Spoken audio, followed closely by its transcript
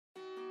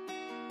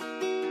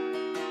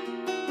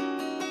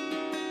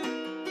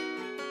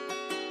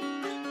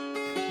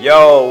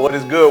Yo, what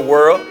is good,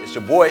 world? It's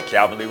your boy,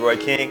 Calvin Leroy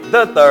King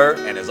the third,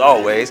 and as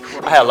always,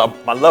 I have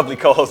my lovely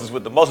co-hostess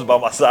with the most by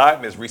my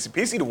side, Miss Rici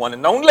Pieci, the one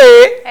and only.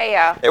 Hey,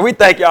 y'all. And we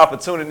thank y'all for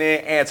tuning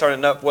in and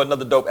turning up for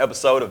another dope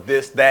episode of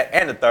This, That,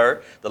 and the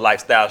Third, the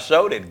lifestyle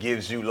show that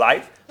gives you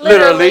life,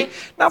 literally.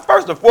 Now,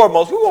 first and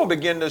foremost, we want to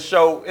begin the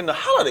show in the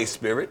holiday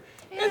spirit.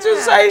 And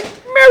just say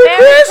Merry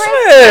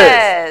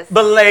Christmas.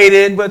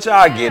 Belated, but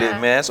y'all get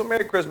it, man. So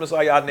Merry Christmas,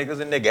 all y'all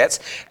niggas and niggettes.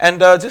 And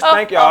just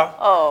thank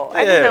y'all.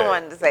 I didn't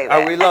want to say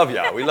that. We love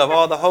y'all. We love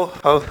all the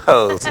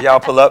ho-ho-hos.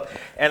 Y'all pull up.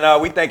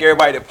 And we thank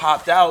everybody that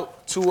popped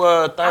out to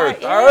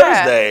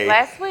Thursday.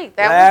 Last week.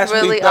 That was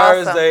really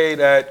awesome. Thursday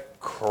that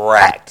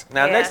cracked.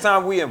 Now, next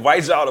time we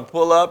invite y'all to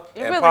pull up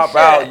and really pop should.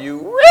 out, you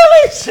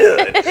really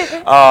should.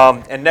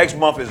 And next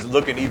month is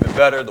looking even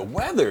better. The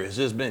weather has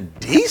just been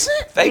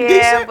decent, decent.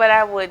 Yeah, but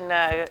I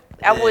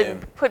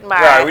wouldn't put my...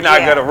 Right, we're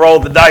not going to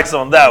roll the dice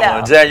on that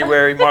one.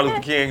 January, Martin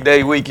Luther King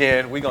Day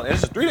weekend.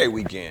 It's a 3-day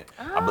weekend,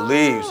 I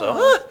believe.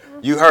 So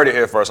you heard it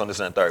here first on This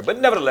and Third. But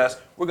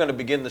nevertheless, we're going to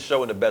begin the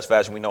show in the best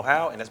fashion we know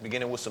how, and that's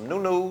beginning with some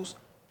new news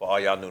for all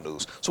y'all new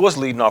news. So what's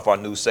leading off our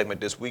news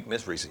segment this week,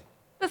 Miss Rici?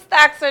 The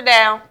stocks are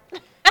down.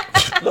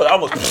 Look, I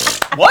almost...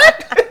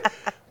 What?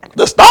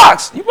 The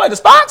stocks? You play the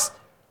stocks?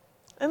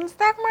 In the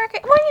stock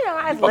market? Well, you know,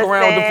 I fuck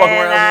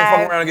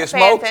around and get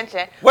smoked?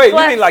 Attention. Wait,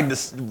 you mean like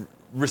this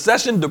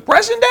recession,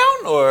 depression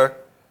down, or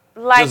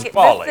just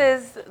falling?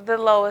 This is the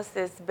lowest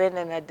it's been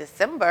in a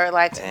December.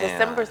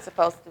 December's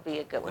supposed to be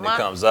a good when month.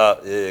 It comes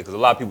up, because a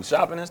lot of people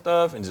shopping and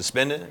stuff and just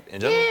spending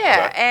in general.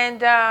 Yeah, right?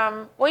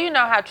 and well, you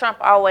know how Trump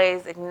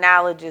always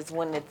acknowledges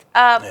when it's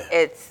up,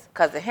 it's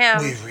because of him.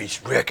 We've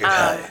reached record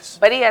highs.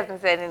 But he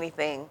hasn't said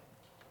anything.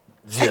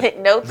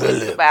 No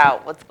tweets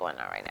about what's going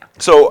on right now.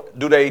 So,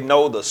 do they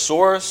know the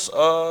source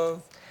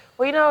of?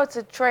 Well, you know, it's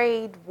a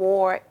trade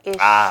war-ish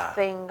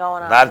thing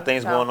going on. A lot of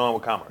things going on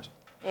with commerce.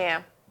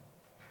 Yeah.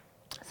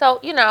 So,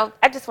 you know,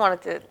 I just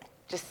wanted to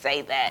just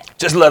say that.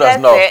 Just let us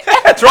know.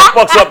 Trump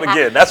fucks up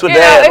again. That's what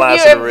the headline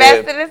should have read. If you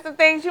invested in some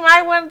things, you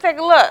might want to take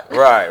a look.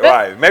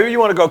 Right. Maybe you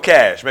want to go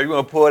cash. Maybe you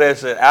want to pull that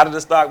shit out of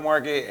the stock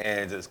market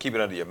and just keep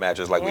it under your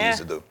mattress like we used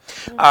to do.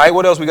 All right,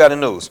 what else we got in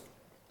news?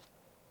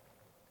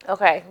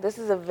 Okay, this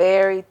is a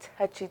very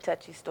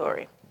touchy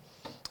story.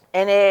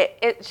 And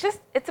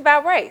it's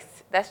about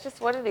race. That's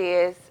just what it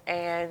is.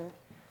 And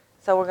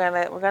so we're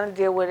gonna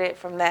deal with it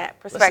from that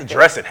perspective. Let's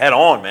address it head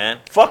on, man.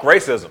 Fuck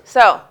racism.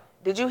 So,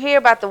 did you hear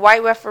about the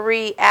white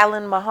referee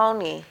Alan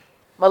Maloney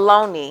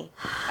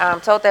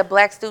told that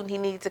black student he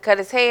needed to cut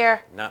his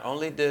hair? Not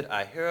only did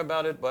I hear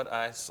about it, but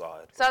I saw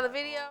it. Saw the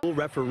video? A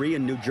referee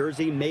in New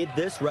Jersey made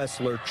this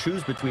wrestler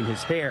choose between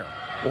his hair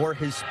or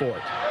his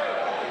sport.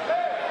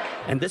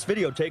 And this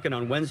video taken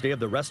on Wednesday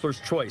of the wrestler's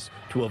choice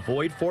to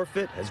avoid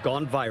forfeit has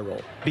gone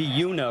viral.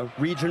 Buna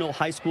regional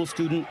high school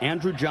student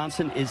Andrew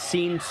Johnson is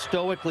seen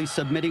stoically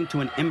submitting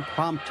to an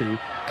impromptu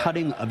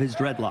cutting of his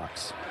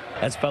dreadlocks,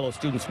 as fellow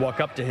students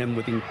walk up to him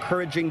with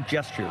encouraging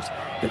gestures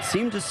that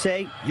seem to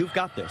say, "You've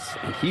got this,"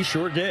 and he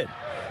sure did.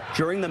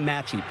 During the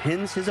match, he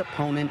pins his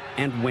opponent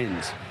and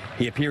wins.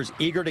 He appears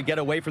eager to get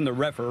away from the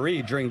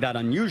referee during that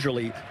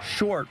unusually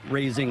short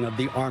raising of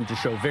the arm to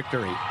show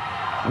victory.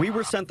 We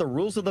were sent the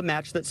rules of the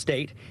match that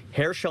state,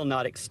 hair shall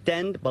not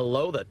extend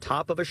below the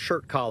top of a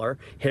shirt collar,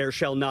 hair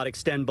shall not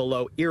extend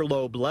below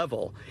earlobe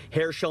level,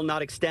 hair shall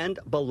not extend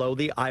below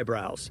the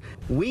eyebrows.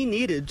 We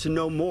needed to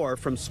know more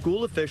from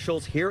school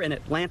officials here in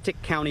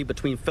Atlantic County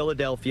between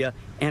Philadelphia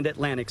and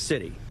Atlantic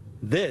City.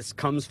 This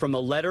comes from a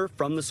letter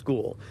from the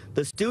school.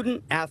 The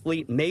student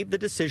athlete made the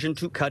decision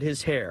to cut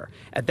his hair.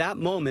 At that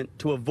moment,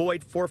 to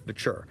avoid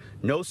forfeiture,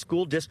 no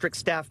school district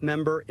staff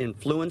member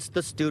influenced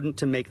the student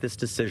to make this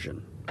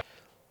decision.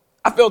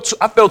 I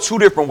felt two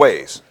different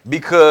ways,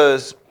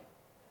 because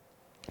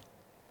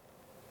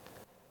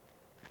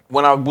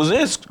when I was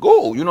in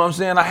school, you know what I'm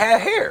saying, I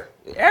had hair.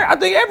 I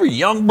think every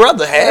young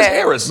brother has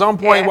hair at some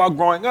point while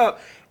growing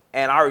up.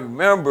 And I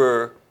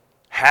remember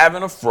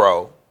having a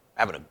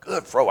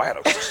good fro. I had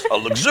a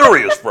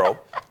luxurious fro.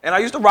 And I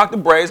used to rock the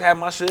braids, have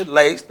my shit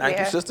laced. Thank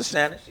you, Sister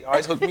Shannon. She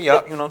always hooked me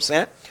up, you know what I'm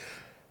saying?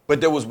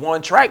 But there was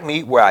one track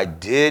meet where I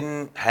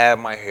didn't have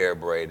my hair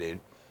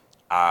braided.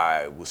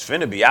 I was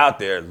finna be out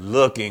there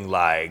looking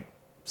like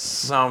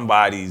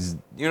somebody's,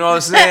 you know what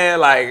I'm saying?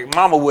 Like,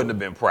 mama wouldn't have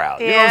been proud.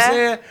 You know what I'm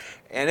saying?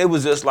 And it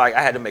was just like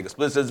I had to make a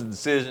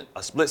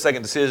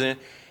split-second decision.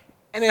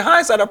 And in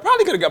hindsight, I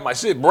probably could have got my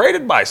shit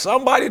braided by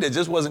somebody that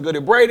just wasn't good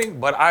at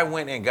braiding, but I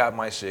went and got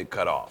my shit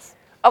cut off.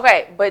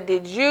 Okay, but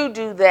did you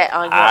do that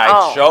on your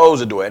own? I chose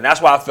to do it, and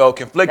that's why I felt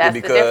conflicted,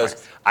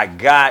 because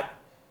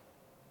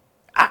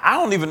I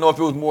don't even know if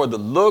it was more the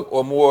look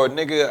or more,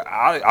 nigga,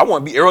 I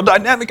want to be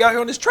aerodynamic out here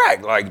on this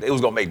track. Like, it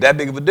was going to make that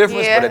big of a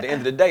difference, but at the end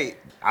of the day,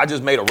 I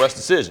just made a rush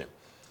decision.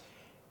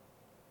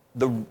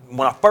 When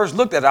I first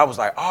looked at it, I was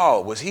like,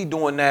 oh, was he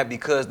doing that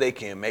because they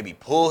can maybe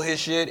pull his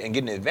shit and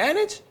get an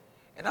advantage?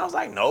 And I was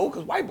like, no,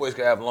 because white boys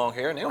can have long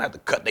hair and they don't have to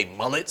cut their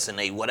mullets and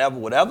they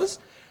whatevers.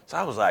 So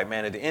I was like,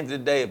 man, at the end of the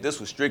day, if this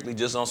was strictly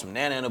just on some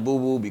nana and a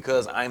boo-boo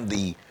because I'm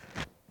the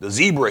the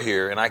zebra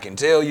here, and I can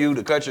tell you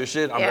to cut your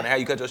shit. I'm gonna have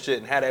you cut your shit,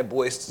 and have that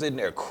boy sitting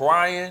there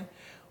crying.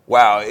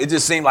 Wow, it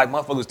just seemed like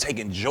motherfuckers was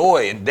taking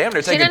joy and damn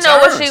near taking turns. She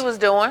didn't know what she was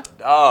doing.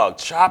 Dog,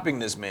 chopping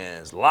this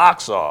man's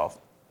locks off.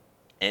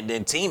 And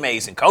then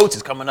teammates and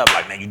coaches coming up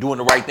like, man, you're doing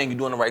the right thing, you're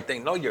doing the right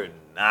thing. No, you're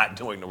not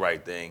doing the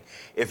right thing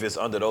if it's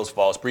under those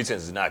false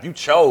pretenses. Now, if you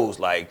chose,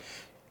 like,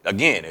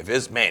 again, if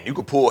it's, man, you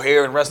could pull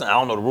hair in wrestling, I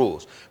don't know the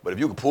rules, but if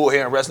you could pull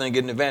hair in wrestling and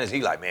get an advantage,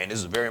 he like, man, this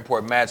is a very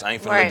important match. I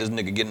ain't finna let this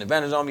nigga get an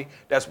advantage on me.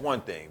 That's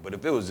one thing. But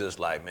if it was just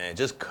like, man,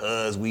 just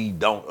because we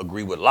don't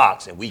agree with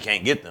locks and we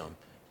can't get them,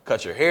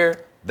 cut your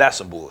hair, that's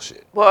some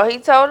bullshit. Well, he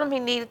told him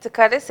he needed to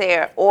cut his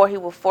hair or he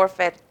will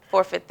forfeit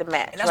the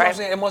match. And that's what I'm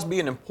saying. It must be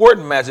an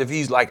important match if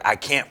he's like, I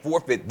can't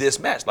forfeit this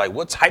match. Like,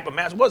 what type of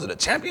match was it? A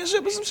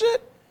championship or some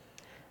shit?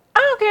 I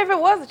don't care if it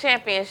was a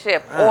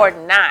championship or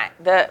not.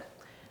 I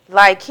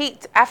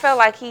felt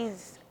like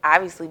he's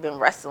obviously been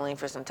wrestling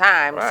for some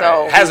time,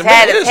 so he's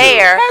had his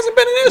hair. Hasn't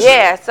been an issue.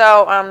 Yeah.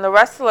 So the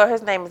wrestler,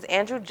 his name is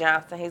Andrew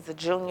Johnson. He's a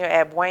junior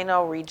at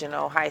Bueno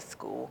Regional High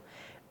School.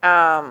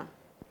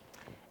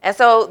 And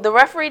so the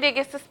referee did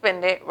get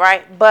suspended,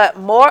 right? But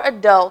more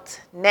adults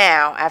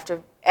now,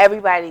 after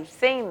everybody's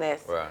seen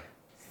this,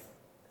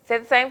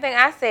 said the same thing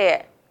I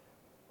said.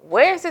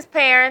 Where's his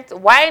parents?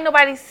 Why ain't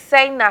nobody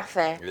say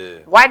nothing? Yeah.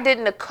 Why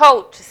didn't the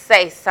coach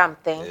say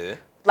something? Yeah.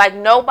 Like,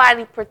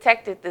 nobody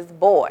protected this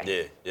boy.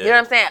 Yeah. You know what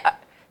I'm saying?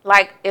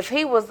 Like, if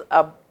he was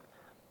a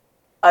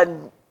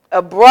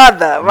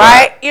brother,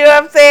 right? You know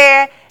what I'm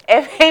saying?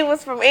 If he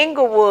was from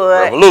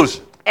Inglewood.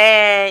 Revolution.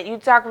 And you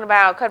talking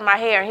about cutting my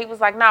hair, and he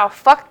was like, no,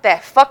 fuck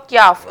that, fuck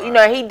y'all. Right. You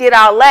know, he did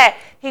all that.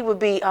 He would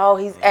be, oh,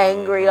 he's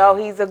angry, oh,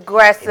 he's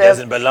aggressive. He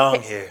doesn't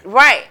belong here.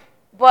 Right.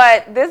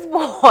 But this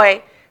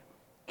boy,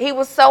 he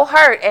was so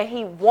hurt, and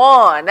he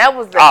won. That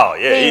was the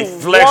he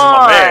flexed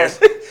my man.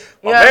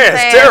 My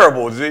man's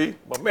terrible, G.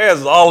 My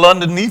man's all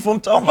underneath him.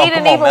 He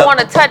didn't even want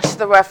to touch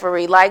the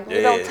referee. Like,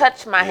 you don't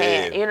touch my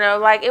hand. You know,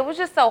 like, it was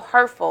just so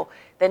hurtful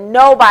that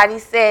nobody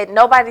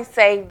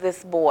saved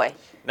this boy.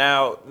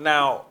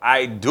 Now,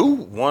 I do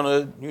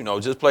want to,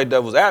 just play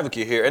devil's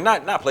advocate here. And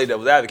not play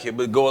devil's advocate,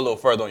 but go a little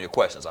further on your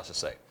questions, I should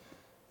say.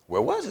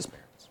 Where was his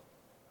parents?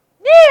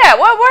 Yeah,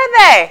 where were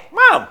they?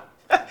 Mom.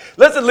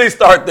 Let's at least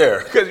start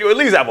there, because you at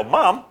least have a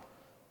mom,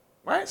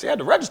 right? So you had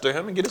to register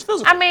him and get his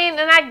physical. I mean,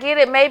 and I get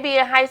it. Maybe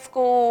in high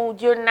school,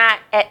 you're not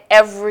at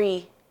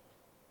every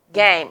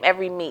game,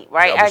 every meet,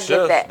 right? I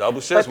get that.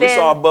 Double shifts. We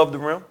saw above the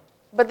rim.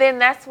 But then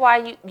that's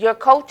why your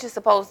coach is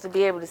supposed to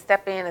be able to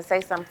step in and say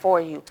something for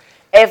you.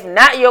 If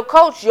not your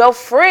coach, your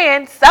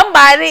friend,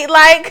 somebody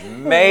like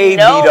maybe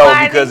nobody.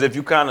 Though, because if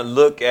you kind of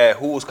look at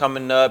who was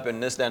coming up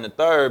and this, that, and the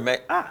third,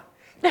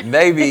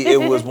 maybe it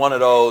was one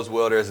of those.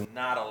 Well, there's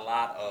not a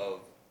lot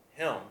of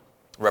him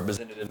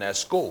represented in that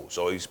school,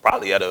 so he's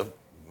probably at a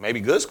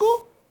maybe good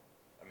school.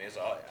 I mean, it's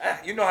all,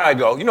 you know how it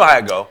go. You know how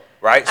it go,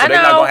 right? So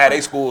they're not gonna have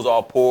their schools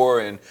all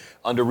poor and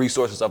under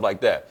resourced and stuff like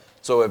that.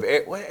 So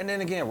and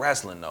then again,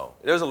 wrestling though.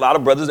 There's a lot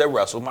of brothers that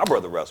wrestle. My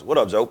brother wrestled. What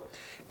up, Joe?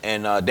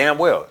 And damn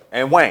well.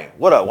 And Wayne.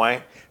 What up,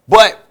 Wayne?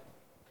 But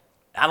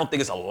I don't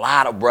think it's a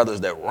lot of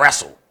brothers that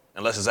wrestle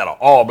unless it's at an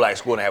all-black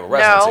school and they have a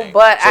wrestling team.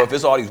 So if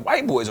it's all these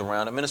white boys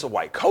around them and it's a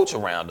white coach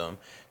around them,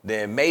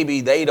 then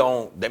maybe they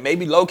may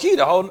be low-key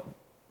the whole,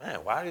 man,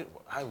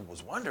 I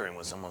was wondering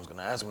when someone was going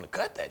to ask him to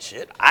cut that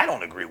shit. I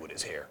don't agree with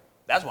his hair.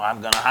 That's why I'm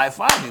going to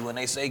high-five you when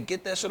they say,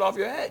 get that shit off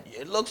your head.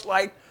 It looks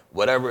like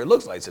whatever it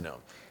looks like to them.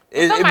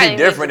 It'd be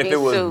different if it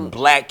was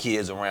black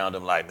kids around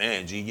them, like,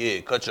 man,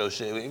 cut your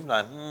shit. He's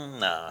like,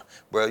 nah,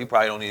 bro, you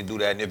probably don't need to do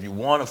that. And if you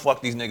want to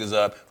fuck these niggas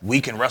up, we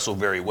can wrestle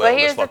very well.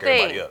 Let's fuck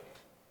everybody up.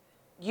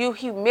 You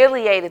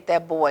humiliated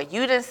that boy.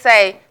 You didn't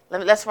say,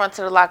 let's run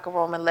to the locker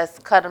room and let's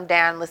cut him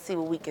down. Let's see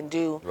what we can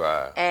do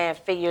and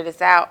figure this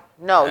out.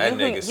 No,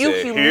 you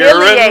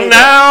humiliated.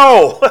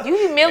 Now. You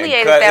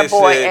humiliated that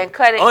boy and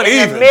cut it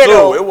in the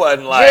middle. Too. It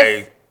wasn't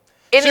like.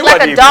 It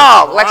like a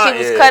dog, like she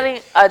was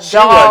cutting a dog. She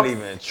wasn't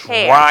even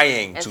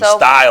trying to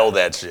style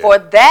that shit. For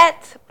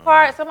that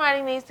part,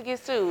 somebody needs to get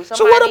sued.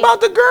 So what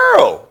about the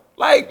girl?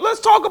 Like,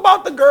 let's talk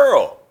about the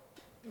girl.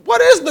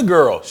 What is the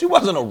girl? She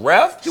wasn't a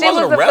ref. She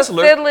wasn't a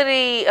wrestler.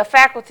 A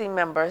faculty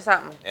member or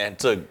something. And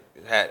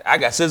I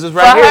got scissors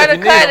right here. For her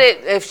to cut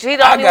it, if she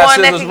the only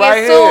one that can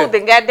get sued,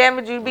 then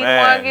goddammit, you be the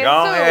one getting sued.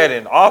 Go ahead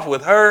and off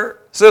with her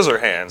scissor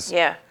hands.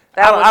 Yeah.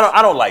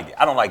 I don't like it.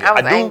 I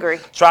was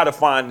angry. Try to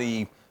find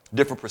the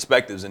different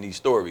perspectives in these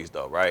stories,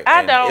 though, right?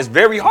 I don't. It's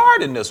very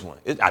hard in this one.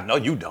 I know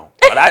you don't,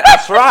 but I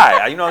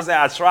try. You know what I'm saying?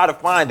 I try to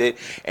find it.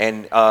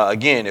 And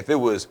again, if it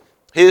was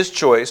his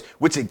choice,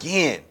 which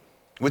again,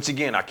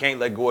 I can't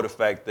let go of the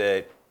fact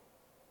that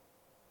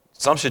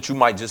some shit you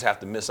might just have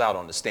to miss out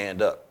on to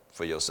stand up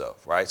for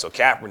yourself, right? So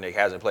Kaepernick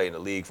hasn't played in the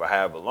league for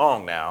however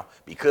long now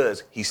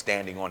because he's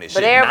standing on his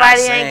shit. But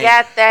everybody ain't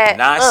got that.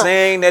 Not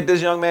saying that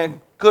this young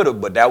man could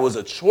have, but that was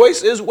a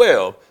choice as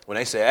well when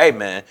they say, hey,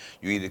 man,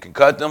 you either can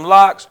cut them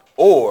locks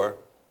or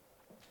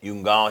you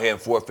can go ahead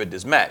and forfeit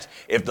this match.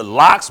 If the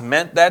locks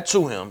meant that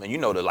to him, and you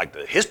know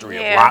the history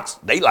of locks,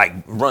 they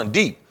run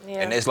deep.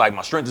 Yeah. And it's like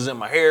my strength is in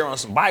my hair on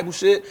some Bible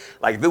shit.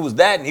 Like if it was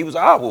that and he was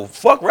like, oh, well,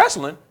 fuck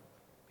wrestling.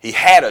 He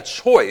had a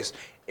choice.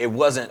 It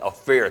wasn't a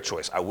fair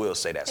choice. I will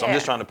say that. So I'm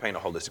just trying to paint a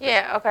holistic picture.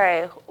 Yeah,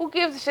 okay. Who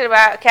gives a shit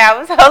about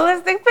Calvin's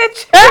holistic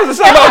picture? What's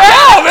the about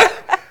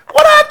Calvin?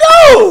 What I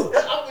do?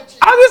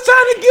 I'm just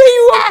trying to give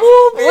you a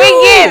full view. We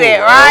get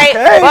it, right?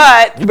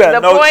 Okay.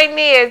 But the point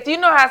is, you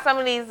know how some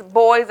of these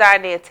boys are,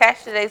 they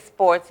attached to their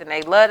sports and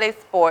they love their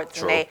sports.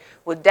 True. And they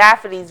would die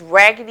for these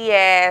raggedy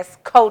ass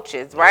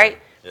coaches, right?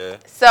 Yeah.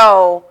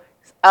 So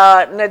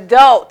an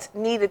adult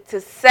needed to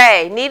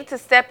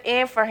step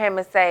in for him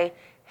and say,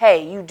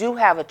 hey, you do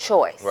have a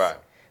choice. Right.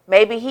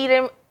 Maybe he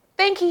didn't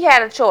think he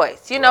had a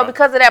choice, you know, Right.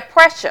 because of that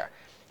pressure.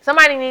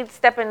 Somebody needs to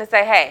step in and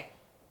say, hey,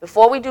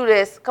 before we do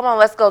this, come on,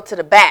 let's go to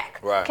the back.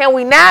 Right. Can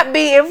we not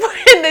be in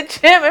the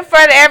gym in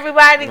front of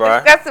everybody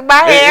Right. discussing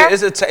my hair?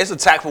 It's a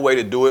tactful way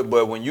to do it,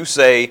 but when you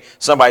say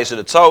somebody should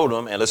have told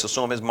him, and let's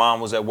assume his mom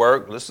was at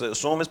work, let's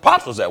assume his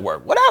pops was at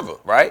work, whatever,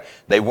 right?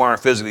 They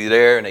weren't physically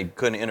there and they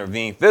couldn't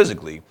intervene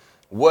physically.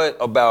 What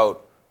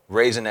about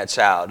raising that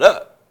child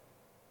up?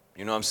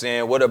 You know what I'm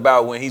saying? What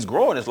about when he's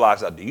growing his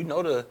locks out? Do you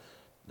know the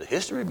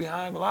history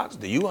behind locks?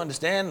 Do you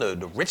understand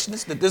the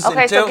richness that this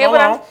entails? so give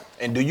it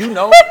And do you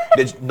know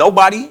that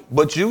nobody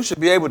but you should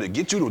be able to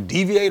get you to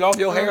deviate off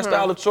your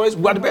hairstyle of choice?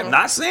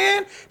 Not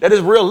saying that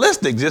it's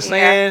realistic, just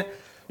saying,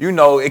 you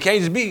know, it can't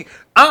just be,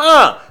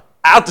 out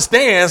the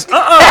stands, Y'all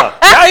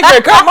ain't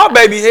gonna cut my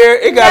baby hair.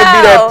 It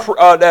gotta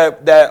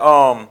be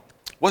that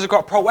what's it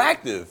called?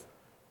 Proactive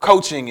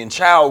coaching and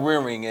child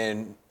rearing,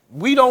 and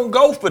we don't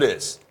go for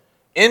this.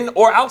 In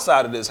or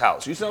outside of this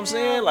house. You see what I'm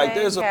saying? Like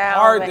there's a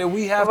part that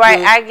we have to.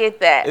 Right, I get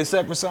that.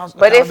 Accept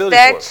responsibility. But if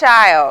that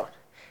child,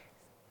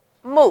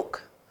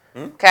 Mook,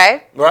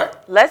 okay? Right.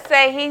 Let's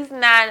say he's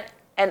not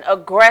an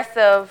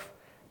aggressive,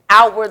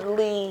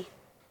 outwardly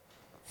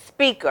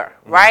speaker,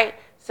 right?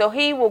 So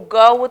he will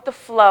go with the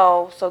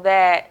flow so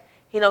that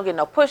he don't get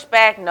no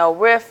pushback, no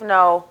riff,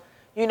 no,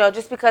 you know,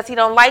 just because he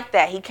don't like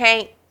that. He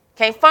can't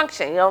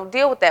function. He don't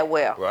deal with that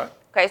well. Right.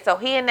 Okay, so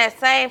he in that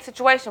same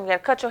situation. We got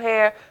to cut your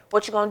hair.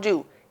 What you going to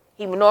do?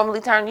 He would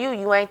normally turn to you.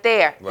 You ain't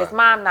there. Right. His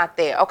mom not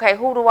there. Okay,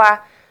 who do I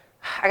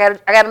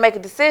got to make a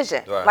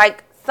decision. Right.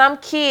 Like some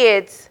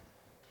kids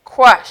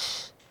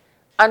crush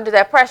under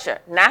that pressure.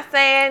 Not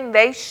saying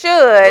they should.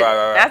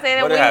 Right. Not saying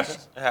that But we it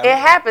happens. It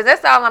happens.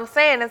 That's all I'm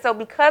saying. And so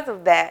because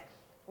of that,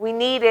 we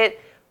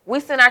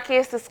send our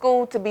kids to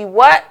school to be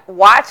what?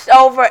 Watched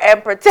over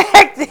and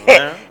protected. You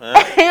know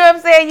what I'm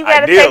saying? You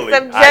got to take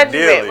some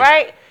judgment,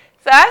 right?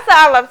 So that's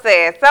all I'm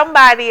saying.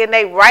 Somebody in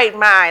their right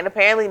mind,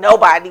 apparently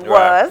nobody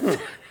was.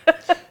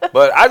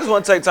 But I just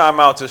want to take time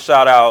out to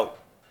shout out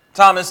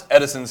Thomas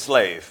Edison's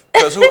slave.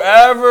 Because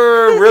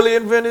whoever really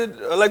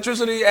invented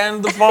electricity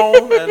and the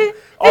phone and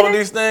all of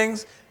these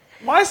things,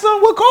 my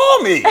son would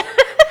call me.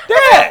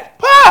 Dad,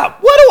 Pop,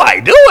 what do I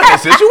do in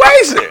this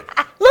situation?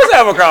 Let's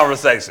have a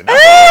conversation.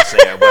 That's all I'm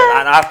saying.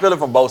 But I feel it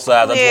from both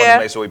sides. I just want to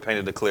make sure we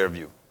painted a clear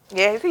view.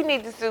 Yes, he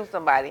needs to sue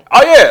somebody.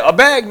 Oh, yeah, a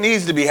bag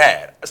needs to be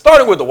had.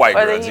 Starting with the white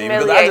girl team,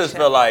 because I just humiliation.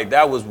 felt like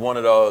that was one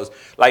of those,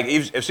 like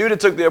if she would have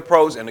took the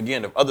approach, and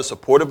again, if other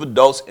supportive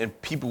adults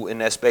and people in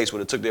that space would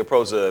have took the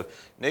approach of,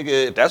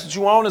 nigga, if that's what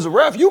you want as a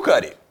ref, you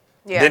cut it.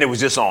 Yeah. Then it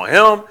was just on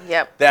him.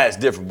 Yep. That's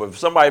different. But if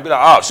somebody be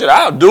like, oh, shit,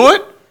 I'll do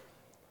it.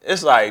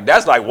 It's like,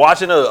 that's like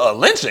watching a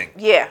lynching.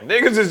 Yeah.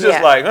 Niggas is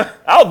just like,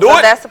 I'll do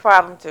it. That's the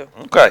problem, too.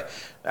 Okay.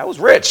 That was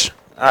rich.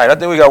 All right, I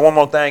think we got one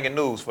more thing in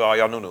news for all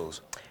y'all new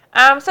news.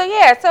 So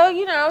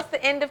you know, it's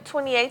the end of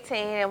 2018,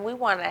 and we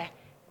want to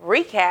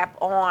recap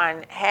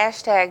on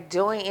hashtag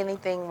doing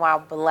anything while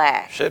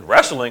black. Shit,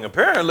 wrestling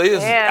apparently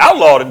is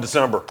outlawed in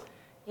December.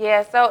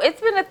 Yeah, so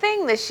it's been a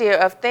thing this year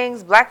of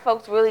things black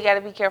folks really got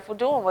to be careful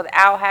doing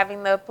without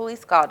having the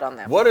police called on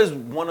them. What is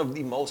one of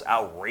the most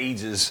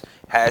outrageous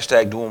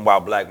hashtag doing while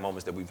black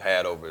moments that we've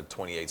had over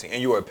 2018,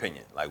 in your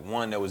opinion? Like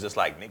one that was just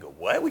like, nigga,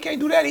 what? We can't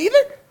do that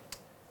either?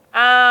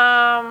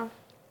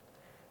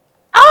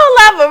 All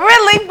of them,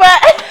 really, but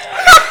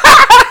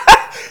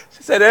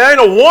She said there ain't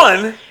a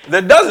one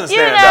that doesn't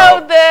stand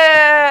out.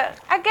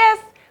 I guess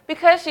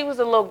because she was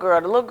a little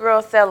girl, the little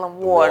girl selling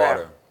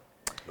water.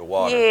 The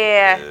water.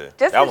 Yeah.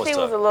 Just that because she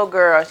tough. was a little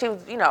girl, she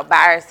was,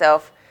 by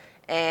herself.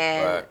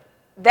 And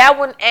that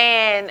one,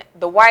 and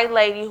the white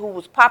lady who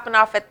was popping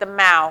off at the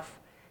mouth,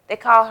 they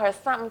called her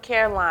something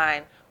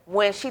Caroline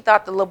when she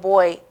thought the little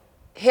boy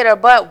hit her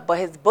butt, but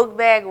his book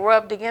bag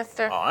rubbed against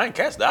her. Oh, I didn't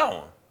catch that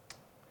one.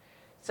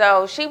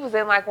 So she was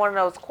in like one of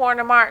those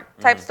corner mart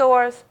type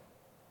stores,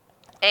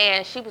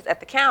 and she was at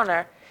the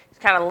counter. She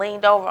kind of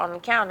leaned over on the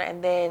counter,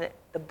 and then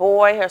the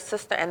boy, her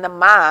sister, and the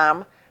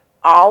mom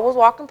all was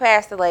walking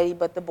past the lady,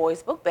 but the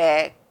boy's book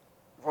bag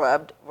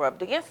rubbed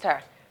against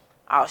her.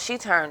 Oh, she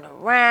turned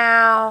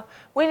around.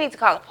 We need to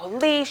call the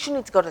police. You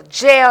need to go to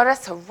jail.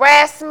 That's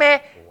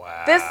harassment.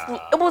 Wow.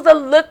 It was a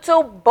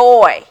little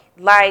boy,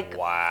 like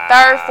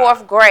third,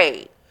 fourth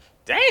grade.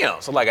 Damn,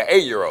 so like an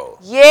 8-year-old.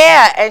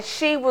 Yeah, and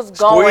she was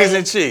going.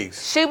 Squeezing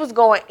cheeks. She was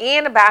going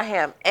in about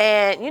him.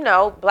 And,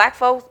 black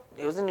folks,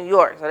 it was in New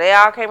York, so they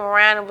all came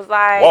around and was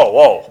like.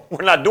 Whoa,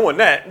 we're not doing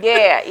that.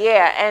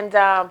 Yeah, and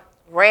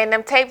ran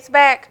them tapes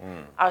back.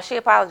 Oh, she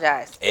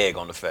apologized. Egg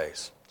on the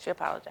face. She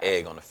apologized.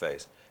 Egg on the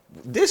face.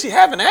 Did she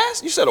have an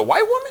ass? You said a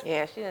white woman?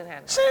 Yeah, she didn't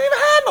have no. She didn't even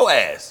have no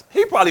ass.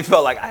 He probably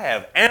felt like I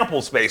have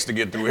ample space to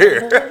get through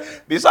here.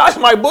 Besides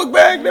my book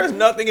bag, there's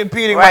nothing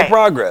impeding my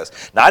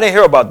progress. Now, I didn't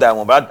hear about that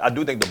one, but I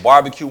do think the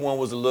barbecue one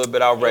was a little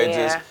bit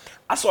outrageous. Yeah.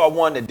 I saw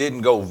one that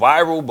didn't go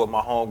viral, but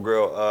my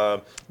homegirl,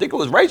 I think it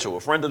was Rachel, a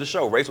friend of the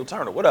show, Rachel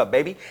Turner. What up,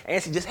 baby?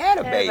 And she just had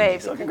a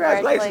baby. So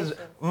congratulations,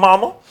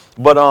 mama.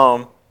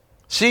 But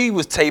she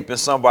was taping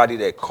somebody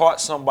that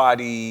caught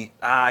somebody.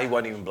 He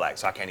wasn't even black,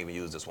 so I can't even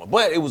use this one.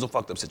 But it was a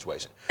fucked up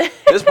situation.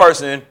 This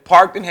person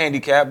parked in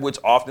handicap, which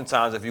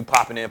oftentimes if you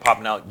popping in,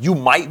 popping out, you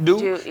might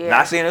do.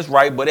 Not saying it's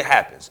right, but it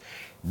happens.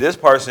 This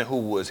person who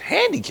was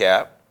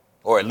handicapped,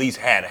 or at least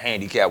had a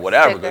handicap,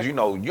 whatever, because you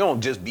know, you don't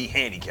just be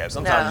handicapped.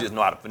 Sometimes you just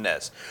know how to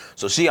finesse.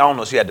 So I don't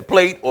know if she had the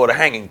plate or the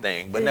hanging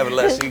thing, but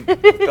nevertheless, she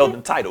felt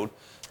entitled.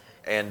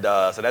 And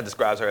so that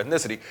describes her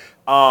ethnicity.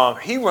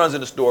 He runs in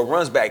the store,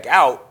 runs back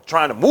out,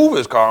 trying to move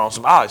his car on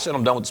some, shit,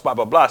 I'm done with the spot,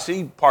 blah, blah.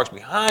 She parks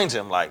behind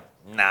him like,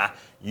 nah,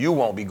 you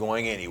won't be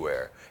going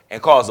anywhere.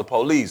 And calls the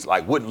police,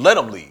 like, wouldn't let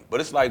him leave. But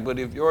it's like, but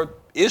if your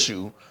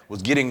issue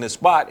was getting the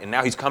spot and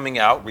now he's coming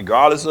out,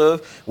 regardless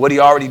of what he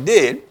already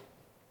did,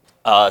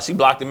 she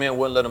blocked him in,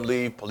 wouldn't let him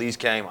leave. Police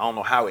came. I don't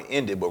know how it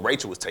ended, but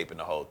Rachel was taping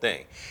the whole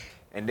thing.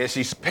 And then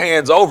she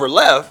pans over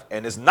left,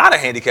 and it's not a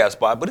handicap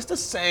spot, but it's the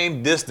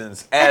same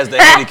distance as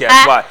the handicap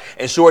spot.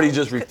 And Shorty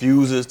just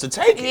refuses to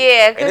take it.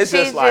 Yeah, because and it's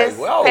she's just like, just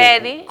well,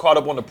 petty. Caught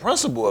up on the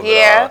principle of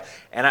it all.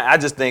 And I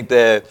just think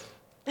that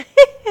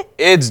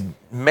it's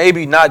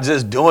maybe not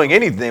just doing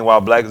anything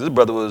while black. This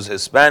brother was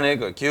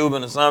Hispanic or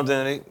Cuban or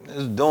something.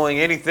 He's doing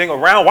anything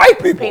around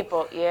white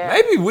people.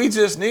 Maybe we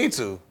just need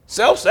to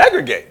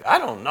self-segregate. I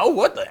don't know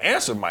what the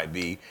answer might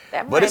be,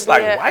 but it's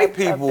like white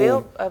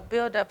people, a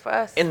build up for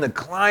us. In the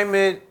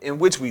climate in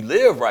which we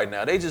live right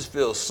now, they just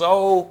feel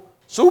so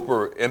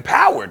super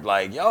empowered.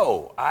 Like,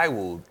 yo, I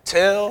will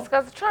tell. It's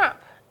because of Trump.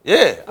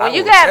 Yeah, when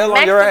you got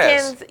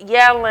Mexicans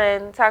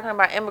yelling, talking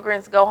about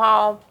immigrants go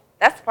home,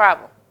 that's the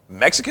problem.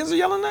 Mexicans are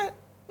yelling that?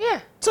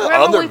 Yeah. To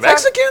other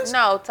Mexicans?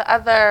 No, to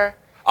other.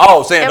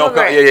 Oh, saying don't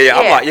come. Yeah.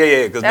 I'm like,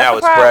 because now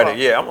it's problem.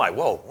 spreading. Yeah, I'm like,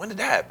 whoa, when did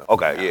that happen?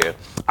 Okay,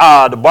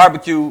 yeah. The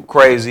barbecue,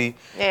 crazy.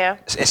 Yeah.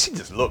 And she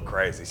just looked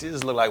crazy. She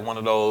just looked like one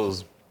of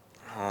those,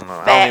 I don't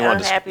know. Fat, I don't even want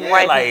to unhappy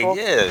white people.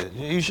 Yeah,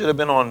 you should have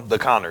been on the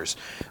Connors.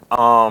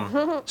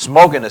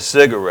 Smoking a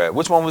cigarette.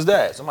 Which one was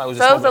that? Somebody was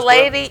just So it was a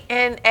lady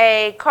in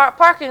a car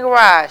parking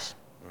garage.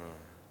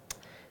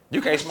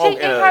 You can't smoke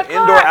in an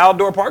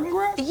indoor-outdoor parking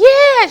garage?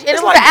 Yeah, and it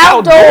was like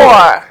outdoor.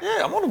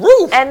 Yeah, I'm on the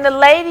roof. And the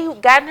lady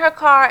got in her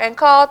car and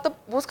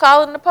was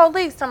calling the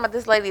police. Talking about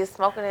this lady is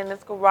smoking in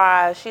this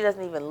garage. She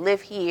doesn't even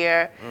live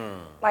here.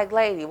 Like,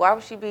 lady, why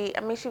would she be? I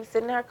mean, she was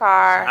sitting in her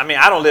car. I mean,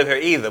 I don't live here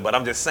either, but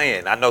I'm just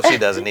saying. I know she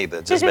doesn't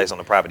either, just based on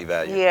the property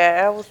value.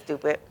 Yeah, that was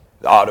stupid.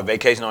 Oh, the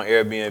vacation on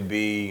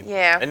Airbnb.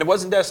 Yeah. And it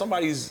wasn't that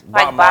somebody's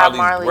like Bob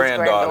Marley's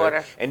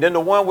granddaughter. And then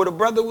the one where the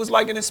brother was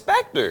like an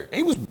inspector.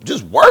 He was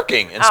just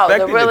working,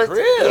 inspecting the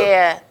crib.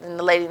 Yeah, and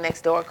the lady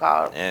next door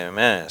called. Yeah,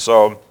 man.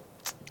 So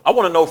I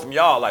want to know from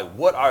y'all, like,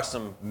 what are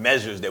some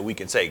measures that we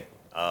can take,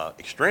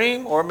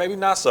 extreme or maybe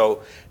not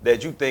so,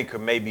 that you think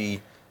could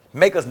maybe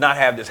make us not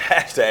have this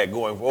hashtag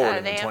going forward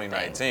in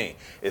 2019?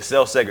 Is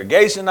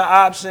self-segregation the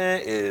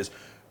option? Is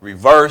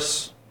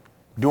reverse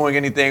doing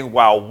anything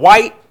while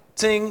white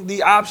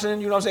the option,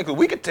 you know what I'm saying? Because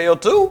we could tell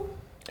too.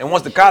 And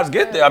once the cops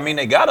get there, I mean,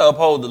 they got to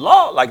uphold the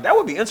law. Like, that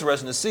would be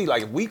interesting to see.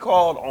 Like, if we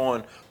called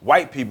on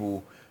white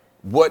people,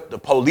 what the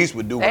police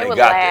would do when they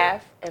got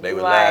there. They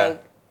would laugh.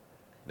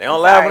 They don't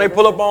laugh when they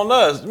pull up on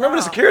us. Remember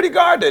the security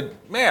guard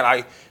that, man,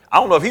 I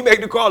don't know if he made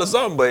the call or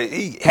something, but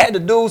he had the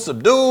dude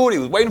subdued. He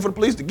was waiting for the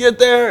police to get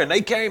there, and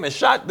they came and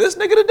shot this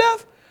nigga to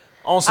death.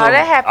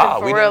 That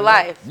happened for real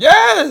life.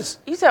 Yes.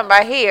 You talking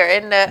about here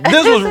in the?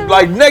 This was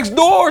like next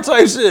door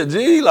type shit,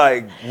 G.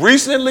 Like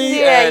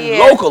recently and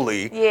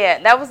locally. Yeah,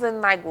 that was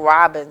in like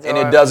Robbins. And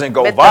it doesn't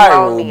go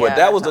viral, but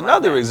that was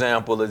another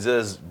example of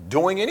just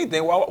doing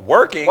anything while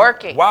working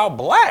while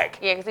black.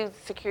 Yeah, because he was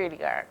a security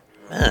guard.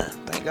 Man,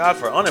 thank God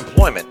for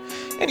unemployment.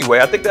 Anyway,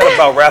 I think that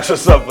about wraps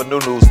us up for new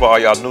news for all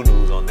y'all new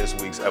news on this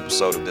week's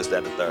episode of This,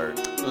 That, and the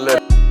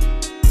Third.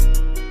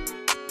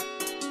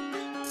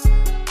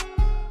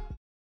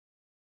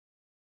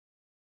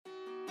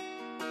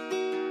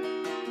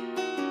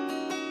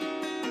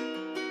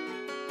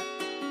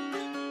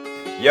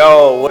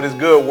 Yo, what is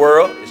good,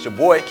 world? It's your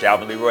boy,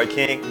 Calvin Leroy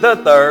King the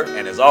Third,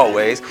 and as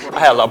always, I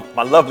have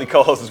my lovely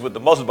co-hostess with the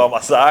most by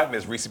my side,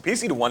 Ms. Rici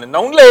Pieci, the one and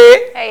only.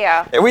 Hey,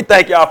 y'all. And we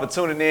thank y'all for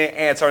tuning in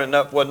and turning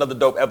up for another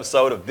dope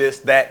episode of This,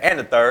 That, and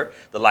the Third,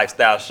 the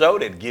lifestyle show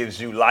that gives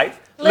you life,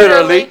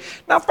 literally.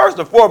 Now, first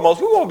and foremost,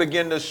 we want to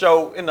begin the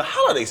show in the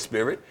holiday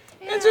spirit.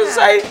 And just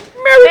say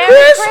Merry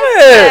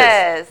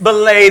Christmas.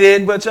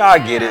 Belated, but y'all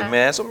get it,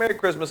 man. So Merry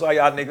Christmas, all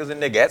y'all niggas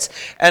and niggettes.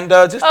 And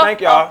just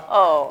thank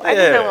y'all. I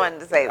didn't want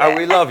to say that.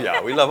 We love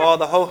y'all. We love all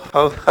the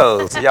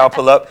ho-ho-hos. Y'all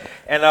pull up.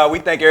 And we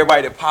thank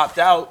everybody that popped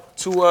out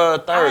to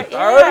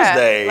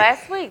Thursday.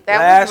 Last week.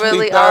 That was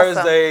really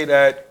Thursday awesome.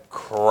 That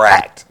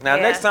cracked. Now,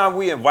 next time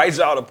we invite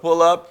y'all to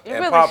pull up and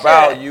really pop should.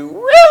 out, you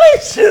really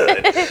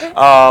should.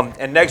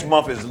 And next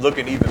month is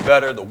looking even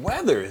better. The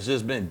weather has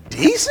just been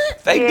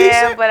decent, decent.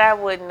 Yeah, but I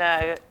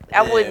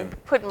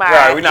wouldn't put my.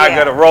 Right, we're not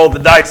gonna roll the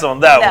dice on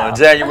that No. one.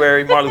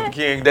 January, Martin Luther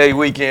King Day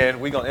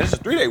weekend. It's a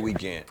 3-day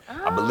weekend,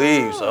 I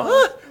believe.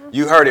 So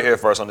you heard it here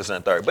first on this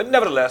and third. But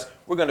nevertheless,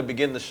 we're gonna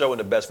begin the show in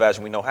the best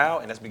fashion we know how,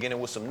 and that's beginning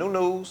with some new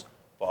news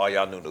for all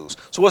y'all new news.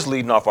 So what's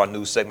leading off our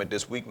news segment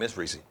this week, Miss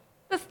Rici?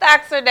 The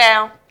stocks are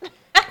down.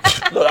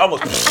 Look, I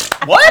almost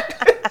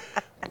what?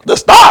 The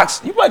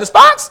stocks? You play the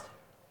stocks?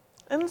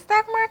 In the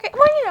stock market?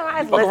 Well,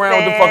 I Fuck around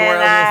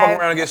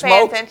and get pay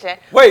smoked. attention.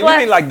 Wait, Plus, you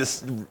mean like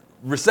this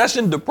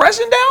recession,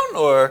 depression down,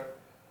 or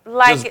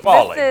like just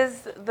falling?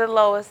 this is the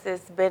lowest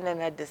it's been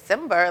in a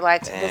December.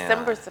 Like Damn.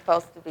 December's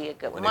supposed to be a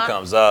good when month. it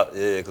comes up?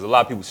 Yeah, because a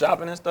lot of people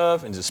shopping and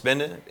stuff and just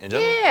spending in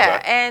general. Yeah,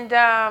 Right.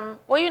 and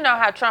well, you know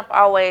how Trump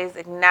always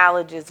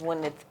acknowledges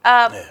when it's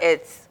up,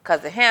 it's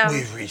because of him.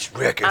 We've reached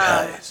record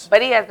highs.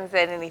 But he hasn't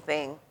said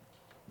anything.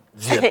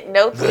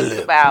 No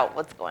tweets about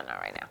what's going on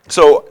right now.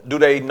 So, do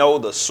they know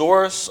the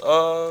source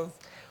of?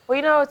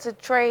 Well, it's a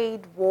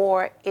trade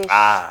war-ish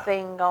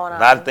thing going on. A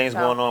lot of things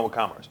going on with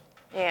commerce.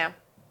 Yeah.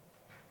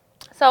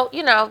 So,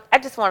 I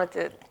just wanted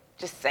to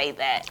just say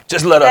that.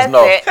 Just let us That's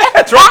know. it.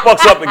 Trump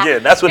fucks up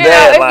again. That's what the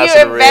headline if should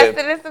you have read.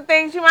 invested in some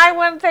things, you might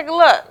want to take a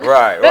look.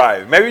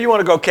 Right. Maybe you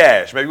want to go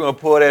cash. Maybe you want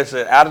to pull that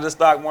shit out of the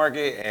stock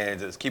market and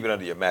just keep it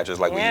under your mattress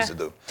like we used to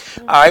do.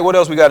 All right, what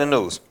else we got in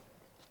news?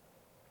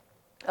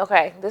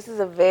 Okay, this is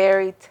a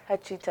very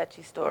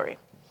touchy story.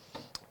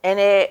 And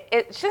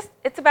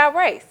it's about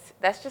race.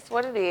 That's just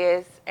what it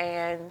is.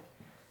 And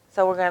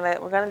so we're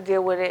gonna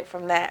deal with it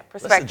from that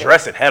perspective. Let's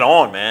address it head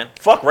on, man.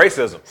 Fuck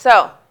racism.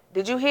 So,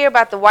 did you hear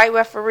about the white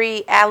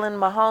referee Alan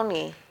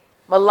Maloney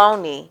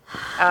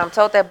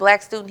told that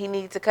black student he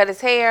needed to cut his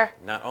hair?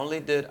 Not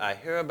only did I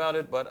hear about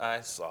it, but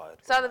I saw it.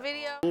 Saw the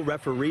video? A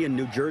referee in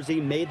New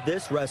Jersey made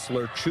this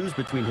wrestler choose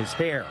between his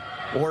hair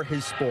or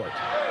his sport.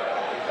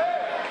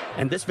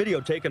 And this video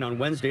taken on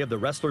Wednesday of the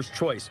wrestler's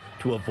choice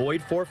to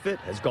avoid forfeit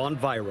has gone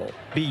viral.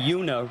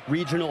 Buna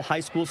regional high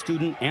school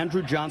student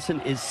Andrew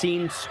Johnson is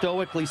seen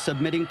stoically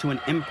submitting to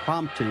an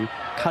impromptu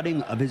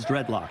cutting of his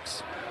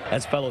dreadlocks,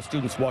 as fellow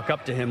students walk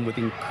up to him with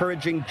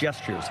encouraging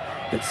gestures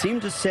that seem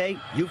to say,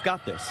 "You've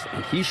got this,"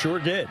 and he sure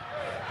did.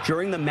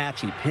 During the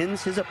match, he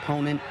pins his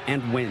opponent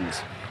and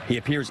wins. He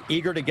appears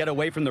eager to get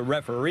away from the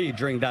referee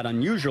during that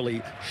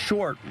unusually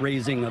short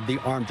raising of the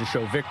arm to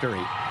show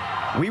victory.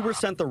 We were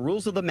sent the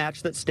rules of the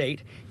match that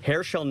state,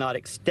 hair shall not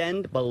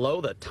extend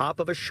below the top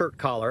of a shirt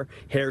collar,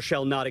 hair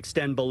shall not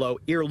extend below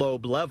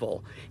earlobe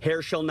level,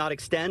 hair shall not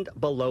extend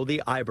below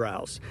the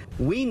eyebrows.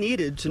 We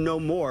needed to know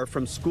more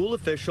from school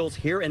officials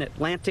here in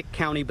Atlantic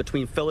County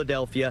between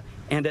Philadelphia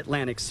and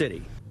Atlantic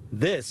City.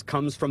 This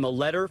comes from a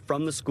letter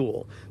from the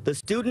school. The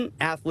student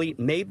athlete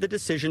made the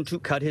decision to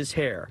cut his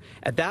hair.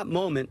 At that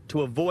moment,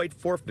 to avoid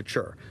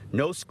forfeiture,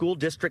 no school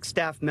district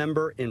staff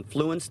member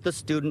influenced the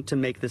student to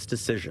make this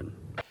decision.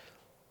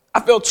 I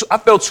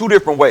felt two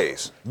different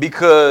ways,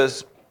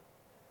 because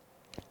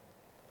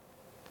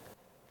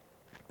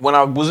when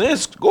I was in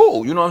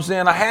school,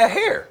 I had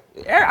hair.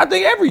 I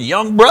think every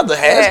young brother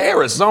has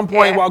hair at some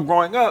point while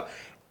growing up.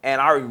 And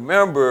I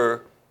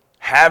remember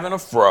having a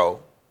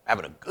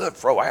good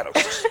fro. I had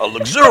a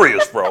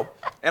luxurious fro.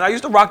 And I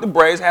used to rock the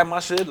braids, have my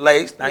shit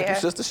laced. Thank you,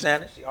 Sister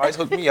Shannon. She always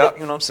hooked me up,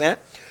 you know what I'm saying?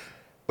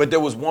 But there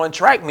was one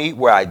track meet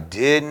where I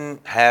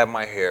didn't have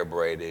my hair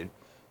braided.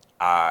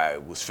 I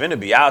was finna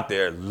be out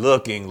there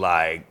looking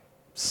like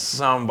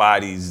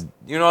somebody's,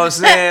 you know what I'm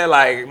saying?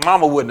 Like,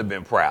 mama wouldn't have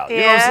been proud.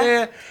 You know what I'm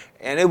saying?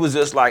 And it was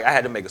just like I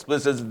had to make a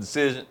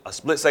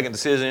split-second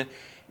decision.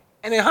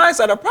 And in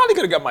hindsight, I probably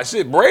could have got my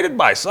shit braided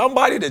by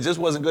somebody that just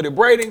wasn't good at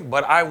braiding,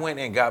 but I went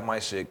and got my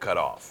shit cut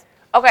off.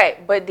 Okay,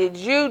 but did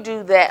you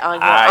do that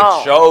on your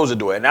own? I chose to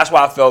do it, and that's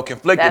why I felt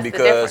conflicted. That's the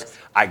because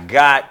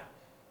difference.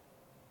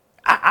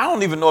 I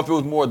don't even know if it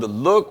was more the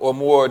look or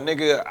more,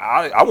 nigga,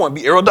 I want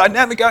to be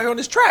aerodynamic out here on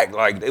this track.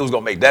 Like, it was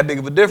going to make that big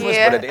of a difference,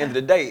 but at the end of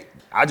the day,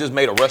 I just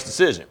made a rush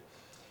decision.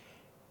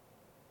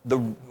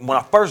 When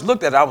I first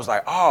looked at it, I was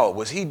like, oh,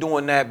 was he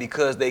doing that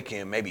because they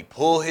can maybe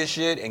pull his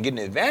shit and get an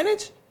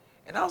advantage?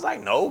 And I was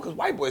like, no, because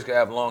white boys can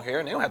have long hair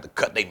and they don't have to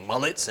cut their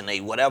mullets and they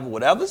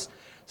whatevers.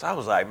 So I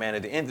was like, man,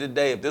 at the end of the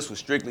day, if this was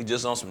strictly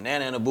just on some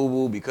nana and a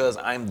boo-boo because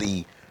I'm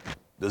the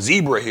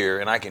zebra here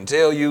and I can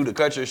tell you to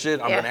cut your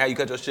shit, I'm going to have you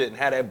cut your shit, and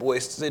have that boy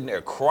sitting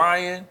there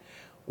crying.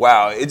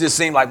 Wow, it just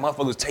seemed like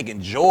motherfuckers taking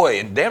joy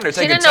and damn, they're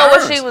taking turns. She didn't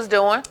know what she was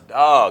doing.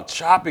 Dog,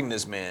 chopping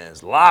this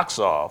man's locks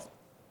off.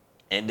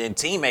 And then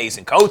teammates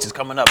and coaches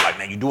coming up like,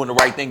 man, you're doing the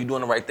right thing, you're doing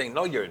the right thing.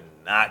 No, you're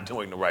not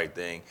doing the right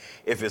thing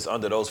if it's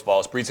under those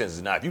false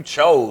pretenses. Now, if you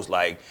chose,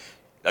 like,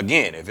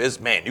 again, if it's,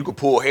 man, you could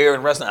pull hair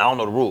in wrestling, I don't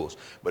know the rules,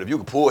 but if you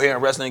could pull hair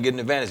in wrestling and get an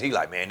advantage, he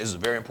like, man, this is a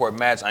very important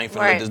match, I ain't finna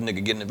let this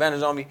nigga get an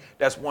advantage on me,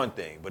 that's one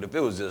thing. But if it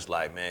was just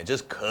like, man,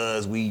 just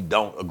cause we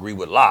don't agree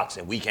with locks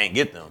and we can't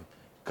get them,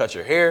 cut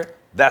your hair,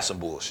 that's some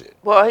bullshit.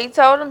 Well, he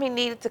told him he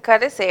needed to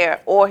cut his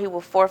hair or he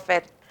will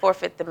forfeit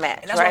forfeit the match.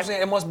 And that's what I'm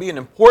saying. It must be an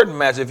important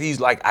match if he's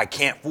like, I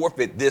can't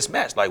forfeit this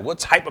match. Like, what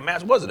type of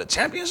match was it? A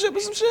championship or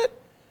some shit?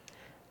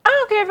 I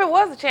don't care if it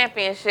was a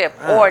championship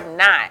or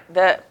not.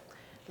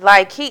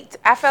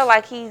 I felt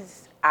like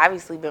he's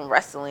obviously been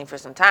wrestling for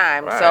some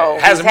time, so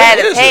he's had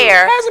his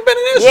hair. Hasn't been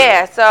an issue.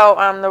 Yeah,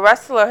 so the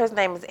wrestler, his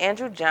name is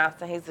Andrew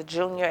Johnson. He's a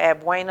junior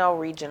at Bueno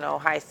Regional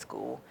High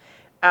School.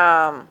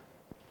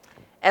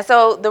 And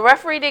so the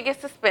referee did get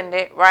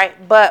suspended, right?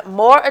 But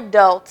more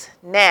adults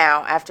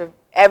now, after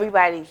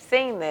everybody's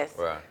seen this,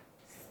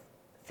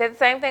 said the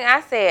same thing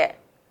I said.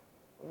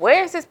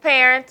 Where's his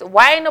parents?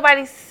 Why ain't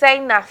nobody say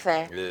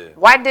nothing? Yeah.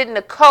 Why didn't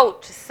the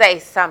coach say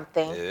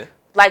something? Yeah.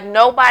 Like,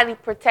 nobody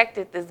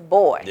protected this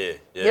boy. Yeah.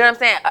 You know what I'm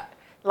saying?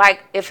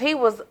 Like, if he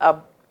was a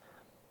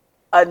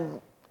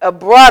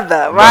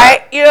brother,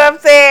 right? You know what I'm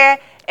saying?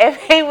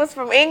 If he was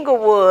from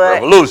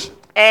Inglewood. Revolution.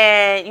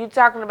 And you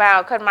talking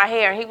about cutting my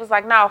hair, and he was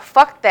like, no,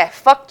 fuck that,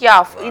 fuck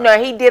y'all. Right. You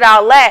know, he did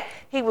all that.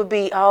 He would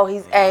be, oh,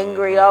 he's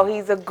angry, oh,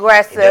 he's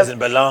aggressive. He doesn't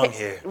belong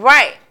here.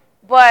 Right.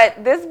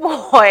 But this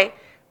boy,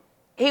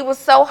 he was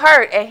so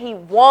hurt, and he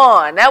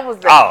won. That was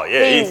the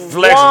he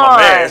flexed my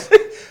man.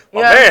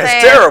 My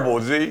man's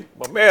terrible, G.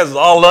 My man's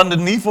all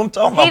underneath him.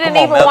 He didn't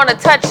even want to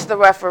touch the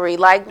referee.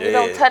 Like, you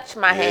don't touch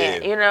my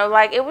hand. You know,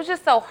 like, it was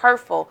just so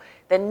hurtful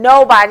that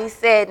nobody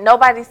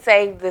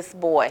saved this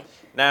boy.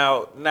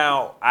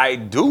 Now, I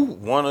do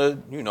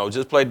want to,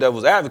 just play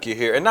devil's advocate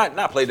here. And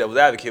not play devil's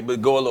advocate,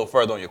 but go a little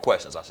further on your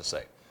questions, I should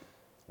say.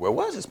 Where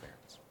was his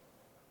parents?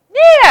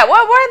 Yeah,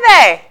 where were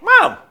they?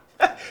 Mom.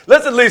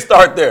 Let's at least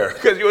start there,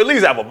 because you at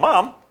least have a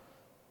mom,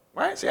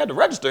 right? So you had to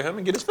register him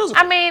and get his physical.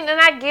 I mean, and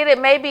I get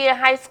it. Maybe in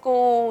high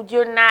school,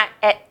 you're not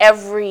at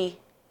every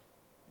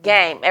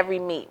game, every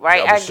meet,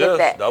 right? I get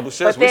that. Double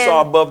shifts. We saw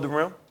above the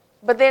rim.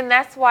 But then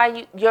that's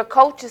why your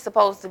coach is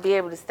supposed to be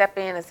able to step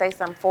in and say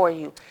something for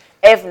you.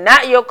 If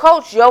not your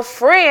coach, your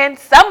friend,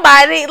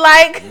 somebody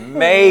like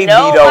maybe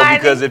nobody. Though,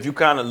 because if you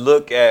kind of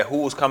look at who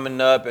was coming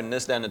up and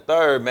this, that, and the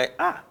third,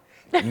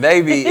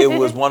 maybe it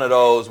was one of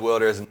those. Well,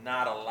 there's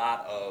not a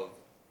lot of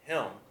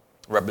him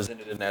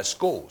represented in that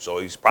school, so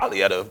he's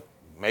probably at a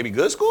maybe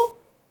good school.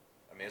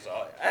 I mean, it's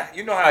all,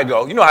 you know how it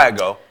go. You know how it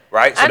go,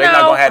 right? So they're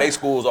not gonna have their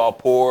schools all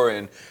poor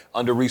and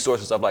under resourced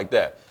and stuff like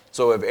that.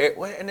 So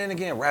and then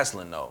again,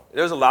 wrestling though.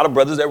 There's a lot of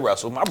brothers that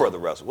wrestle. My brother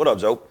wrestled. What up,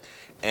 Joe?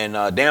 And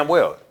damn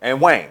well. And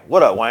Wayne.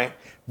 What up, Wayne?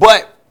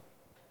 But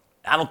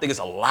I don't think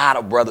it's a lot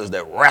of brothers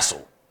that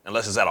wrestle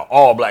unless it's at an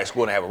all-black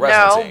school and they have a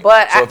wrestling team.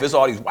 So if it's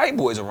all these white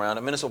boys around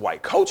them and it's a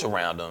white coach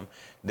around them,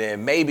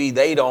 then maybe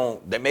they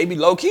may be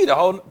low-key the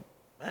whole,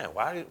 man,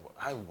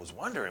 I was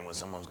wondering when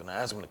someone was going to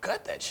ask him to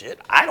cut that shit.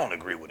 I don't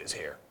agree with his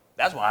hair.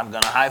 That's why I'm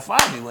going to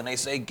high-five you when they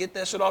say, get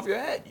that shit off your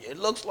head. It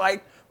looks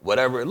like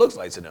whatever it looks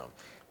like to them.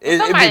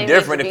 It'd be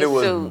different if it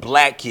was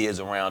black kids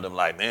around them,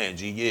 like, man,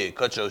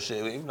 cut your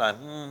shit. He's like,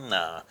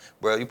 nah,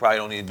 bro, you probably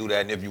don't need to do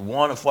that. And if you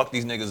want to fuck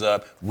these niggas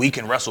up, we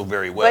can wrestle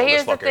very well.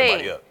 Let's fuck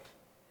everybody up.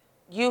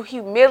 You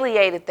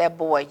humiliated that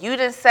boy. You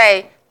didn't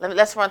say,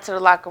 let's run to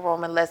the locker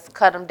room and let's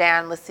cut him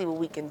down. Let's see what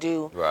we can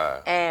do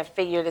and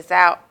figure this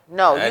out.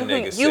 No,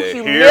 you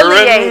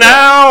humiliated.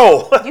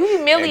 Now. You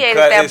humiliated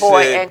that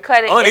boy and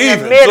cut it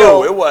in the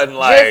middle. Too. It wasn't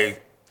like.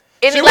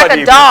 It like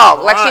a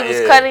dog, like she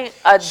was cutting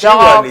a dog. She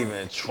wasn't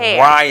even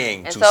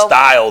trying to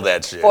style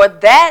that shit. For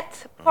that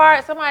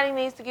part, somebody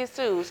needs to get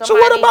sued. So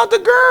what about the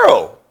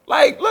girl?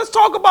 Like, let's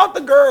talk about the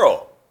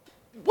girl.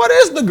 What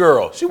is the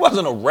girl? She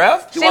wasn't a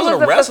ref. She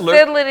wasn't a wrestler.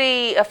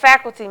 A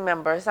faculty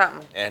member or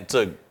something. And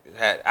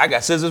I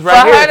got scissors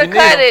right here. For her to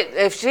cut it,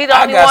 if she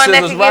the only one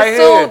that can get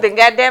sued, then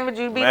goddamn it,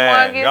 you'd be the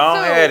one getting sued.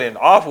 Go ahead and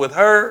off with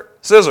her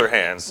scissor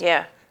hands.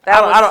 Yeah.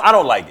 I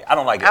don't like it. I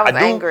was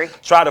angry.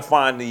 Try to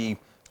find the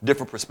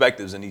different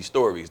perspectives in these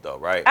stories, though,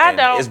 right? I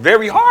don't. It's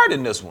very hard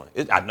in this one.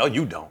 I know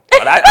you don't,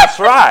 but I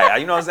try.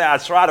 You know what I'm saying? I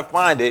try to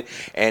find it.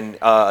 And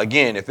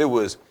again, if it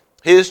was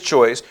his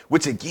choice,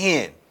 which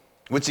again,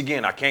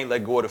 I can't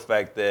let go of the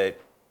fact that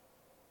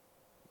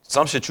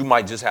some shit you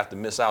might just have to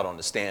miss out on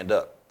to stand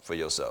up for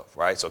yourself,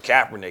 right? So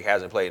Kaepernick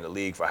hasn't played in the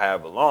league for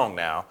however long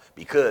now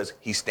because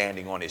he's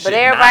standing on his shit. But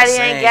everybody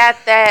ain't got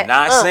that.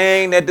 Not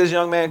saying that this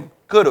young man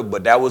could have,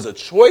 but that was a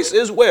choice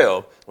as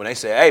well when they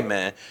say, hey,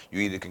 man, you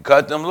either can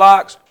cut them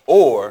locks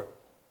or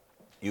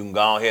you can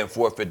go ahead and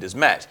forfeit this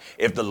match.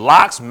 If the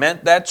locks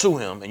meant that to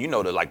him, and you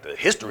know the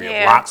history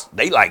of locks,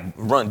 they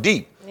run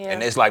deep. Yeah.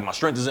 And it's like my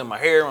strength is in my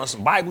hair on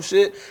some Bible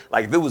shit.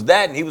 Like if it was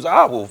that and he was like,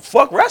 oh, well,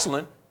 fuck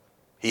wrestling.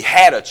 He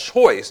had a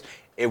choice.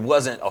 It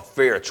wasn't a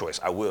fair choice.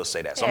 I will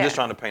say that. So I'm just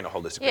trying to paint a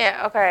holistic picture.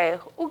 Yeah, okay.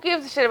 Who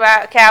gives a shit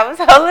about Calvin's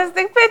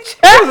holistic picture?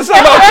 Who gives a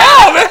shit about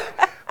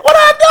Calvin? What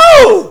I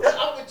do?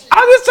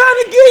 I'm just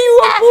trying to give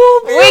you a full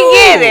view. We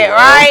get it,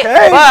 right?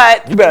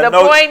 Okay. But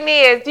the point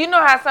is, you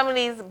know how some of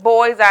these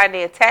boys are,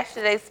 they attached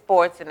to their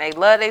sports and they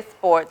love their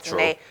sports. True.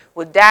 And they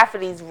would die for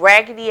these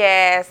raggedy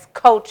ass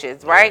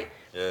coaches, right?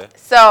 Yeah.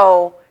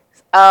 So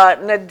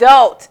an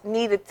adult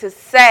needed to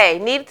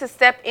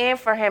step in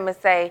for him and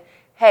say,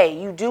 hey,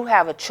 you do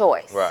have a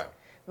choice. Right.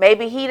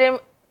 Maybe he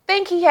didn't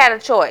think he had a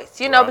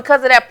choice, you know,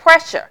 because of that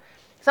pressure.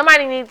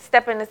 Somebody needs to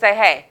step in and say,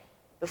 hey,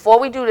 before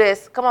we do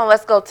this, come on,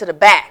 let's go to the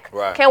back.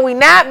 Right. Can we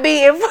not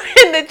be in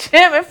the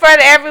gym in front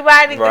of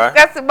everybody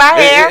discussing my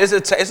hair?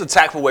 It's a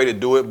tactful way to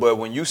do it, but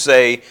when you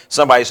say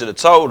somebody should have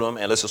told him,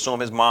 and let's assume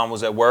his mom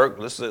was at work,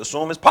 let's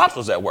assume his pops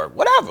was at work,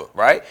 whatever,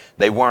 right?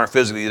 They weren't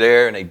physically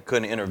there and they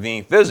couldn't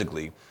intervene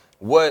physically.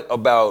 What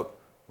about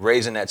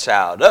raising that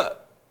child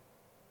up?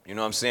 You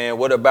know what I'm saying?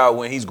 What about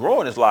when he's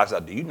growing his locks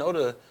out? Do you know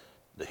the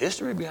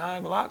history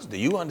behind locks? Do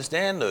you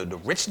understand the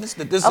richness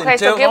that this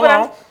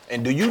entails?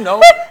 And do you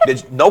know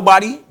that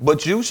nobody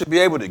but you should be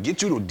able to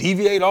get you to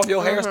deviate off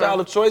your hairstyle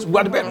of choice?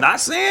 Not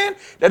saying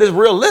that it's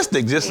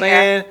realistic, just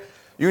saying,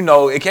 you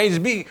know, it can't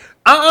just be,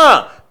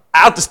 out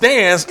the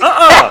stands,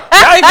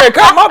 I ain't gonna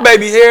cut my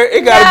baby hair.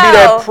 It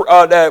gotta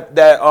be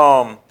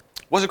that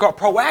what's it called?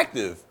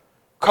 Proactive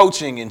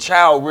coaching and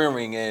child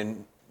rearing,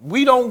 and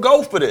we don't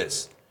go for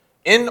this.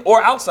 In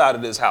or outside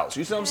of this house.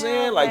 You see what I'm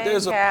saying? Like,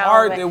 there's a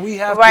part that we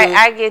have to. Right,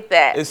 I get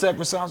that. Accept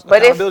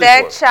responsibility. But if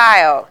that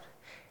child,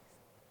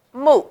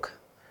 Mook,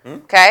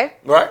 okay?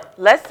 Right.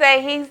 Let's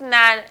say he's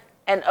not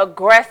an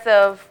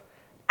aggressive,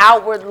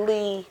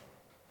 outwardly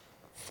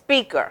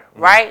speaker,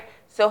 right?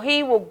 So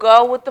he will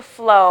go with the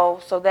flow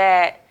so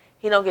that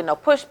he don't get no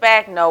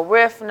pushback, no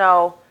riff,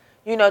 no,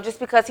 you know, just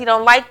because he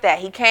don't like that.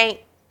 He can't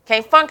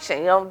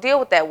function. You don't deal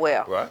with that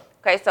well. Right.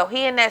 Okay, so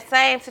he in that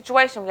same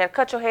situation. We got to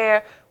cut your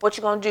hair. What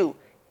you going to do?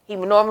 He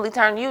would normally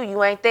turn to you.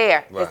 You ain't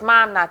there. Right. His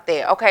mom not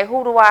there. Okay,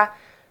 who do I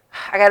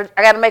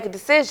got to make a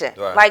decision.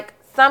 Right. Like,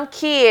 some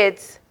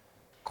kids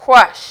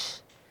crush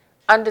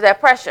under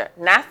that pressure.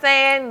 Not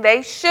saying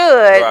they should.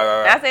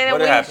 Right. Not saying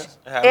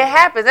that it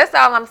happens. That's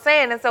all I'm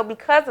saying. And so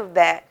because of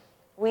that,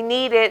 we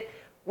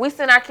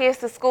send our kids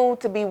to school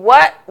to be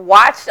what?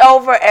 Watched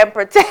over and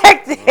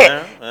protected. You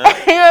know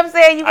what I'm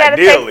saying? You got to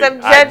take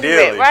some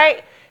judgment,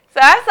 right? So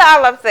that's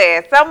all I'm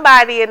saying.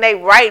 Somebody in their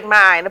right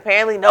mind,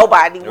 apparently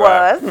nobody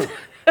was.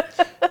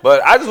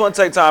 But I just want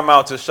to take time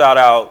out to shout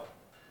out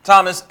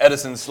Thomas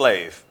Edison's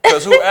slave.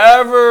 Because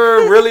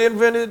whoever really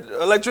invented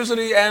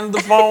electricity and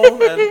the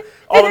phone and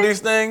all of these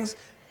things,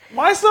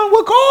 my son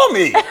would call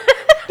me.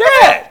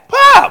 Dad,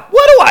 Pop,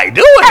 what do I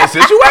do in this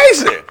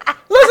situation?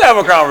 Let's have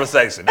a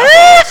conversation. That's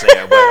all I'm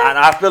saying. But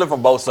I feel it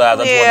from both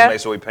sides. I just wanted to make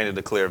sure we painted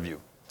a clear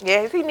view.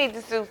 Yes, he needs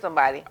to sue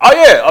somebody. Oh,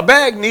 yeah, a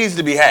bag needs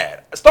to be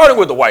had. Starting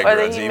with the white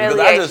girl team, because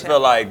I just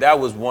felt like that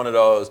was one of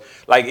those,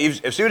 like,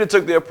 if she would have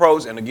took the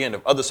approach, and again,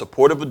 if other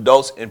supportive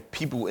adults and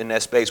people in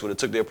that space would have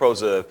took the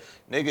approach of,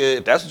 nigga,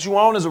 if that's what you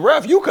want as a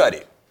ref, you cut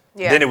it.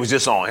 Yeah. Then it was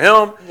just on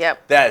him.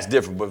 Yep. That's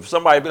different. But if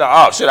somebody be like,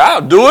 oh, shit,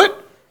 I'll do it.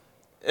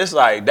 It's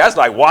like, that's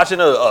like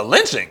watching a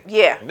lynching.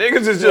 Yeah.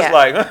 Niggas is just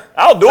like,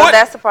 I'll do it.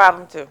 That's the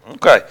problem, too.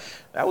 Okay.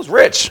 That was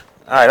rich.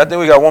 All right, I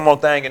think we got one more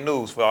thing in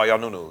news for all y'all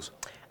new news.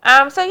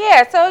 So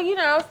you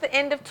know, it's the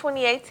end of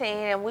 2018,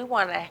 and we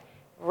want to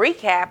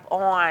recap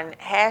on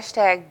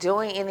hashtag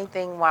doing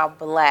anything while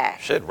black.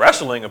 Shit,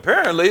 wrestling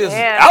apparently is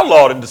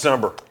outlawed in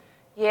December.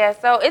 Yeah,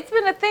 so it's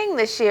been a thing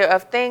this year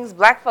of things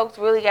black folks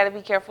really got to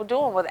be careful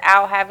doing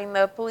without having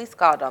the police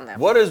called on them.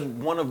 What is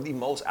one of the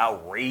most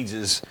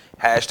outrageous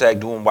hashtag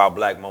doing while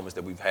black moments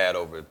that we've had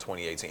over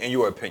 2018, in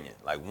your opinion?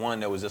 Like one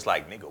that was just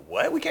like, nigga,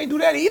 what? We can't do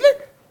that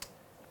either?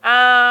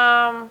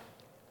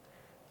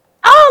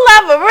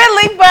 All of them,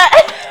 really, but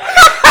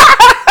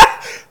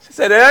she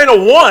said there ain't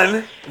a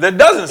one that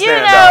doesn't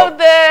stand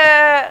out.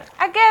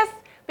 I guess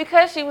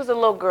because she was a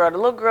little girl, the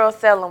little girl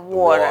selling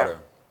water.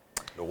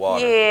 The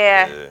water.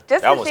 Yeah.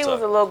 Just when she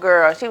was a little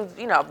girl, she was,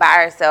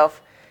 by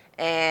herself,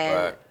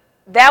 and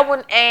that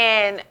one,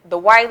 and the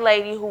white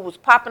lady who was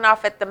popping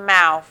off at the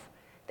mouth,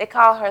 they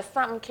called her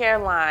something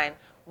Caroline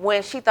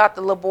when she thought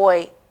the little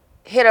boy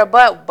hit her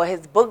butt, but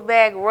his book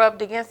bag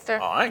rubbed against her.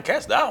 Oh, I didn't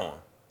catch that one.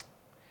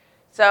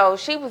 So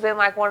she was in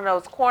like one of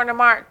those corner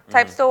mart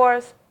type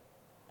stores,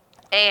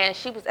 and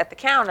she was at the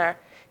counter.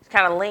 She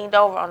kind of leaned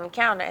over on the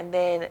counter, and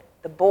then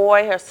the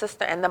boy, her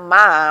sister, and the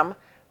mom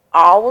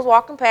all was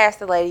walking past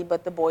the lady,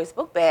 but the boy's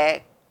book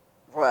bag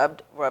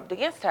rubbed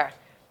against her.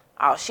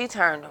 Oh, she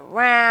turned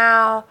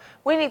around.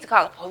 We need to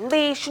call the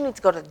police. You need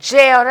to go to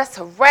jail. That's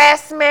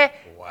harassment.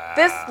 Wow.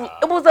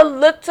 It was a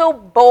little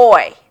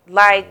boy,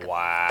 like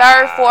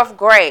 3rd, 4th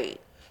grade.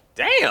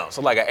 Damn,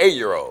 so like an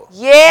 8-year-old.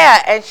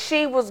 Yeah, and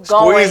she was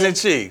going. Squeezing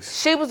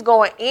cheeks. She was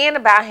going in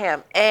about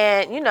him.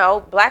 And,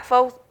 black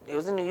folks, it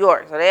was in New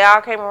York, so they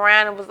all came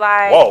around and was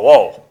like.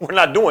 Whoa, we're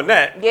not doing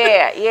that.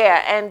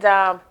 Yeah,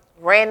 and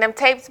ran them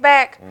tapes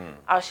back.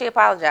 Oh, she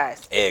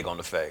apologized. Egg on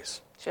the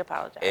face. She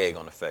apologized. Egg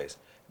on the face.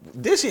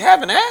 Did she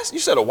have an ass? You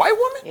said a white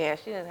woman? Yeah,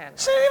 she didn't have no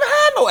ass. She didn't even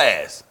have no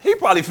ass. He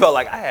probably felt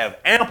like I have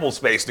ample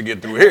space to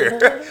get through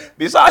here.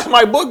 Besides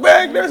my book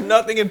bag, there's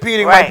nothing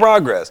impeding my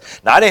progress.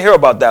 Now, I didn't hear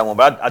about that one,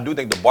 but I do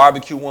think the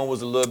barbecue one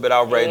was a little bit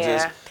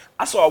outrageous. Yeah.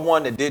 I saw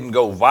one that didn't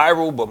go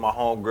viral, but my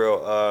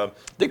homegirl, I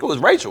think it was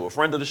Rachel, a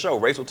friend of the show,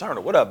 Rachel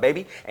Turner. What up,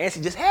 baby? And she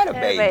just had a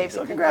baby.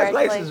 So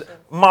congratulations,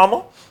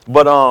 mama.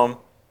 But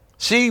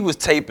she was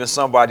taping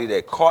somebody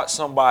that caught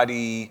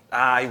somebody.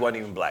 He wasn't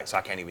even black, so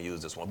I can't even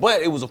use this one.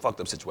 But it was a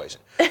fucked up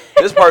situation.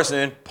 This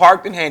person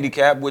parked in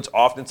handicap, which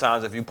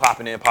oftentimes if you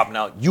popping in, popping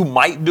out, you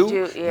might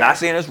do. Not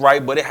saying it's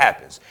right, but it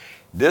happens.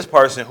 this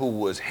person who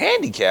was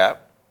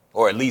handicapped,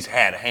 or at least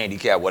had a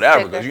handicap,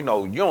 whatever, because you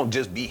know, you don't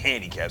just be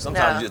handicapped.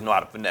 Sometimes you just know how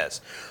to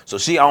finesse. So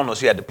I don't know if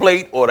she had the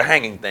plate or the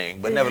hanging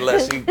thing, but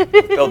nevertheless, she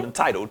felt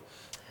entitled.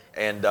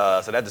 And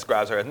so that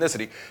describes her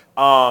ethnicity.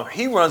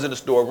 He runs in the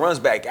store, runs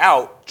back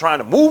out, trying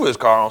to move his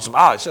car on some,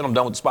 shit, I'm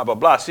done with the spot, blah,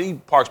 blah. She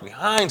parks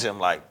behind him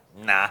like,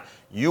 nah,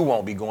 you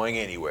won't be going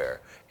anywhere.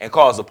 And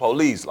calls the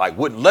police, like,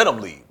 wouldn't let him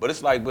leave. But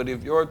it's like, but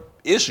if your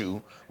issue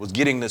was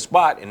getting this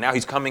spot and now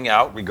he's coming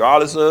out,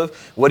 regardless of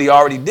what he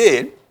already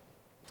did,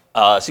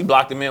 she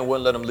blocked him in,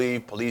 wouldn't let him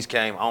leave. Police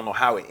came. I don't know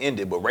how it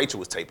ended, but Rachel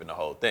was taping the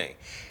whole thing.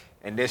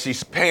 And then she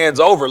pans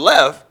over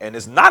left, and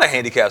it's not a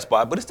handicap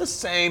spot, but it's the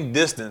same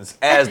distance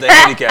as the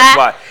handicap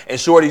spot. And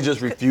Shorty just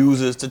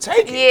refuses to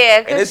take it. Yeah,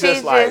 because and it's she's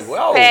just like,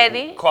 well,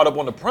 petty. Caught up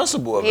on the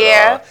principle of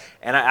it all.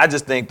 And I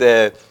just think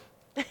that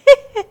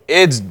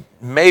it's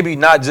maybe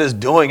not just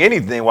doing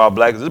anything while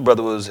black. This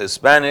brother was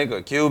Hispanic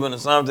or Cuban or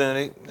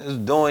something. He's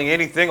doing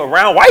anything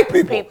around white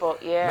people.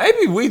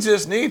 Maybe we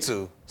just need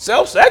to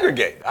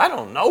self-segregate. I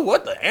don't know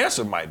what the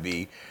answer might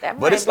be,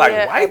 but it's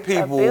like white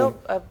people,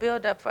 a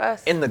build up for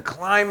us. In the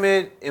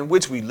climate in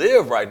which we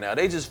live right now,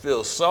 they just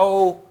feel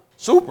so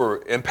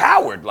super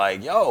empowered.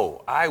 Like,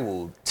 yo, I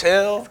will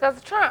tell. It's because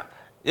of Trump.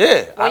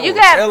 Yeah, when you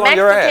got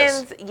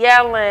Mexicans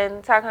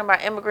yelling, talking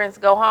about immigrants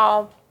go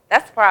home,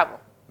 that's the problem.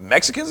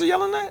 Mexicans are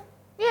yelling that?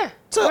 Yeah.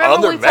 To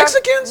other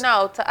Mexicans?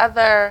 No, to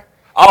other.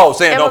 Oh,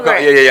 saying don't come.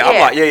 Yeah. I'm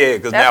like,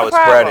 because now it's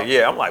problem. spreading.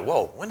 Yeah, I'm like,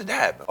 whoa, when did that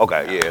happen?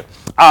 Okay,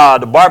 yeah.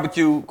 The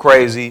barbecue,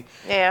 crazy.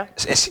 Yeah.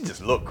 And she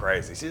just looked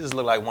crazy. She just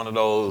looked like one of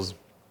those,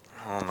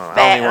 I don't know. Fat,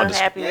 I don't even want to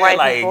unhappy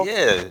white people.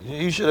 Yeah,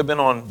 you should have been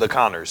on the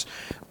Connors.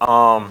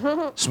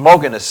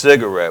 Smoking a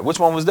cigarette. Which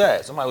one was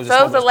that? Somebody was just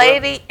So it was a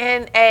lady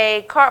in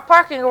a car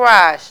parking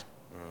garage.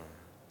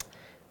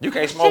 You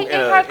can't smoke in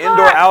an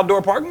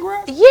indoor-outdoor parking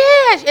garage?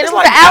 Yeah, and it was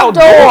like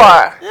outdoor.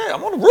 Yeah,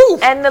 I'm on the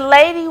roof. And the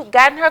lady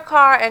got in her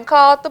car and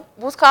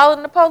was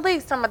calling the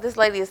police. Talking about this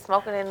lady is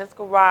smoking in this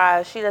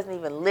garage. She doesn't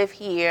even live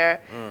here.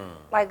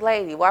 Like,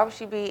 lady, why would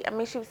she be? I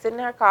mean, she was sitting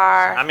in her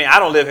car. I mean, I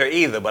don't live here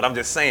either, but I'm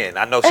just saying.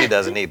 I know she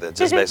doesn't either,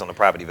 just based on the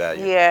property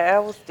value. Yeah,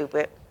 that was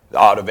stupid.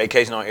 Oh, the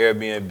vacation on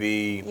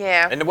Airbnb.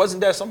 Yeah. And it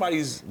wasn't that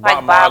somebody's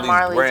like Bob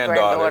Marley's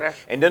granddaughter.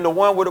 And then the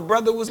one where the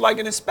brother was like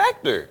an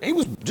inspector. He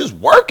was just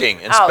working,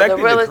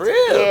 inspecting the crib.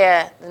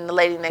 Yeah, and the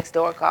lady next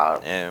door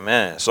called. Yeah,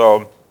 man.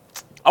 So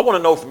I want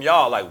to know from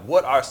y'all, like,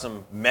 what are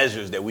some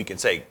measures that we can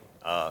take,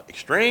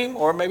 extreme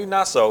or maybe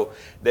not so,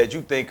 that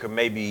you think could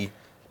maybe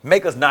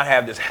make us not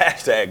have this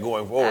hashtag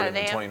going forward in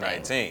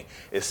 2019?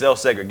 Is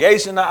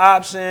self-segregation the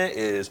option?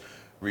 Is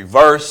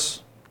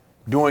reverse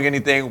doing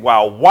anything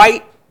while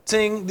white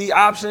the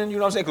option, you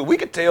know what I'm saying? Because we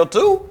could tell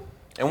too.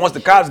 And once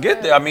the cops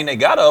get there, I mean, they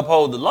got to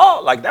uphold the law.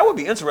 Like, that would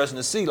be interesting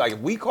to see. Like, if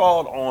we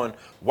called on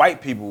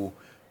white people,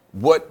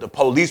 what the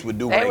police would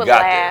do when they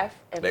got there.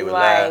 They would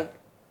laugh.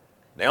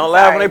 They don't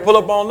laugh when they pull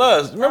up on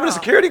us. Remember the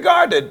security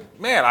guard that,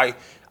 man, I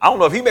don't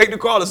know if he made the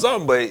call or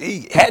something, but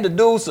he had the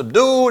dude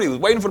subdued. He was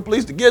waiting for the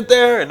police to get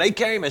there, and they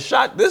came and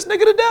shot this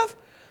nigga to death.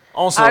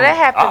 That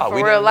happened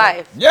for real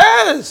life.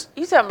 Yes.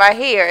 You talking about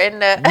here in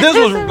the? This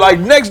was like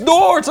next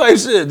door type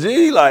shit,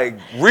 G. Like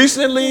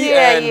recently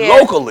and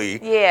locally.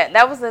 Yeah,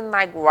 that was in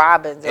like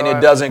Robbins. And it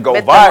doesn't go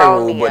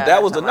viral, but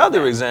that was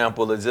another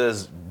example of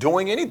just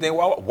doing anything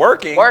while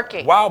working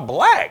while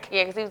black.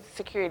 Yeah, because he was a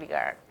security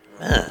guard.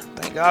 Man,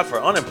 thank God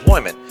for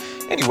unemployment.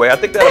 Anyway, I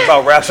think that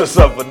about wraps us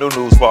up for new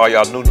news for all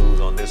y'all new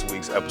news on this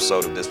week's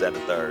episode of This, That, and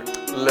the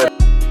Third.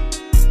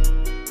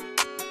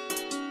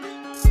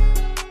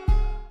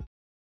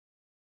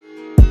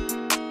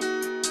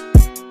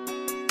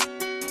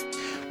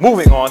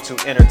 Moving on to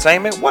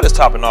entertainment. What is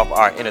topping off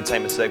our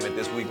entertainment segment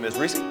this week, Miss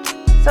Rici?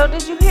 So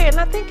did you hear, and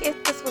I think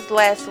this was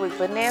last week,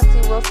 but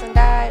Nancy Wilson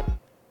died?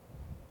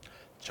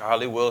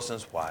 Charlie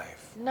Wilson's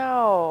wife.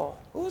 No.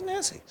 Who's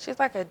Nancy? She's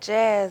like a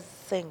jazz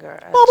singer.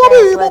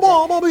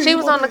 She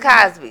was on the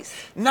Cosbys.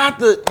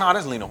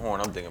 That's Lena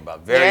Horne I'm thinking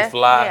about. Very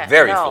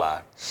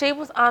fly. She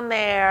was on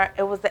there.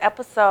 It was the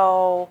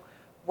episode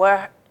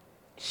where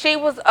she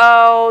was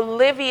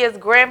Olivia's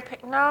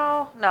grandparent.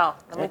 No,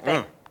 let me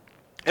think.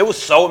 It was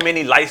so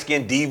many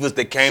light-skinned divas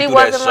that came through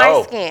that show. She wasn't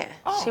light-skinned.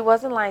 She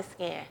wasn't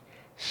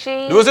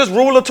light-skinned. Was this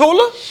Rula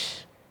Tula?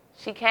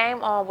 She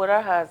came on with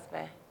her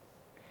husband.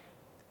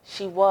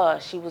 She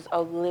was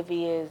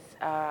Olivia's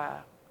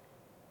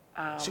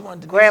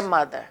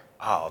grandmother.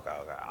 Oh,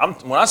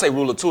 okay. When I say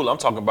Rula Tula, I'm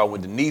talking about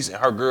when Denise and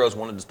her girls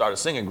wanted to start a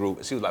singing group,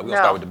 and she was like, we're going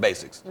to start with the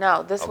basics.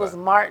 No, this was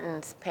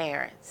Martin's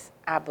parents,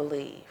 I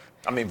believe.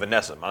 I mean,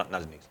 Vanessa, not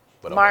Denise.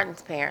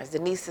 Martin's parents,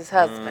 Denise's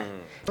husband.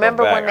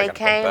 Remember when they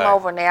came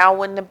over and they all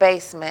went in the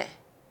basement?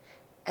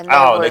 And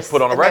they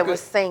put on a record? They were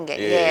singing,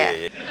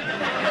 yeah.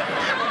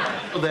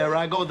 There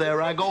I go,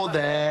 there I go,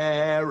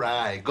 there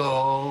I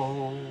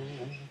go.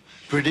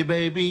 Pretty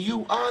baby,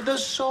 you are the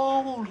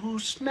soul who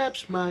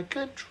snaps my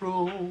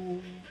control.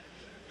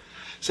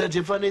 Such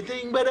a funny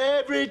thing, but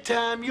every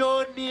time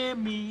you're near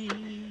me,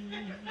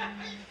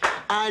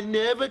 I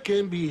never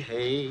can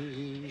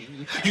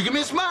behave. You give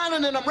me a smile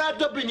and then I'm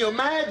wrapped up in your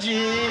magic.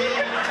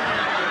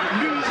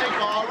 Music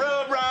all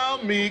around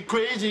me.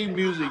 Crazy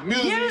music,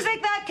 music.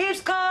 Music that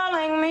keeps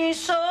calling me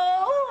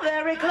so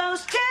very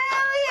close to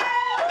you.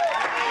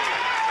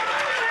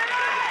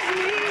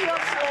 Reminds me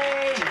of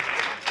slave.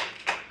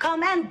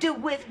 Come and do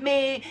with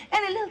me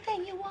any little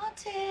thing you want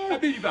to.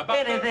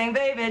 Anything,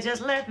 baby,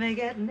 just let me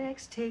get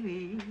next to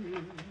you.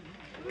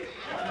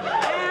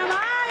 Am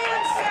I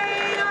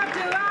insane or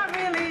do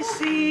I really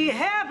see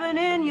heaven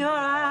in your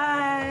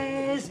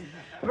eyes?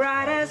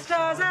 Bright as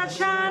stars that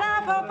shine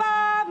up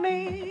above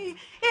me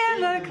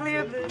in the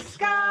clear blue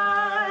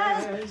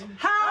skies.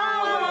 How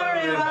I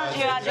worry about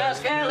you, I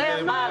just can't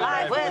live my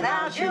life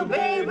without you,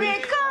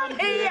 baby. Come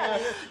here,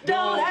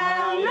 don't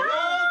have no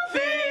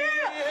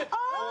fear.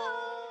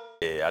 Oh.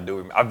 Yeah, I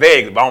do. I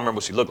vaguely, but I don't remember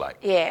what she looked like.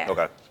 Yeah.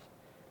 Okay.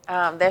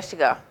 There she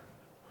go.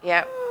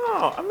 Yep.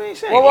 Oh, I mean,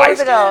 she ain't What was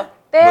it light-skinned, go?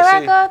 There but I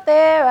she- go,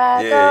 there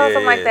I Yeah, go, yeah,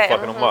 something like that.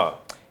 fucking them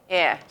up.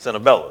 Yeah.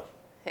 Cinabella.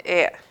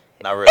 Yeah.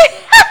 Not really.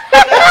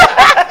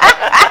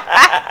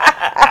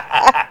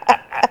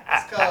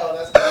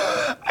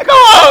 Come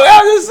on,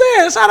 I was just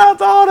saying, shout out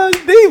to all the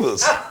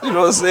divas. You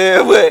know what I'm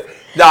saying? But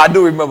nah, I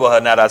do remember her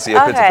now that I see her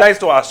picture. Okay. Thanks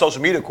to our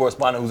social media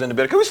correspondent who's in the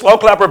building. Can we slow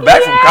clap her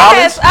back from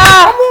Yes. college?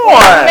 Come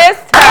on. I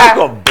missed her.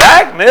 Welcome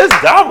back, Miss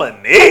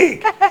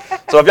Dominique.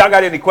 So if y'all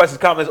got any questions,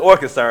 comments, or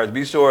concerns,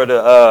 be sure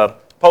to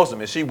post them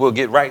and she will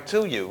get right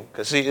to you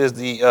because she is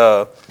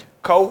the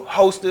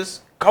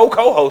co-hostess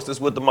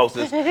with the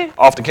mostest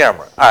off the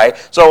camera. All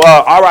right. So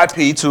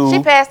R.I.P. to...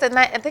 She passed at,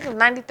 I think it was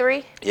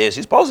 93. Yeah,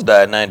 she's supposed to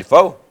die at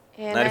 94.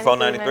 Yeah, 94,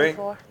 93, 93.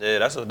 94. Yeah,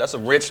 that's a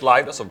rich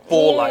life. That's a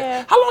full Yeah.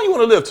 life. How long you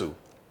want to live to?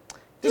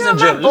 Just You know, in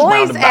my general, just boys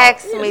roundabout.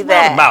 asked Yeah, me just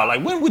that. roundabout.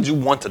 Like, when would you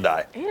want to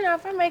die? You know,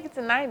 if I make it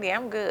to 90,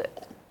 I'm good.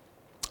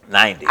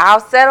 90. I'll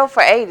settle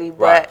for 80, but,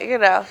 Right. you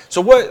know.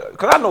 So what,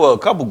 because I know a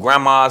couple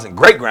grandmas and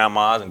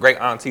great-grandmas and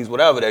great-aunties,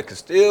 whatever, that could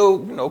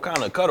still, you know,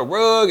 kind of cut a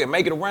rug and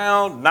make it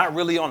around, not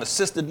really on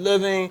assisted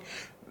living.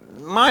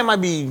 Mine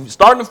might be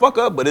starting to fuck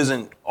up, but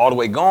isn't all the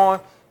way gone.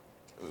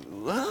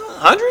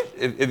 100?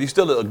 If you're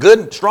still a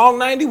good, strong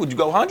 90, would you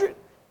go 100?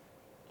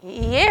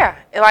 Yeah,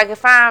 like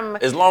if I'm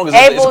As long as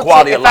it's able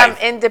quality to, of if I'm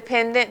life.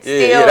 independent Yeah,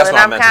 still, yeah, that's and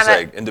what I I'm meant to kind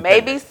say, of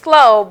independent. maybe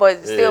slow,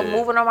 but still Yeah,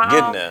 moving on my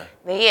getting own. there.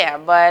 Then yeah,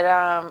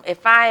 but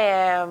if I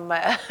am,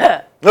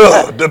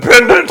 Ugh,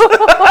 dependent.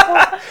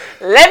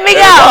 let me If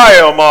go. I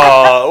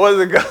am, what's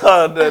it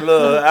called?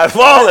 I've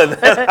fallen.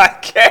 I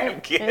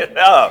can't get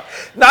up.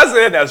 Not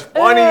saying that's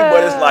funny,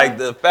 but it's like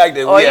the fact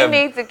that Or we you have.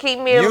 need to keep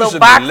me a you little should be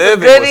box of living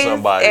with goodies,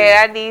 somebody.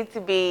 and I need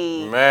to be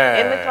in the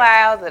Man.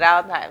 clouds at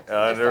all times.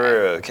 On Just the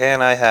saying. real.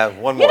 Can I have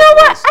one more? You know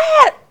what? please?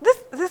 I had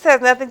this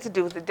has nothing to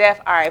do with the death,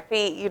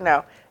 R.I.P. You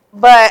know,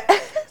 but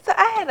so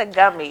I had a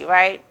gummy,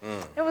 right?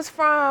 It was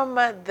from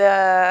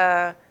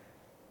the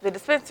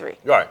dispensary,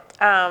 Right.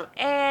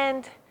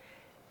 and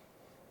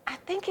I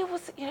think it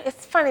was. You know,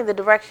 it's funny the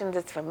directions.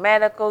 It's for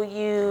medical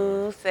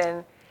use,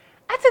 and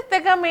I took the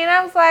gummy, and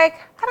I was like,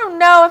 I don't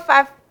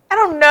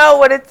know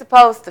what it's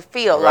supposed to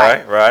feel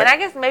like. Right. And I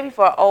guess maybe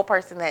for an old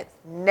person that's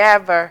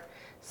never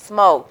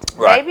smoked,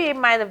 Right. maybe it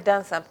might have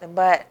done something,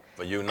 but.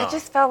 For you, no. I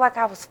just felt like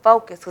I was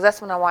focused because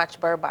that's when I watched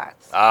Bird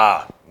Box.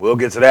 We'll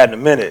get to that in a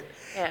minute.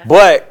 Yeah.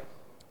 But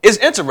it's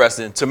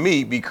interesting to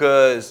me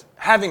because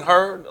having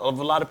heard of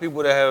a lot of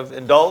people that have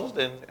indulged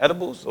in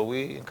edibles, so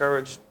we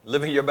encourage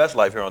living your best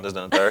life here on This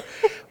Done Third,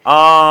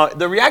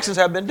 the reactions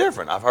have been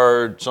different. I've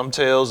heard some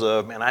tales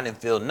of, man, I didn't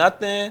feel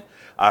nothing.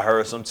 I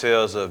heard some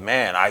tales of,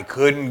 man, I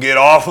couldn't get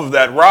off of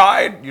that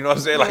ride. You know what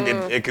I'm saying? Like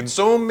it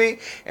consumed me.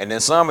 And then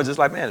some are just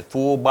like, man,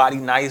 full body,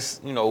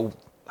 nice, you know,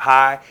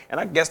 high. And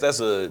I guess that's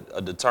a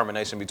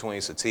determination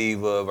between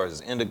sativa versus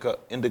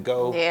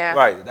indigo. Yeah.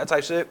 Right, that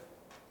type shit.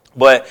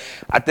 But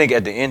I think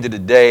at the end of the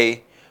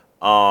day,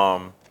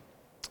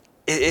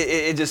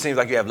 it just seems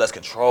like you have less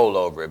control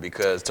over it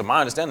because to my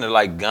understanding, they're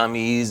like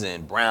gummies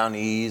and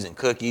brownies and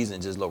cookies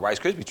and just little Rice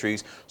Krispie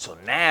treats. So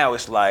now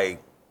it's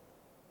like,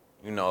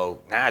 you know,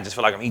 now I just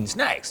feel like I'm eating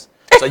snacks.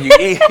 So you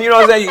eat, you know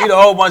what I'm saying? You eat a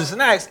whole bunch of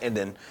snacks and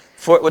then,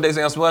 what they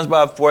say on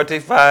SpongeBob,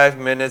 45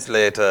 minutes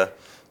later,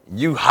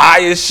 you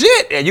high as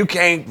shit and you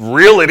can't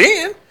reel it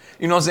in.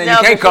 You know what I'm saying? No,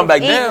 you can't but come you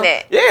back eating down.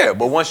 it. Yeah,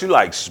 but once you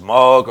like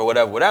smoke or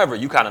whatever,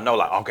 you kind of know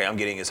like, okay, I'm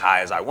getting as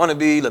high as I want to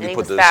be. Let me And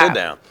put you this can shit stop.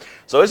 down.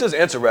 So it's just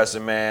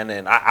interesting, man.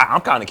 And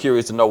I'm kind of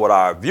curious to know what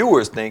our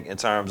viewers think in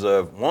terms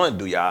of, one,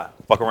 do y'all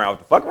fuck around with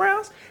the fuck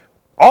arounds?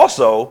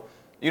 Also,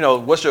 you know,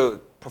 what's your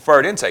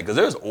preferred intake? Because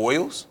there's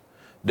oils,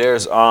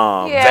 there's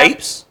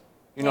vapes.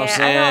 You know what I'm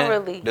Yeah, I saying?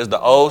 don't really- There's the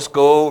old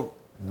school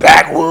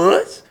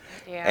backwoods.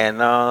 Yeah. And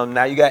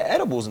now you got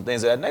edibles and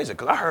things of that nature.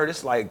 Because I heard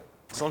it's like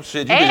some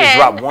shit, you can just And-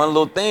 drop one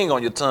little thing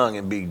on your tongue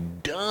and be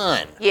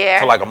done. Yeah.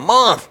 For like a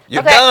month.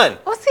 You're Okay. done.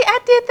 Well, see, I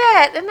did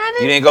that, and I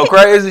didn't. You didn't go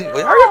crazy? Well,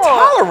 your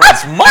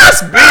tolerance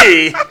must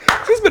be.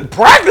 She's been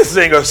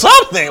practicing or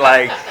something.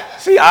 Like,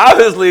 she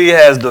obviously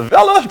has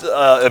developed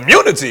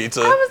immunity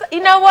to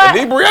You know what?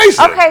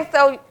 inebriation. Okay,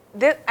 so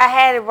I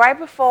had it right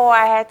before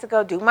I had to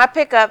go do my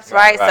pickups,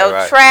 right? Right, So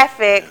right.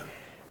 traffic.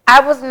 I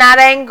was not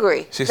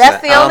angry. She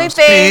That's said, the only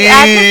thing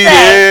I can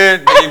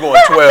say. Then you're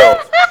going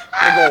 12.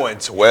 You're going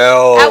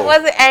 12. I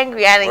wasn't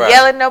angry. I didn't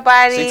yell at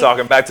nobody. She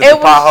talking back to it the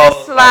was pothole.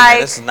 just like,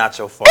 this is not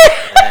your fault,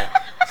 man.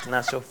 It's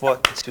not your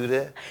fault that you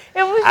there.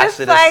 It was I just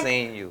should have like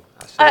seen you.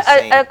 I should have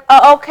seen you.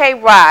 a okay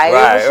ride.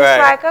 Right, it was just right.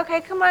 like, okay,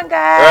 come on,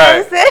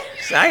 guys. Right.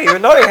 I didn't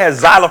even know they had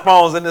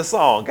xylophones in this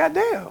song.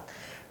 Goddamn.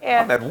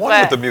 Yeah, I'm at one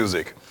with the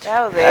music.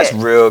 That was That's it.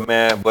 real,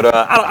 man. But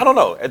I don't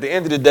know. At the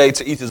end of the day,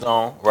 to each his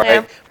own, right?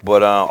 Yeah.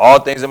 But all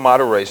things in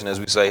moderation, as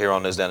we say here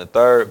on This, Then, the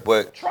Third.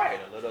 But try it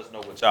and let us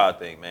know what y'all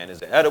think, man.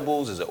 Is it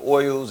edibles? Is it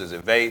oils? Is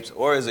it vapes?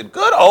 Or is it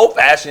good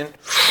old-fashioned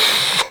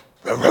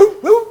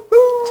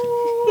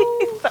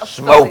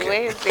smoking?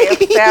 Where's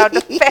the sound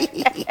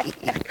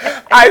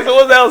effect? All right, so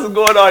what else is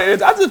going on here?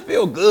 I just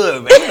feel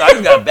good, man. You know, I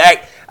just got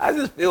back. I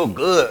just feel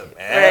good,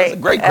 man. It's a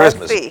great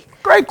Christmas.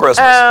 Great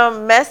Christmas.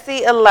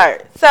 Messy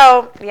alert.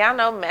 So, y'all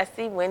know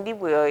Messy Wendy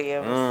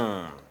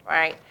Williams,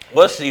 right?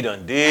 What she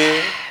done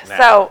did. Now.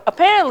 So,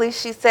 apparently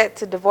she set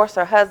to divorce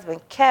her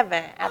husband,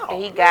 Kevin, after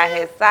he got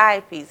his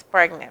side piece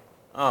pregnant.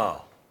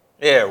 Oh,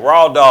 yeah,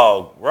 raw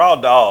dog. Raw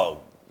dog.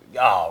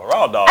 Oh,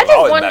 raw dog. I just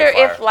always wonder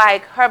backfire. if,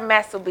 like, her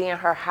mess will be in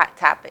her hot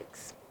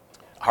topics.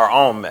 Her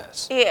own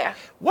mess. Yeah.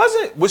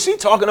 Was she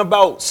talking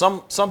about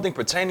something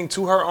pertaining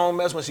to her own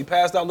mess when she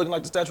passed out looking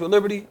like the Statue of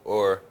Liberty?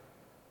 Or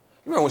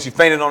you remember when she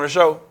fainted on her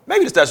show?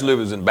 Maybe the Statue of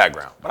Liberty was in the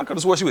background. But I could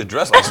have sworn she was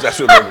dressed like the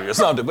Statue of Liberty or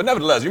something. But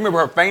nevertheless, you remember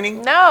her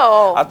fainting?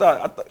 No. I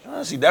thought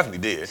she definitely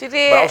did. She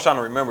did. But I was trying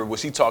to remember, was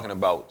she talking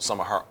about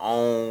some of her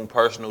own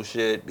personal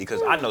shit?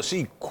 Because I know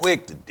she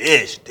quick to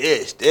dish.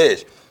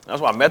 That's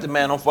why Method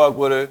Man don't fuck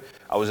with her.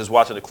 I was just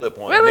watching the clip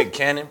on Really? Nick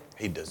Cannon.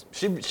 He does.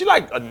 She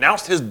like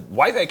announced his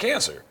wife had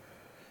cancer.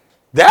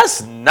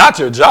 That's not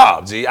your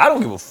job, G. I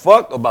don't give a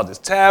fuck about this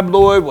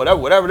tabloid,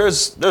 whatever.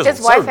 There's His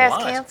wife certain has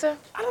lines. cancer?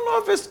 I don't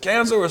know if it's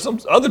cancer or some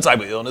other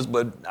type of illness,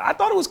 but I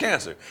thought it was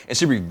cancer. And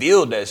she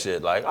revealed that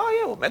shit like, oh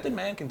yeah, well, Method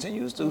Man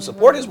continues to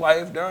support his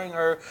wife during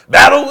her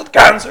battle with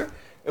cancer.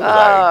 It was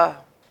like,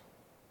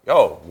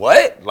 yo,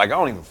 what? Like, I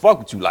don't even fuck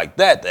with you like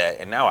that,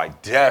 and now I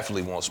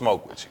definitely won't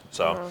smoke with you.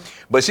 So,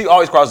 but she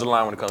always crosses the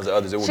line when it comes to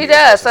others. She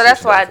does, so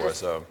that's why I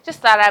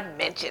just thought I'd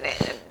mention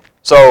it.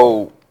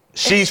 So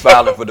she's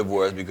filing for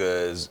divorce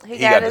because he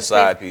got the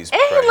side piece.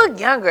 And he looked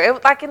younger. It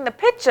was like in the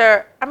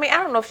picture. I mean, I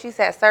don't know if she's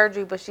had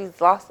surgery, but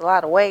she's lost a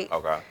lot of weight.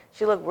 Okay.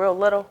 She looked real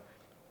little,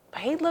 but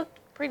he looked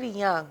pretty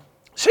young.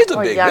 She's a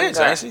or big younger.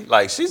 bitch, ain't she?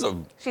 Like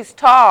she's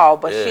tall,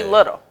 but she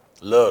little.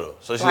 Little.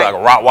 So she's like a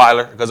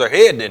Rottweiler because her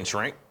head didn't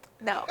shrink.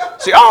 No.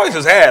 She always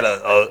has had you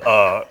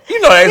know,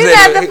 they You're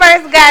say not the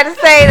first guy to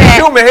say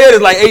that. human head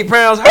is like 8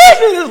 pounds. Her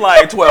shit is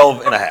like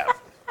 12 and a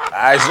half.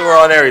 I swear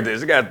on everything.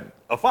 She got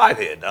a 5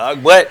 head,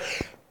 dog. But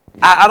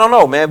I don't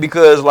know, man,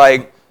 because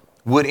like,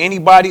 would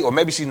anybody, or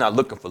maybe she's not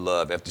looking for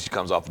love after she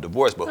comes off a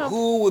divorce, but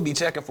who would be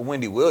checking for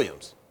Wendy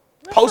Williams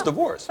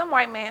post-divorce? Some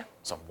white man.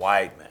 Some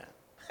white man.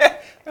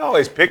 They're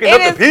always picking up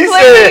the pieces.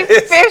 It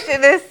is plenty fish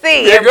in the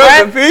sea. Pick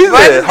up the pieces.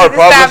 Her Her publisher.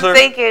 Stop publisher.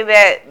 thinking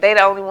that they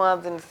the only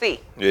ones in the sea.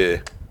 Yeah.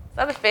 It's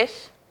other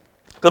fish.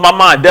 Because my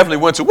mind definitely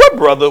went to what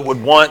brother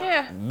would want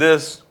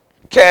this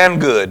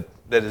canned good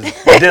that is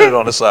dented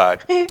on the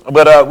side.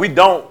 But we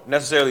don't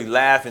necessarily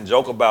laugh and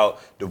joke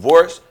about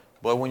divorce.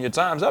 But when your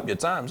time's up, your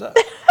time's up.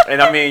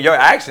 And I mean, your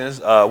actions,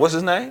 what's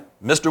his name?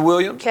 Mr.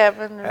 Williams?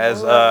 Kevin.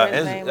 That's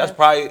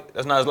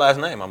not his last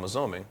name, I'm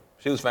assuming.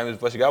 She was famous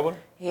before she got with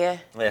him? Yeah.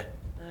 Yeah.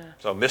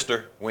 So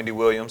Mr. Wendy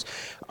Williams.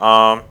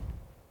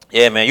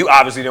 Yeah, man, you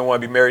obviously didn't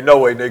want to be married no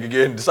way, nigga,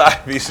 getting the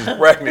side pieces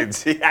pregnant.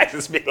 See,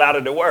 actions speak louder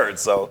than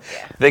words. So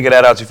figure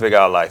that out, you figure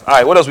out life. All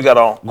right, what else we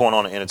got going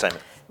on in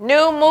entertainment?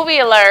 New movie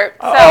alert.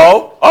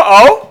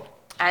 Uh-oh.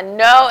 I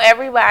know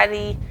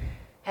everybody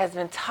has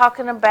been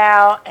talking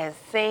about and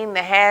seen the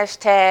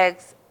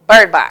hashtags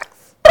Bird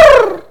Box.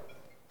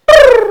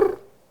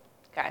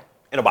 Okay.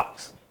 In a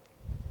box.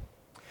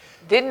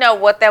 Didn't know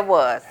what that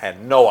was.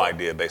 Had no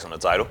idea based on the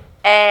title.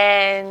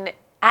 And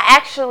I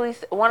actually,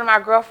 one of my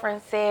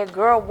girlfriends said,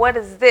 girl, what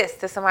is this?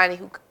 To somebody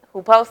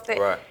who posted.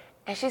 Right.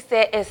 And she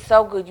said, it's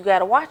so good, you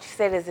gotta watch. She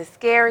said, is it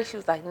scary? She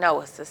was like,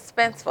 no, it's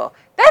suspenseful.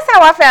 That's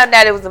how I found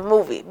out it was a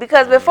movie.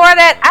 Because before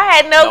that, I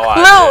had no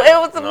clue it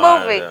was a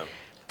movie. Idea.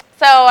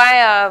 So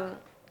I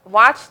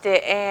watched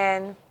it,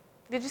 and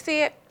did you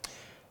see it?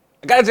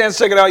 I got a chance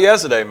to check it out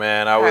yesterday,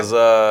 man.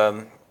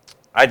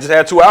 I just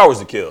had 2 hours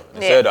to kill.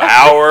 It said an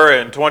hour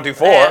and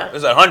 24. Yeah.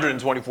 It's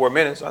 124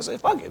 minutes. So I said,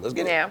 fuck it, let's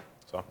get it. Yeah.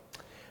 So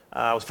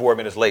I was 4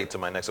 minutes late to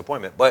my next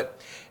appointment.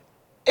 But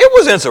it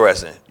was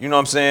interesting. You know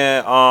what I'm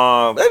saying?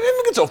 Let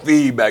me get your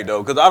feedback,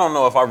 though, because I don't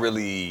know if I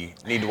really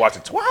need to watch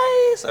it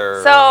twice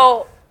or...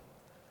 So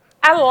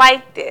I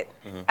liked it.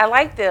 I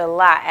liked it a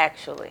lot,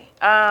 actually.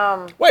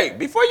 Wait,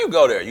 before you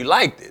go there, you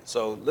liked it.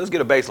 So let's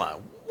get a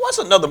baseline. What's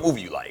another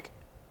movie you like?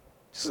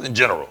 Just in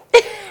general.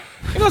 You know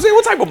what I'm saying?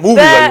 What type of movies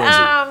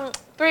are you into?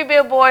 3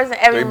 Billboards in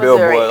Ebbing, 3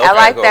 Missouri. Billboards. Okay, I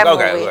like that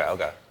okay, movie.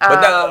 Okay.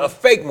 But a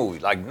fake movie,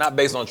 like not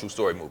based on a true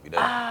story movie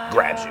that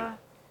grabs you.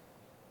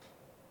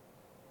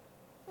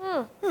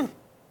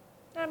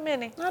 Not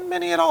many. Not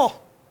many at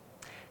all.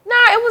 No,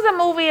 it was a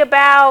movie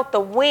about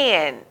the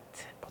wind.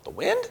 The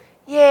Wind?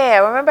 Yeah,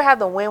 remember how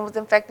the wind was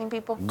infecting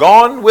people?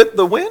 Gone with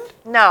the Wind?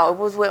 No, it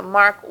was with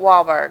Mark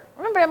Wahlberg.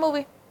 Remember that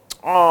movie?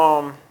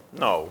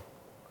 No.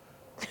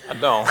 I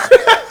don't.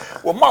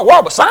 Well, Mark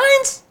Wahlberg,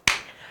 Signs?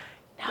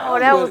 No,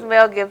 that was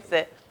Mel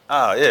Gibson.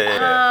 Oh,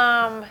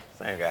 yeah.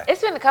 Same guy.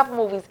 It's been a couple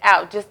movies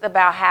out just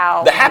about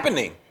how The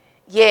Happening.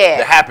 Yeah.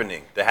 The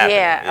Happening.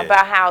 Yeah,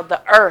 about how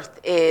the Earth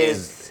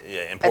is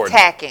important.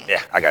 attacking.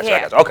 Yeah, I got you.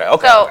 Yeah. Okay.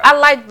 So I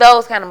like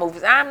those kind of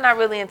movies. I'm not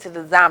really into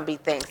the zombie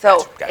thing.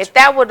 So Gotcha. if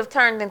that would have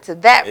turned into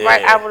that,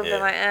 right, I would have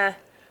been like, It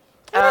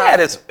had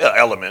its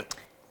element.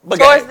 But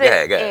towards go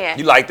ahead. end.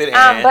 You liked it.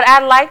 But I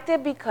liked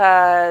it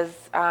because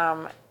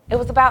it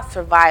was about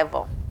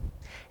survival,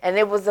 and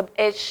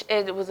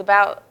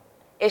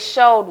it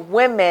showed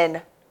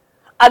women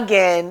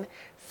again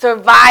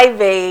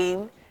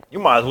surviving. You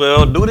might as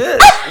well do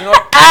this. You know?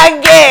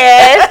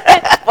 Again.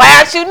 Why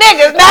aren't you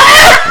niggas? No.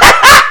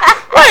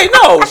 Right,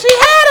 no, she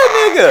had a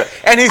nigga.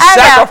 And he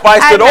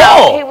sacrificed it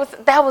all.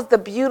 That was the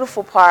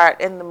beautiful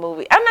part in the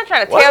movie. I'm not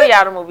trying to What? tell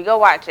y'all the movie. Go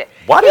watch it.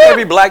 Why did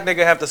every black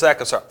nigga have to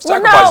sacrifice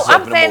Well, no, himself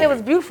I'm in the saying it movie?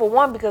 was beautiful.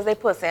 One, because they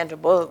put Sandra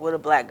Bullock with a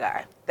black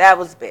guy. That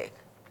was big.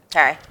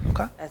 Okay.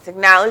 Let's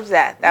acknowledge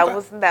that. That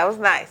was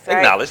nice. Right?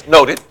 Acknowledged.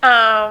 Noted.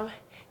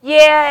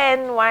 Yeah,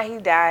 and why he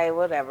died,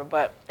 whatever.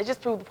 But it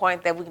just proved the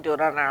point that we can do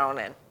it on our own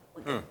end.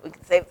 We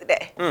can save the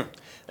day.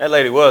 That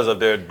lady was up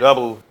there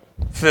double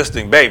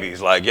fisting babies.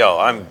 Like, yo,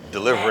 I'm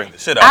delivering the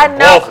shit out of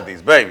both of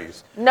these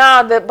babies.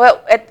 No,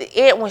 but at the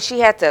end when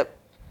she had to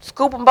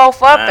scoop them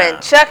both up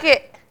and chuck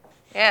it,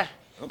 yeah.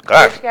 That's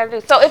what you gotta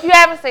do. So if you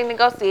haven't seen it,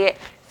 go see it.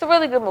 It's a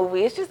really good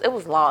movie. It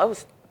was long. It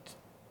was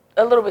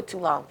a little bit too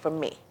long for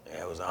me.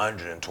 Yeah, it was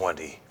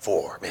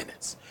 124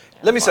 minutes.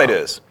 Let me say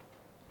this.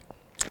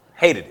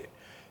 Hated it.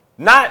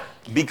 Not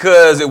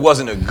because it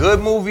wasn't a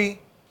good movie,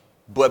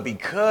 but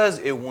because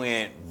it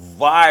went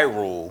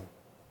viral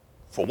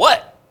for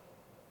what?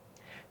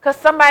 Because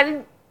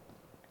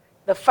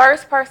the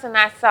first person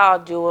I saw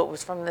do it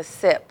was from the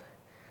SIP,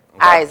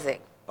 Isaac.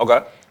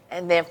 Okay.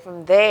 And then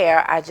from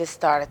there, I just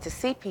started to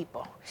see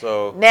people.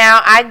 So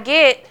now I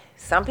get,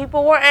 some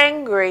people were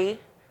angry.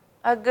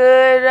 A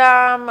good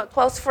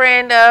close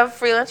friend of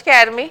Free Lunch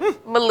Academy,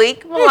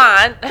 Malik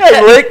Milan. Hey,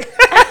 Malik.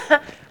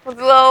 Was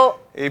a little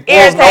He pulls no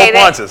irritated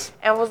punches.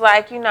 and was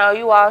like,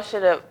 you all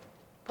should have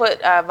put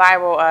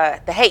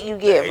viral The Hate You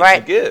Give, Hate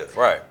right? You Give,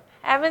 right.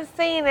 Haven't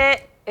seen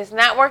it. It's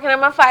not working on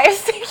my Fire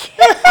Stick.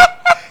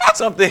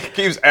 Something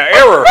keeps, an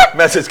error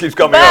message keeps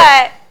coming up.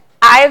 But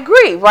I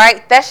agree,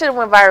 right? That should have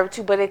went viral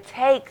too, but it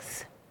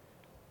takes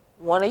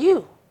one of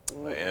you.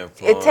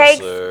 It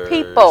takes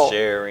people.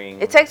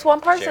 Sharing. It takes one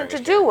person to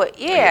do it.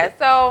 Yeah,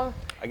 so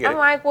I'm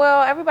like,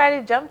 well, everybody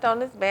jumped on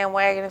this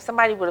bandwagon. If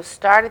somebody would have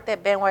started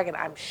that bandwagon,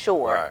 I'm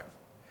sure. Right.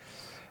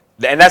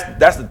 And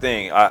that's the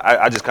thing.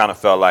 I just kind of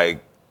felt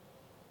like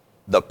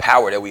the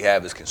power that we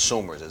have as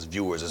consumers, as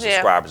viewers, as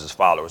subscribers, as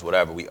followers,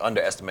 whatever, we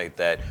underestimate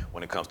that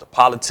when it comes to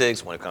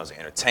politics, when it comes to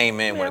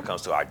entertainment, when it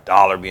comes to our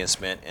dollar being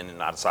spent in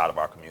and outside of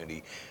our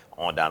community,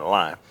 on down the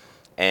line.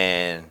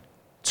 And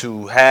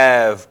to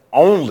have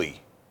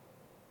only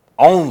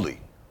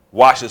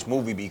watch this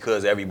movie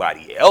because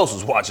everybody else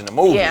was watching the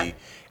movie,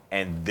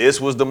 and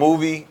this was the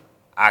movie,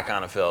 I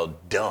kind of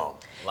felt dumb.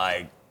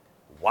 Like,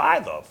 why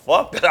the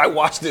fuck did I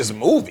watch this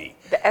movie?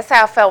 That's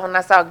how I felt when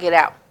I saw Get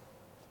Out.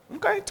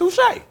 Okay, touche,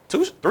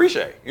 three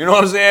shade. You know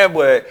what I'm saying?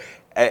 But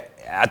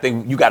I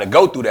think you got to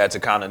go through that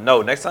to kind of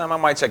know. Next time I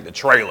might check the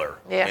trailer.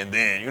 Yeah. And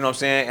then, you know what I'm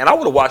saying? And I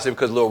would have watched it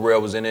because Lil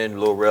Rel was in it, and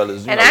Lil Rel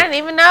is, I didn't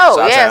even know.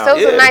 Yeah, so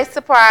it was a nice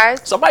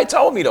surprise. Somebody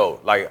told me, though.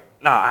 Like,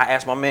 I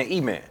asked my man,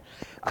 E-Man.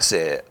 I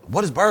said,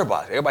 what is Bird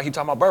Box? Everybody keep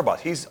talking about Bird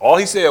Box. All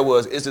he said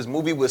was, it's this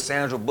movie with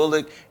Sandra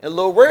Bullock and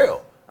Lil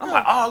Rel. I'm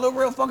like, oh, Lil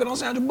Rel fucking on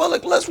Sandra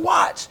Bullock. Let's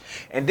watch.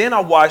 And then I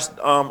watched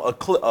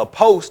a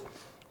post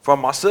from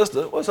my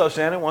sister. What's up,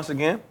 Shannon, once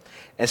again?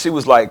 And she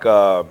was like,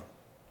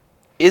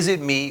 is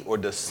it me or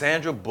does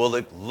Sandra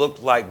Bullock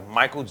look like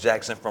Michael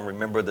Jackson from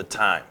Remember the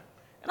Time?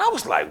 And I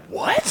was like,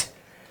 what?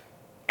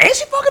 Ain't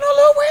she fucking on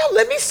Lil Rel?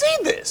 Let me see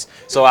this.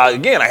 So I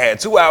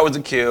had 2 hours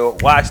to kill,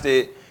 watched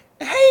it,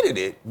 and hated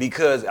it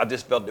because I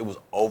just felt it was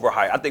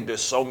overhyped. I think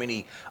there's so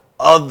many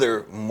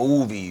other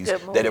movies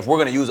that if we're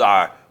going to use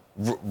our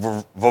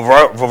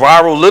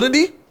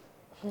virality,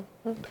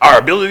 our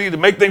ability to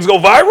make things go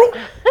viral,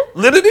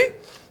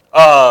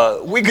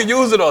 we could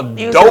use it on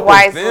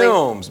doper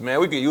films, man.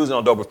 We could use it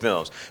on doper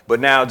films. But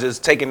now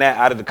just taking that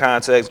out of the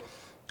context,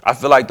 I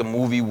feel like the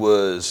movie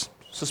was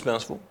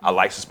suspenseful. I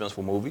like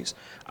suspenseful movies.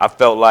 I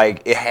felt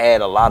like it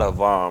had a lot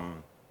of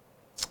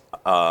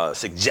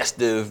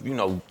suggestive,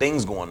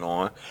 things going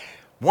on.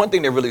 One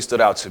thing that really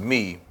stood out to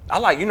me, I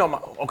like,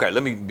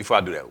 before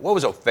I do that, what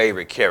was your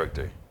favorite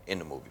character in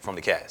the movie from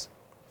the cast?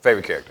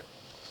 Favorite character?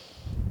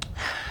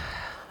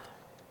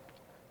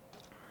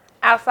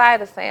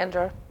 Outside of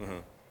Sandra,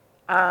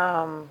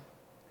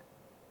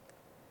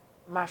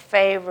 my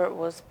favorite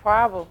was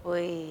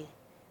probably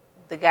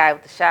the guy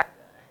with the shotgun.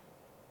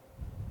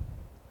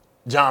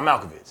 John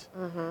Malkovich.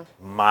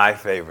 My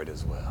favorite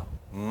as well.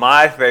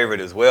 My favorite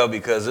as well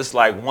because it's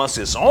like once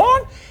it's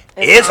on,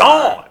 it's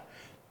on.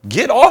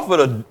 get off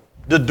of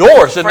the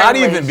door should not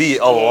Friendly even be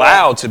shit.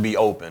 allowed to be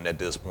opened at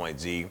this point,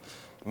 G.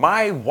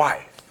 My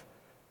wife,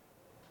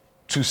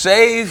 to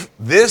save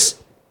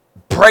this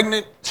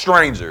pregnant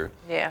stranger,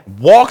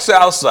 walks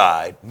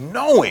outside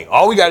knowing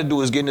all we got to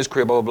do is get in this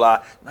crib, blah, blah,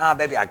 blah. Nah,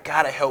 baby, I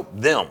got to help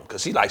them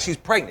because she's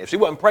pregnant. If she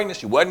wasn't pregnant,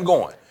 she wasn't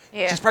going.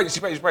 Yeah. She's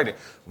pregnant.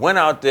 Went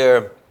out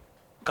there,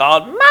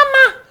 called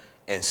mama,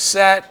 and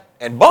sat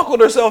and buckled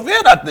herself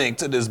in, I think,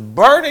 to this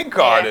burning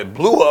car that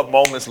blew up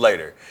moments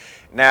later.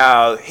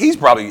 Now, he's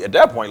probably, at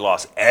that point,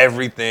 lost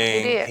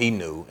everything he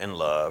knew and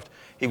loved.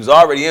 He was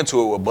already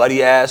into it with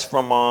Buddy Ass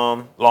from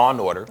Law &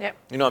 Order. Yep.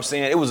 You know what I'm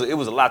saying? It was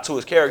a lot to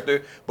his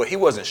character, but he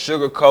wasn't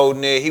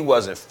sugarcoating it. He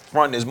wasn't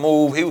fronting his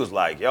move. He was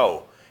like,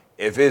 yo,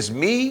 if it's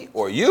me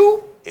or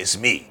you, it's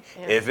me.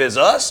 Yeah. If it's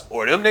us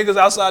or them niggas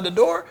outside the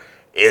door,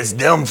 it's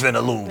them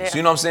finna lose. Yeah.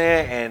 You know what I'm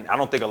saying? And I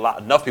don't think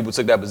enough people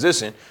took that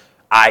position,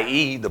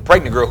 i.e. the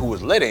pregnant girl who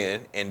was let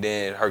in, and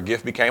then her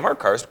gift became her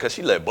curse because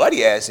she let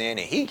Buddy Ass in and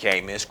he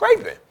came in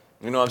scraping.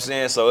 You know what I'm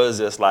saying? So it's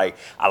just like,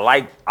 I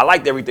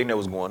liked everything that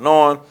was going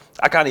on.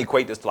 I kind of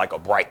equate this to like a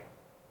Bright,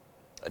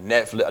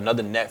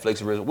 another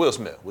Netflix original, Will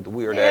Smith with the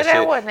weird ass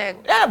shit.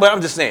 Yeah, but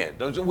I'm just saying,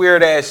 those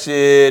weird ass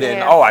shit,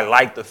 and I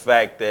like the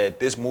fact that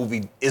this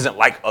movie isn't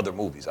like other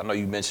movies. I know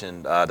you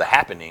mentioned The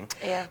Happening,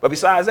 but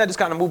besides that, this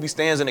kind of movie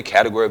stands in a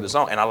category of its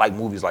own, and I like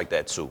movies like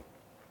that too.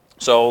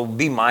 So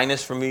B-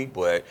 for me,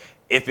 but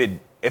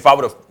if I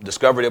would have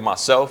discovered it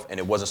myself and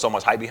it wasn't so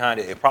much hype behind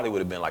it, it probably would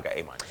have been like an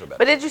A- or better.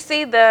 But did you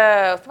see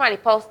somebody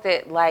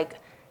posted like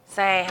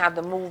saying how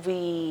the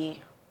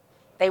movie,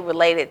 they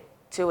related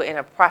to it in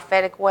a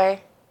prophetic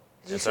way?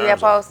 Did you see that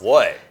post?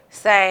 What?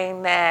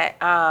 Saying that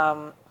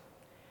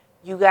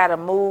you got to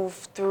move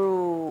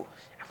through,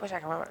 I wish I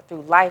could remember,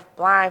 through life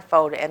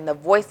blindfolded, and the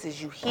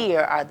voices you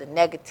hear are the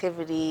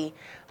negativity,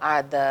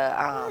 are the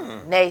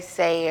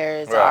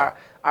naysayers,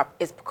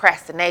 it's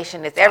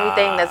procrastination. It's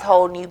everything that's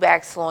holding you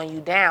back, slowing you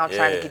down,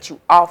 trying to get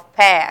you off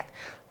path.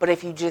 But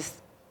if you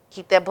just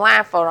keep that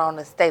blindfold on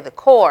and stay the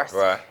course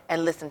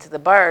and listen to the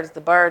birds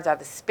are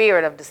the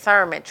spirit of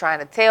discernment trying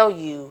to tell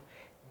you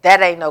that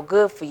ain't no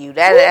good for you.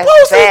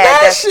 That's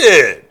bad. That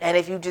shit? And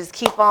if you just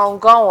keep on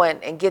going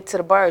and get to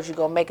the birds, you're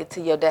going to make it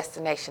to your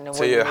destination. And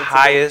to your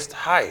highest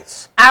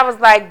heights. I was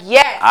like,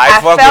 yes, I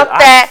felt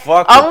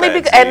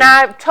that. And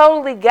I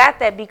totally got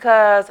that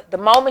because the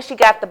moment she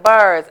got the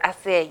birds, I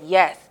said,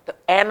 yes, the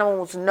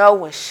animals know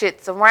when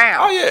shit's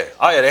around. Oh,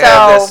 yeah. They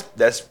have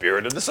that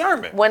spirit of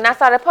discernment. When I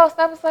saw that post,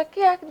 I was like,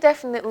 yeah, I can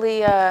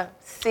definitely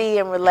see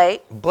and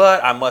relate.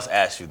 But I must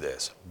ask you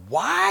this.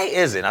 Why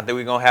is it, I think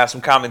we're going to have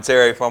some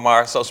commentary from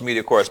our social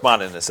media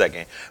correspondent in a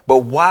second, but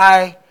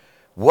why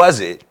was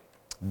it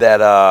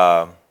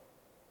that,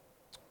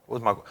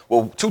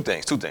 two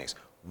things.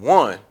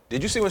 One,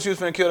 did you see when she was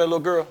finna kill that little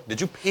girl?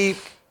 Did you peep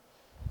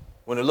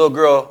when the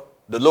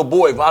little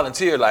boy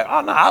volunteered, like,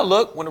 oh, no, I'll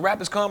look. When the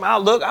rappers come, I'll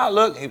look.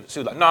 She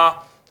was like,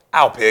 nah,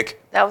 I'll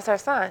pick. That was her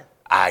son.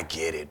 I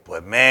get it,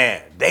 but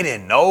man, they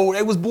didn't know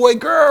they was boy,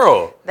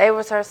 girl. They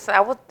was her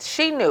son.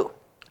 She knew.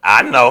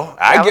 I know.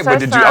 I get,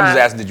 but I'm just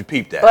asking, did you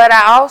peep that? But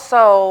I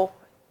also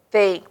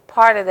think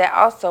part of that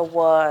also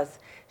was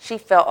she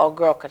felt a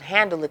girl could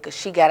handle it because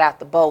she got out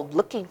the boat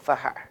looking for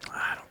her.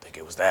 I don't think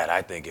it was that.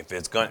 I think if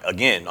it's going,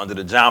 again, under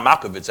the John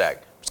Malkovich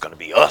Act, it's going to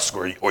be us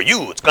or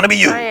you. It's going to be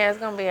you. Oh, yeah, it's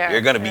going to be her.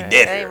 You're going to be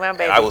dead here.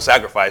 And I will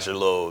sacrifice your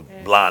little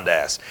blonde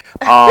ass.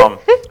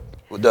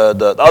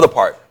 The other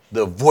part,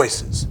 the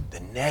voices, the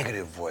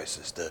negative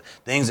voices, the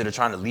things that are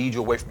trying to lead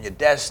you away from your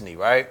destiny,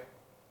 right?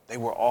 They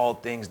were all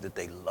things that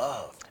they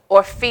loved.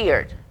 Or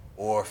feared.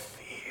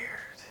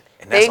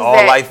 And that's all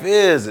life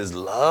is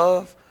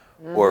love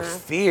or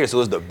fear. So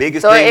it's the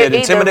biggest thing that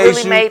intimidates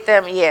really you. Made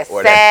them,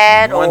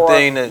 sad one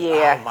thing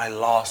that, my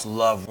lost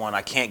loved one,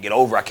 I can't get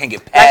over, I can't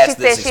get past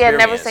this experience. She said she had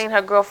never seen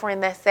her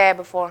girlfriend that sad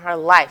before in her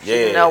life. She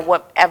didn't know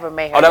whatever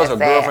made her sad. Oh, that was her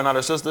girlfriend, not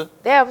her sister?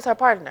 Yeah, it was her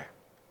partner.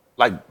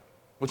 Like,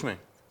 what you mean?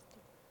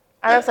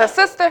 That was her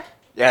sister.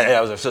 Yeah,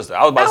 that was her sister.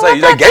 I was about to say,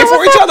 they gay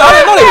for each other? I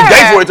didn't know they was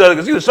gay for each other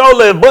because you was so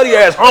letting Buddy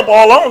Ass hump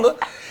all on her.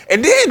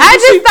 And then I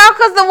just thought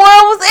because the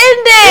world was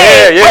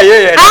ending.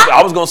 Yeah.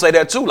 I was gonna say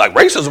that too. Like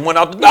racism went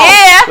out the door.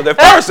 Yeah. Because at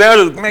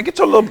first, man, get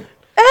your little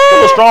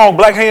strong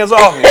black hands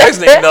off me. Next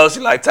thing you know, she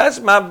like touch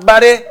my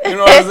body. You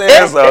know what I'm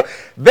saying? So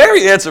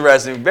very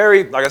interesting.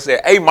 Very, like I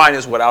said, A-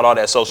 without all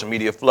that social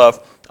media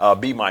fluff.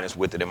 B-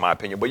 with it, in my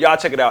opinion. But y'all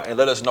check it out and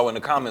let us know in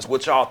the comments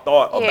what y'all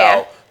thought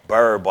about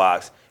Bird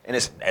Box. And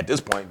it's at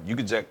this point, you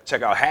can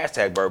check out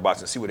hashtag Bird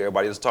Box and see what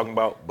everybody is talking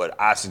about. But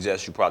I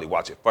suggest you probably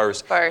watch it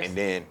first. And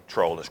then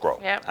troll and scroll.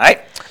 Yep. All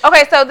right?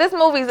 Okay, so this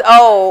movie's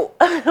old,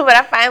 but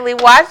I finally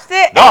watched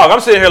it. Dog, I'm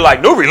sitting here like,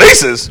 new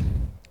releases?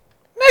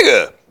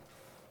 Nigga,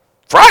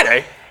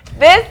 Friday.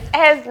 This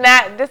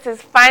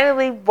has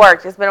finally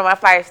worked. It's been on my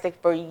Fire Stick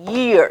for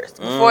years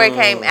before it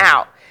came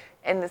out.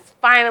 And it's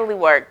finally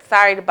worked.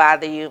 Sorry to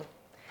bother you.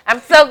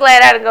 I'm so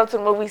glad I didn't go to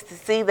the movies to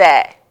see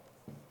that.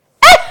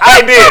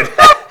 I did.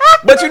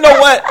 But you know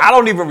what? I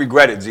don't even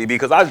regret it, G,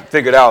 because I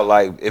figured out,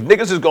 like, if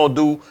niggas is going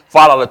to do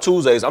Fall Out of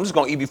Tuesdays, I'm just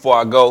going to eat before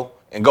I go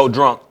and go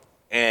drunk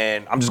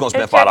and I'm just gonna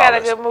spend Check out a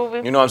 $5. good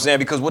movie. You know what I'm saying?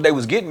 Because what they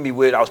was getting me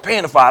with, I was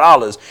paying the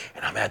 $5,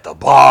 and I'm at the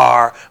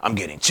bar, I'm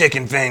getting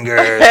chicken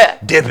fingers,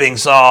 dipping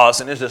sauce,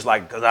 and it's just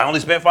like, because I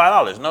only spent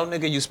 $5. No,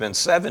 nigga, you spent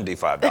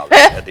 $75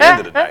 at the end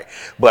of the night.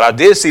 But I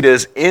did see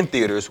this in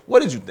theaters.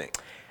 What did you think?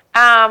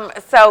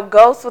 So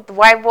Ghost with the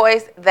white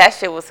voice, that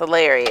shit was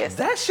hilarious.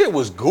 That shit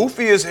was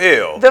goofy as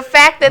hell. The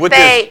fact that With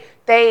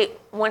they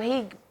when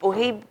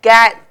he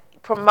got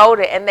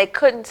promoted and they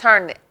couldn't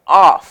turn it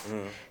off.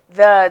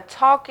 The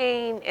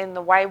talking in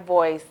the white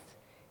voice,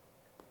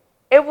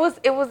 it was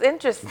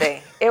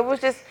interesting. It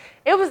was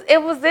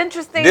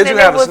interesting. Did you and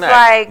have it a was snack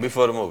like,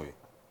 before the movie?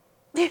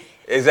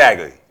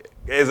 Exactly.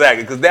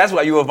 Because that's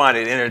why you will find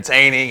it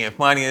entertaining and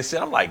funny and shit.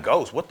 I'm like,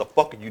 Ghost, what the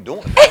fuck are you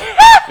doing?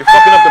 You're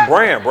fucking up the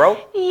brand, bro.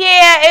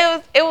 Yeah,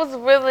 it was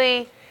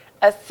really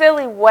a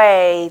silly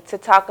way to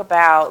talk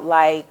about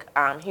like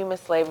human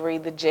slavery,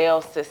 the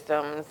jail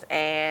systems,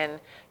 and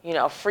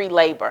free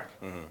labor.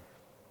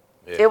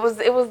 Yeah. It was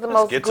the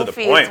most get to the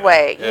goofiest point,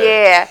 way.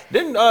 man.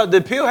 Yeah.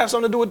 Did Peele have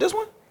something to do with this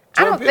one?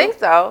 I don't think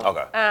so.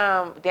 Okay.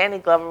 Danny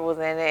Glover was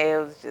in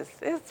it.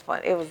 It was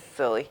fun. It was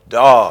silly.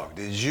 Dog,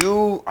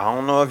 I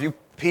don't know if you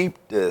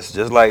peeped this,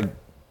 just like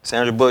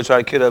Sandra Bullock tried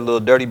to kill that little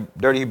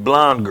dirty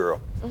blonde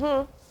girl.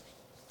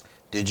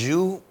 Did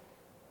you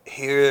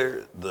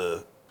hear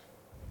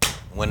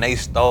when they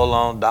stole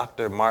on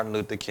Dr. Martin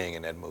Luther King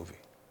in that movie?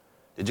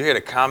 Did you hear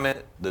the comment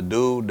the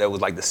dude that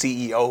was like the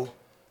CEO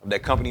of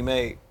that company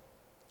made?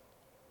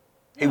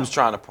 He was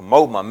trying to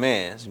promote my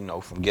mans,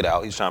 from Get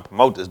Out. He's trying to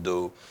promote this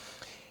dude.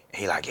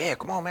 And he like, yeah,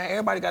 come on, man.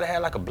 Everybody got to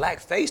have like a black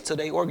face to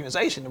their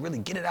organization to really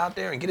get it out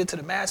there and get it to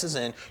the masses.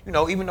 And,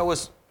 even though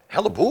it's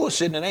hella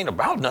bullshit and it ain't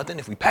about nothing,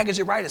 if we package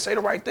it right and say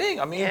the right thing,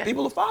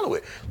 people will follow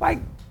it. Like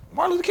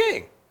Martin Luther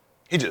King.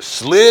 He just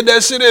slid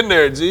that shit in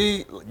there,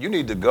 G. You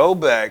need to go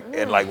back.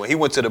 And like when he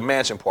went to the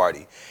mansion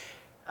party.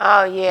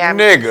 Oh, yeah.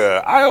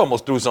 Nigga, I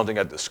almost threw something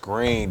at the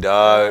screen,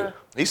 dog.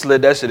 He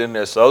slid that shit in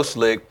there so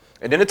slick.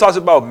 And then it talks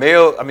about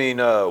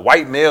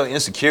white male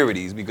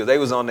insecurities because they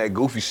was on that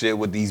goofy shit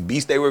with these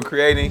beasts they were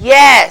creating.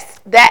 Yes,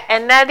 that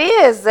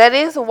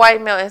is a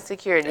white male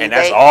insecurity. And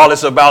that's all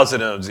it's about to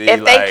them, G.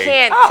 If they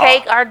can't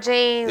take our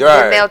genes,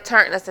 then they'll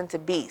turn us into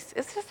beasts.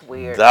 It's just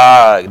weird.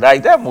 Dog,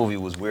 like that movie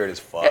was weird as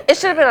fuck. It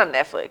should have been on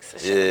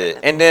Netflix. Yeah.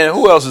 And then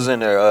who else is in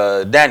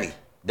there?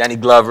 Danny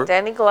Glover.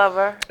 Danny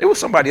Glover. It was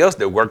somebody else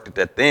that worked at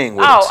that thing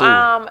with him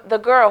too. The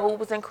girl who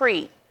was in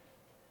Creed.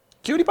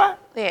 Cutie Pie?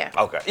 Yeah.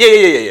 Okay.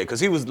 Yeah. Because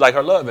he was like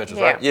her love interest,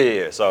 right? Yeah.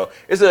 Yeah. So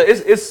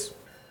it's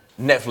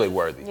Netflix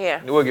worthy.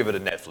 Yeah. We'll give it a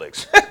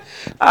Netflix.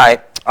 All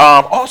right.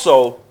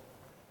 Also,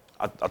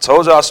 I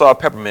told you I saw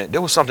Peppermint.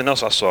 There was something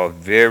else I saw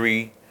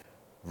very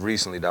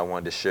recently that I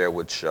wanted to share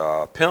with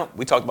y'all. Pimp.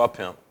 We talked about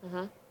Pimp.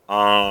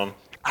 I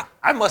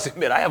must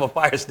admit, I have a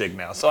Fire Stick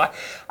now, so I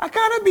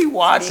kind of be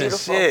watching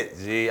shit.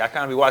 Gee, I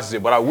kind of be watching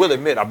shit, but I will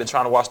admit, I've been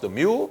trying to watch The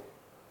Mule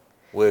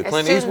with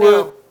Clint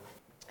Eastwood.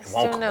 It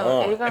won't come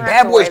on. And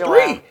Bad Boys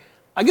 3.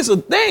 I guess a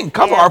thing.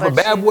 Cover art for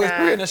Bad Boys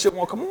 3 and that shit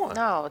won't come on.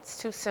 No, it's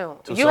too soon.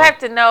 You have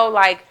to know,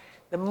 like,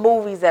 the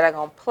movies that are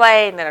going to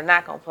play and that are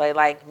not going to play.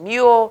 Like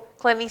Mule,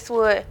 Clint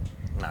Eastwood,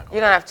 you're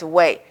going to have to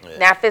wait. Yeah.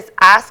 Now, if it's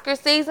Oscar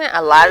season,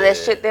 a lot of that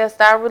shit they'll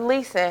start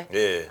releasing.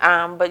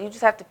 Yeah. But you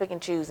just have to pick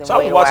and choose and so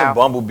wait I was watching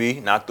Bumblebee,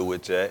 not through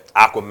it yet.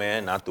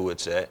 Aquaman, not through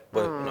it yet.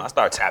 But I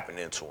started tapping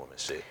into them and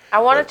shit. I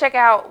want to check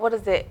out, what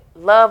is it?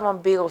 Love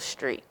on Beale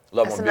Street.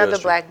 That's another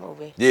black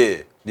movie.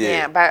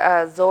 Yeah,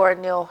 by Zora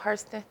Neale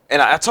Hurston.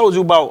 And I told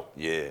you about,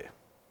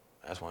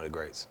 that's one of the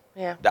greats.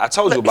 Yeah. I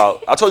told you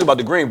about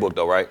the Green Book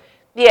though, right?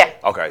 Yeah.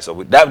 Okay,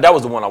 so that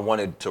was the one I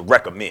wanted to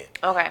recommend.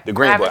 Okay. The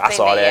Green Book. I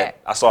saw that.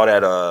 Yet. I saw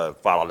that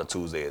 $5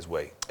 Tuesday as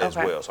well.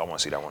 So I want to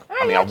see that one.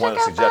 Right, I want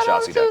to suggest y'all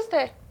see Tuesday.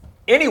 that.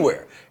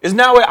 Anywhere. It's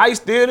now at Ice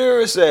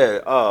Theater. It's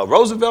at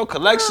Roosevelt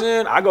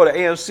Collection. I go to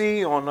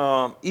AMC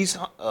on East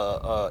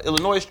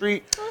Illinois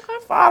Street.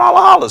 Okay. $5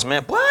 hollers,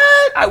 man. But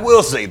I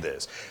will say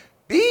this.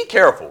 Be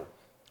careful.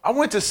 I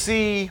went to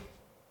see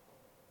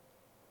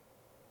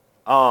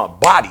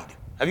Bodied.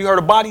 Have you heard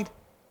of Bodied?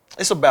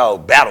 It's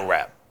about battle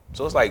rap.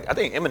 So it's like, I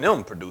think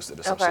Eminem produced it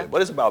or some shit.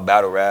 But it's about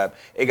battle rap.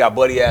 It got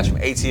Buddy Ash from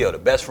ATL, the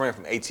best friend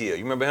from ATL.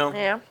 You remember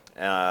him?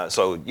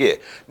 Yeah.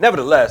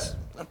 Nevertheless,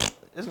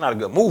 it's not a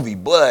good movie,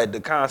 but the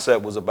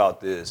concept was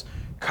about this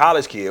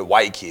college kid,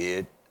 white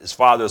kid. His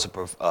father is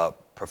a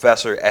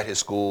professor at his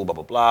school, blah,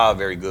 blah, blah.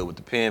 Very good with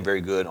the pen,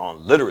 very good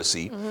on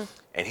literacy.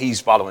 And he's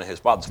following his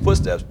father's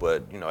footsteps,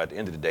 but, at the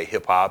end of the day,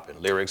 hip-hop and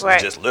lyrics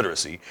is just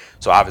literacy.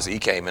 So obviously he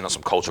came in on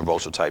some culture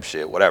vulture type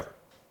shit, whatever.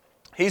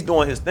 He's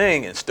doing his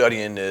thing and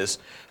studying this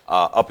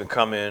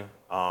up-and-coming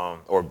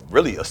or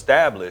really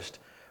established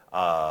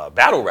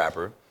battle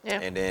rapper. Yeah.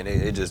 And then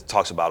it just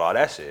talks about all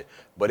that shit.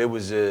 But it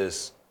was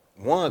just,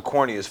 one,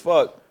 corny as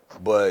fuck,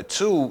 but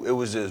two, it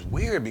was just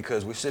weird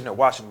because we're sitting there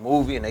watching the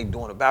movie and they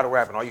doing a battle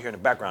rap and all you hear in the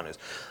background is,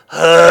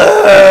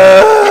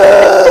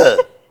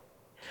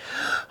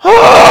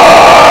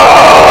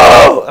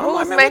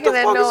 Who's making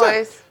that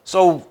noise?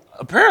 So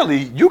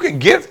apparently you can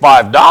get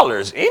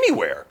 $5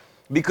 anywhere.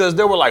 because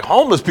there were like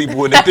homeless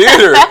people in the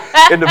theater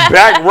in the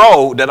back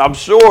row that I'm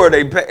sure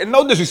they pay. And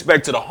no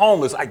disrespect to the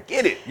homeless, I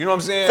get it. You know what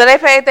I'm saying? So they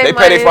paid their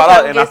money to $5,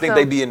 come and I get think some-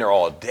 they be in there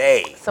all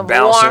day, some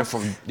bouncing warmth.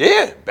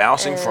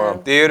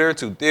 from theater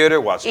to theater,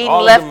 watching Eating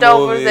all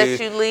leftovers of the that movies,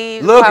 you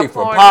leave, looking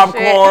for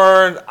popcorn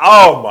and popcorn.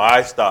 Oh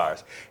my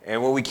stars!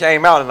 And when we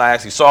came out and I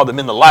actually saw them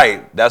in the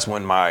light, that's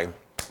when my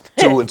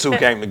 2 and 2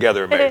 came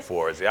together and made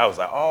 4. See, I was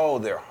like, oh,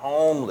 they're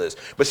homeless.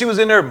 But she was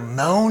in there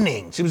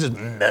moaning. She was just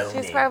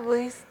moaning. She's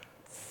probably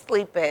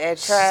sleeping and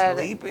trying.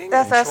 Sleeping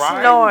That's and her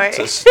trying snoring.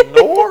 to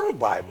snore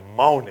by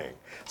moaning.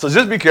 So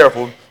just be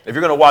careful. If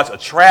you're going to watch a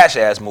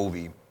trash-ass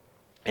movie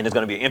and it's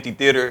going to be an empty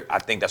theater, I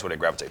think that's where they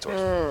gravitate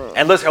towards.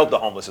 And let's help the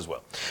homeless as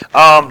well.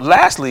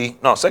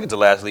 Second to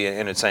lastly in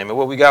entertainment,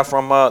 what we got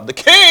from the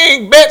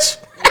king, bitch.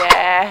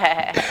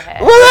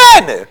 Yeah. What's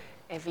happening?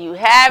 If you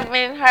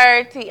haven't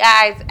heard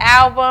T.I.'s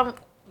album,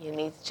 you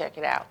need to check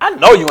it out. I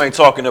know you ain't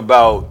talking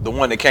about the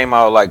one that came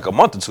out like a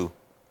month or two.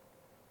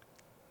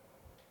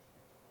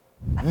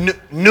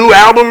 New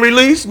album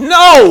release?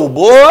 No,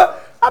 boy.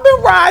 I've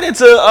been riding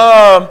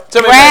to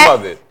tell me the name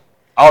of it.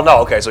 Oh no,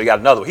 okay, so you got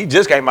another one. He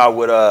just came out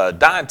with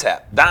Dime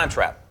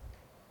Trap.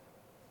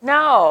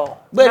 No.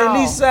 But no. at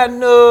least I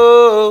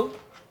know.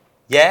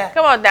 Yeah.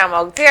 Come on,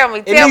 Damo. Tell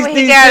me least he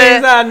these got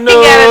things I a new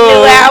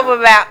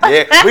album out.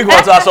 Yeah, we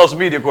going to our social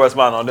media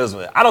correspondent on this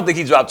one. I don't think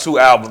he dropped 2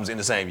 albums in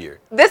the same year.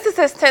 This is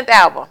his 10th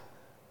album.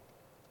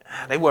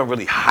 They weren't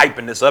really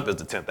hyping this up as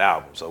the 10th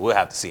album, so we'll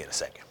have to see in a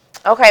second.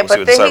 Okay, We'll see but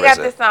what then the he got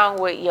survey this song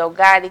with Yo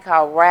Gotti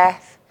called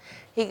Wrath.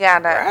 He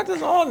got a Wrath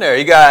is on there.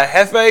 You got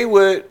Hefe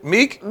with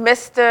Meek.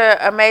 Mr.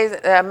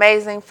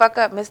 Amazing Fuck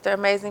Up. Mr.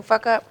 Amazing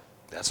Fuck Up.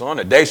 That's on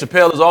there. Dave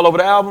Chappelle is all over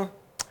the album.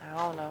 I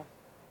don't know.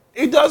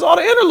 He does all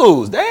the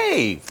interludes.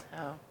 Dave.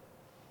 Oh.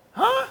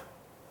 Huh?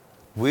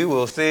 We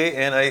will see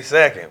in a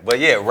second. But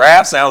yeah,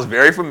 Wrath sounds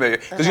very familiar.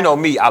 Because you know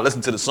me, I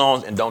listen to the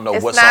songs and don't know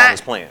It's what not- song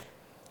is playing.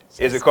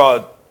 Is it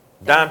called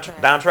Dime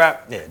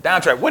Trap? Yeah,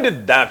 Dime Trap. When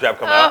did Dime Trap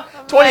come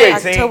out?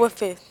 2018. October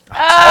 5th.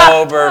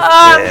 October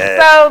I'm 5th.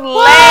 so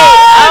late.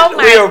 Oh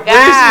my We appreciate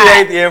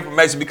God. the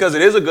information because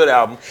it is a good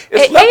album.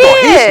 It's It slept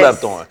on. He is.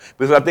 slept on.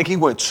 Because I think he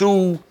went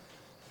too,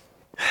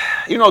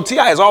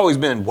 T.I. has always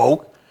been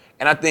woke.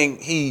 And I think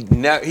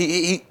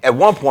he at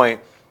one point,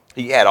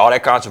 he had all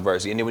that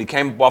controversy. And then when he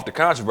came up off the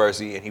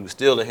controversy and he was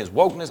still in his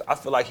wokeness, I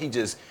feel like he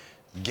just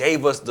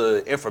gave us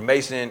the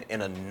information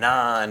in a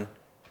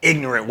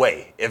non-ignorant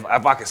way, if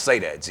I could say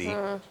that, G.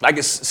 Like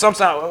it's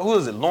sometimes, who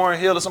is it, Lauryn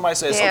Hill or somebody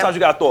said, Yeah. sometimes you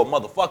got to throw a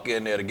motherfucker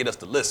in there to get us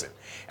to listen.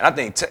 And I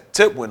think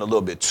Tip went a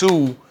little bit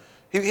too,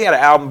 he had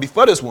an album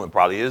before this one,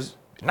 probably his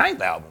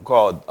 9th album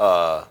called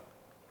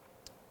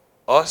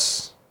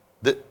Us.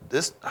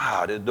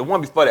 The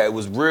one before that, it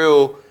was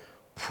real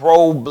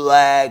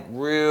pro-black,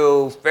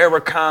 real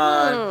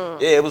Farrakhan.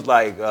 Yeah, it was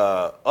like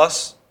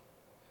us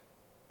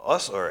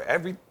or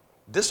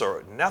this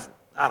or nothing.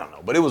 I don't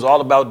know, but it was all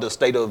about the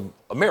state of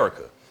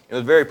America. It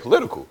was very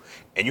political,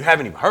 and you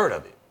haven't even heard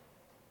of it.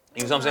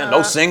 You know what I'm saying?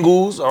 No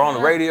singles are on the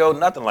radio,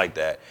 nothing like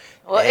that.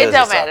 Well, And it was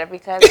don't just matter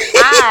because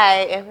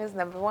I am his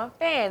 #1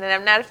 fan, and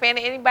I'm not a fan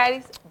of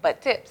anybody's but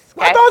Tips.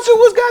 I Okay? thought you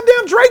was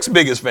goddamn Drake's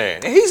biggest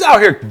fan, and he's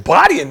out here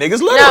bodying niggas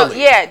No,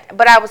 literally. yeah,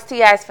 but I was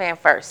T.I.'s fan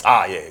first.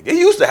 Ah, yeah. He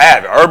used to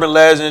have it. Urban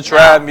legend,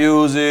 trap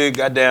music,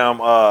 goddamn,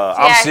 I'm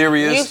T.I.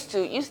 serious. Used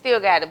to. You still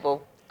got it,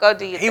 boo. Go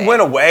do your He thing.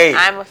 went away.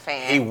 I'm a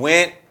fan. He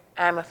went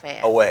I'm a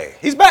fan. away.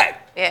 He's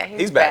back. Yeah,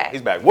 He's back. back.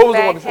 He's back. What was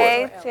the one Back, before?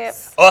 hey,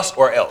 Tips. Us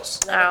or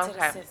Else. Oh,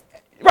 okay.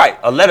 Right.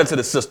 A letter to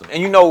the system.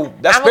 And you know,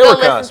 that's I'm gonna go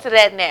Farrakhan's. listen to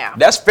that now.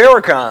 That's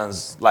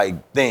Farrakhan's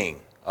like thing.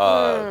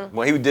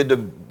 When he did the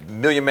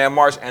Million Man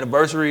March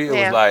anniversary, it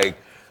Yeah. was like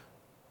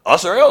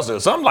Us or Else or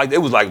something like that. It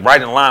was like right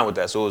in line with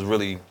that. So it was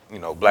really,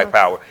 Black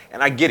Power.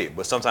 And I get it,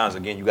 but sometimes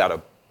again you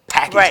gotta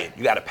package Right. it.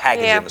 You gotta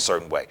package Yeah. it in a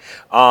certain way.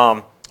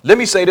 Let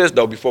me say this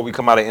though before we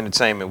come out of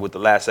entertainment with the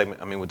last segment.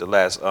 With the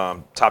last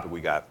topic we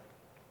got.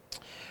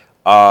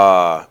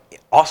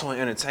 Also in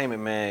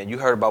entertainment, man, you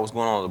heard about what's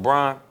going on with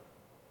LeBron?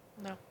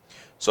 No.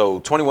 So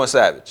 21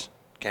 Savage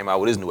came out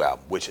with his new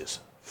album, which is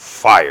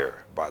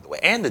fire, by the way.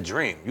 And The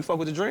Dream. You fuck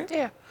with The Dream?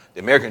 Yeah. The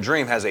American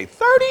Dream has a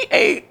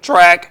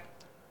 38-track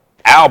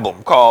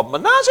album called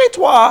Menage a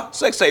Trois,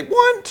 Sex Tape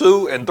 1,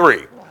 2, and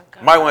 3.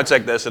 Might want to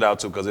check that shit out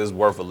too, because it's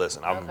worth a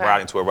listen. I'm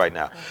riding to it right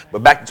now.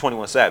 But back to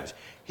 21 Savage.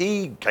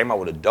 He came out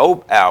with a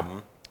dope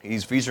album.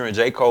 He's featuring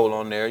J. Cole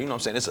on there. You know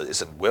what I'm saying?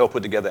 It's a well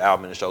put together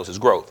album and it shows his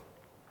growth.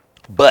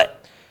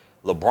 But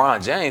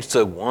LeBron James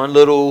took one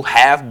little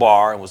half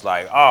bar and was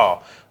like,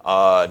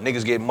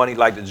 niggas get money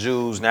like the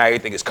Jews, now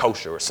everything is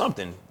kosher or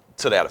something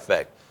to that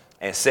effect.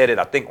 And said it,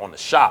 I think, on The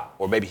Shop,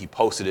 or maybe he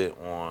posted it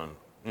on,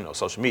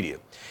 social media.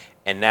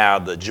 And now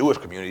the Jewish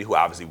community, who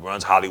obviously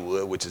runs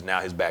Hollywood, which is now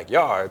his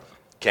backyard,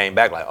 came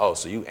back like, oh,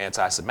 so you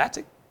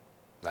anti-Semitic?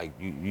 Like,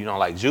 you don't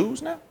like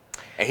Jews now?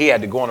 And he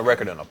had to go on the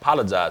record and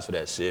apologize for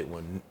that shit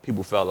when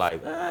people felt like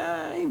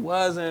he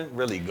wasn't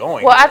really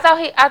going. Well, I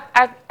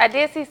thought I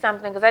did see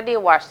something because I did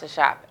watch The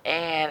Shop,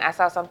 and I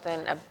saw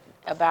something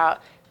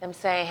about them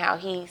saying how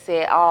he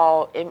said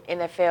all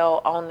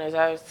NFL owners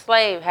are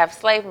have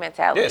slave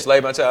mentality. Yeah,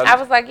 slave mentality. I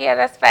was like, yeah,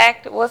 that's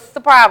fact. What's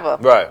the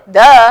problem? Right.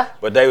 Duh.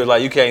 But they was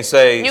like, you can't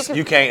say,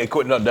 you can't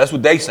quit. No, that's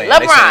what they saying.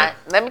 LeBron,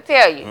 let me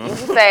tell you, you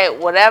can say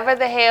whatever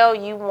the hell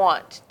you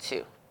want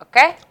to,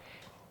 okay?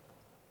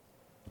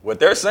 What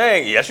they're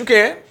saying, yes, you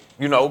can.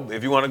 You know,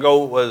 if you want to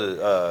go,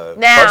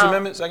 now, First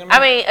Amendment, Second Amendment?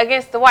 I mean,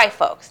 against the white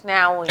folks.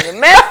 Now, when you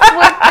mess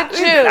with the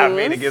Jews. I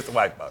mean, against the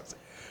white folks.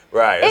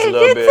 Right, it's It a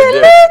little gets bit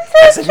a different.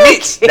 That's a little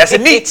niche. That's a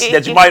niche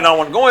that you might not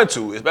want to go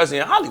into, especially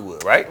in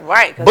Hollywood, right?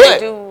 Right, because they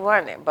do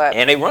run it.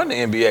 And they run the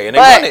NBA, and they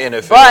run the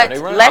NFL, but and they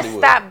run let's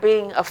Hollywood. stop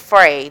being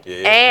afraid.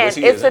 Yeah, and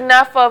it's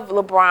enough of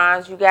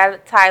LeBron's. You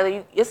got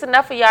Tyler. It's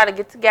enough of y'all to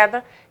get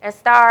together and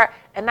start.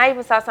 And I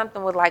even saw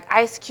something with like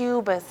Ice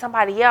Cube and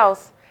somebody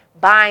else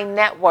buying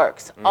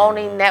networks,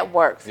 owning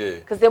networks.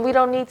 Because then we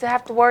don't need to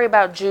have to worry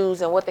about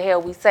Jews and what the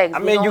hell we say. I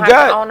mean, you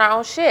got to own our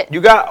own shit.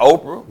 You got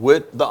Oprah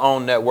with the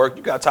OWN network.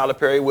 You got Tyler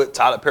Perry with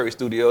Tyler Perry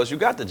Studios. You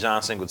got the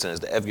John Singletons,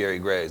 the F. Gary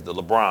Grays, the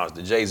LeBrons,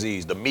 the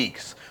Jay-Z's, the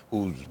Meeks,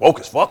 who's woke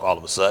as fuck all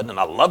of a sudden, and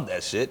I love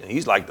that shit. And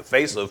he's like the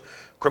face of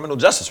criminal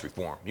justice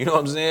reform. You know what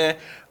I'm saying?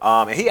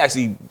 And he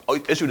actually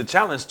issued a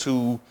challenge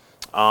to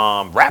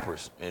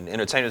rappers and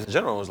entertainers in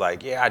general. Was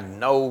like, yeah, I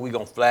know we're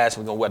gonna flash,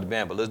 we're gonna wet the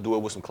band, but let's do it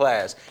with some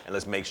class, and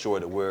let's make sure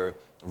that we're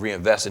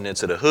reinvesting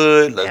into the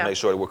hood. Let's make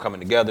sure that we're coming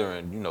together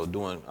and, you know,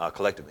 doing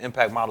collective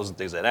impact models and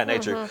things of that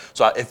nature.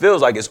 So it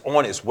feels like it's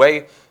on its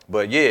way.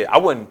 But yeah, I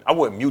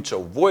wouldn't mute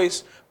your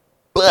voice,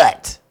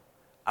 but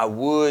I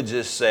would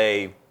just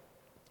say,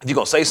 if you're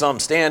going to say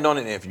something, stand on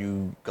it. And if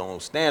you're going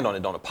to stand on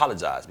it, don't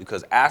apologize.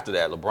 Because after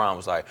that, LeBron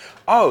was like,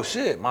 oh,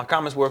 shit, my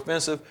comments were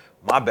offensive.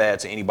 My bad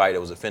to anybody that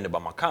was offended by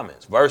my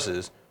comments.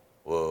 Versus,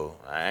 well,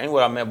 I ain't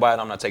what I meant by it.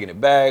 I'm not taking it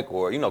back.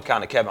 Or, you know,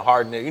 kind of Kevin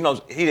Hart. You know,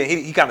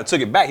 he kind of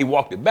took it back. He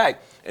walked it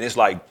back. And it's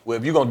like, well,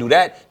 if you're going to do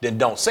that, then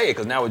don't say it.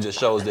 Because now it just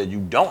shows that you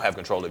don't have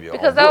control of your own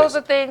voice. Because those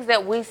are things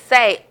that we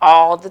say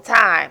all the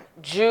time.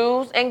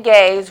 Jews and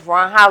gays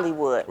run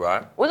Hollywood.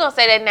 Right. We're going to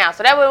say that now.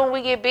 So that way when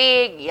we get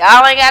big,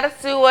 y'all ain't got to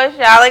sue us.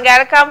 Y'all ain't got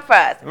to come for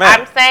us.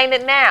 Man, I'm saying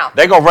it now.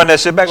 They going to run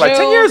that shit back like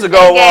 10 years ago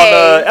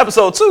on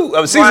episode 2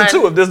 of season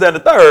 2 of This, That, and the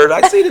Third.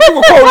 I see that you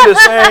were quoted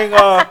as saying,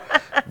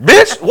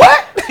 bitch,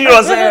 what? You know what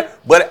I'm saying?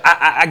 But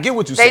I get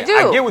what you're saying. They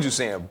do. I get what you're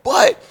saying.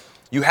 But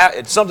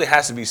something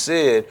has to be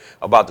said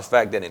about the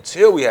fact that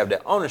until we have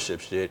that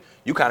ownership shit,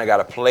 you kind of got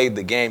to play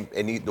the game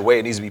the way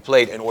it needs to be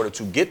played in order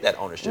to get that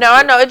ownership. No,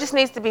 I know. It just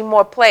needs to be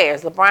more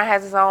players. LeBron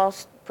has his own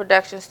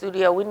production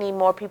studio. We need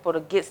more people to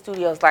get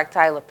studios like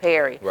Tyler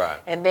Perry. Right.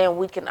 And then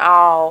we can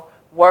all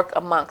work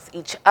amongst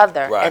each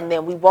other. Right. And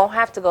then we won't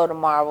have to go to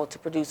Marvel to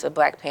produce a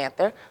Black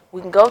Panther. We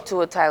can go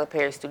to a Tyler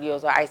Perry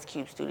Studios or Ice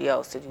Cube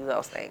Studios to do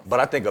those things. But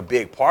I think a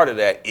big part of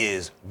that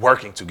is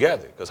working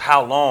together. Because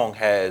how long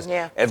has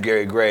F.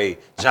 Gary Gray,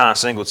 John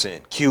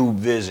Singleton, Cube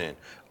Vision,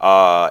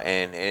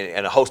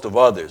 and a host of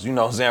others, you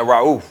know what I'm saying,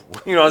 Raouf,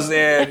 you know what I'm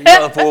saying, you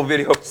know, Full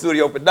Video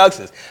Studio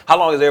Productions, how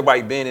long has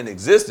everybody been in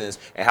existence,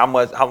 and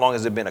how long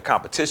has it been a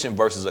competition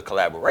versus a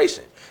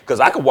collaboration? Because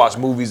I could watch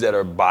movies that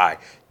are by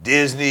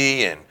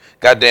Disney and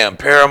goddamn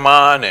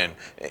Paramount and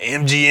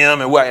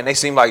MGM and they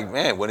seem like,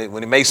 man, when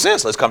it makes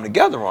sense, let's come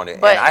together on it.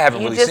 But and I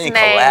haven't really seen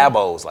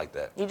collabos like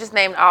that. You just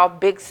named all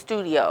big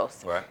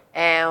studios. Right.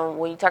 And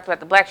when you talked about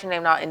the blacks, you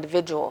named all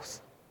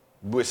individuals.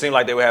 It seemed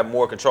like they would have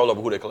more control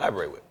over who they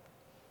collaborate with.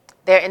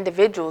 They're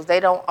individuals. They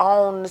don't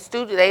own the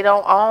studio. They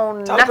don't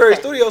own Tyler nothing. Perry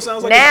Studio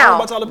sounds like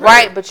now, it's owned by Tyler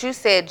Perry. Right, but you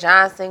said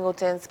John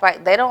Singleton,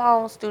 Spike. They don't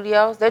own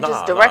studios. They're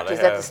just directors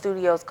that the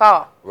studios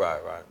call. Right.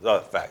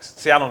 Facts.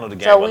 See, I don't know the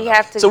game. So we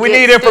have to. So we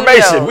need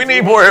information. We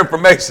need more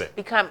information.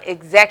 Become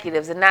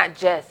executives and not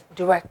just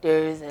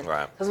directors, and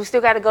because we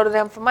still got to go to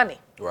them for money.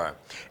 Right.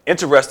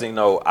 Interesting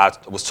though. I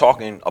was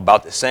talking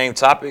about the same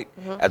topic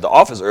at the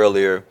office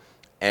earlier,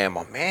 and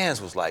my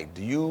man's was like,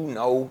 "Do you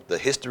know the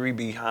history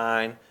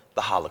behind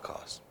the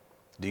Holocaust?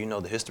 Do you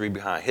know the history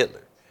behind Hitler?"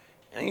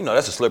 And you know,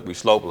 that's a slippery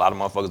slope. A lot of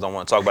motherfuckers don't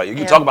want to talk about it. You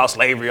can talk about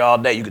slavery all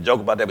day. You can joke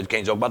about that, but you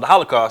can't joke about the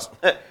Holocaust.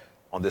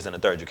 On This and the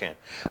Third, you can.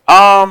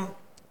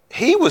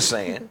 He was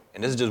saying,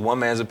 and this is just one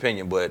man's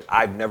opinion, but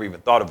I've never even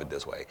thought of it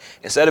this way.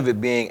 Instead of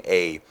it being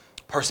a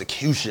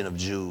persecution of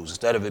Jews,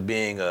 instead of it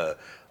being a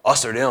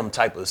us or them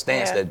type of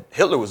stance that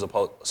Hitler was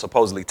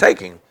supposedly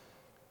taking,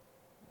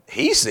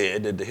 he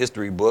said that the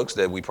history books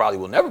that we probably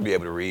will never be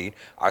able to read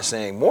are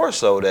saying more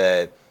so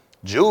that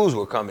Jews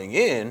were coming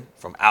in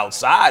from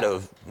outside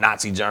of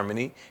Nazi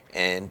Germany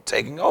and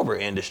taking over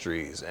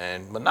industries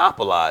and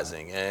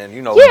monopolizing and,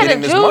 you know,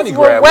 getting this money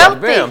grab out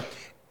of them.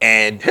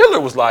 And Hitler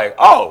was like,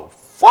 oh,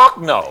 fuck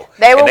no.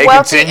 They were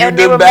wealthy continued and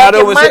they the were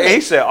battle. making money. He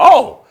said,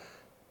 oh,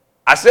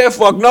 I said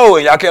fuck no,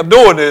 and y'all kept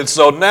doing it,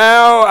 so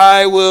now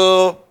I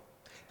will.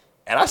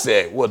 And I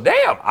said, well,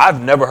 damn,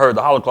 I've never heard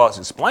the Holocaust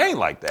explained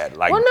like that.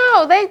 Like, well,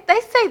 no, they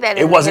say that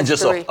in it wasn't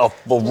just a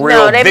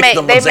real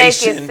victimization. They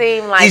make it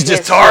seem like he's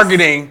just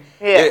targeting.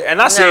 Yeah, and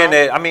not saying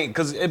that, I mean,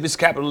 because if it's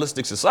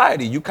capitalistic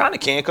society, you kind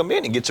of can come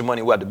in and get your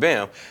money wet the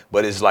bam,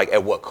 but it's like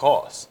at what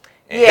cost?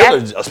 And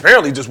Hitler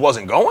apparently just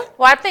wasn't going.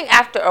 Well, I think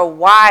after a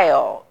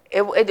while,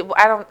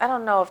 I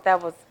don't know if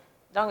that was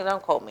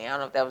don't quote me. I don't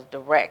know if that was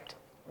direct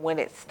when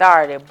it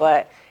started,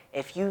 but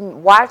if you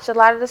watch a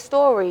lot of the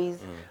stories,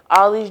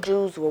 all these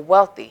Jews were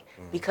wealthy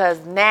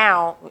because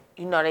now,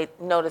 they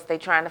notice they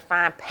trying to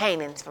find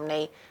paintings from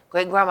their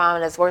great-grandmama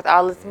that's worth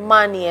all this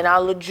money and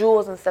all the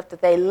jewels and stuff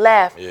that they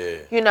left,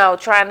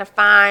 trying to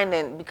find,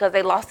 and because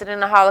they lost it in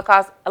the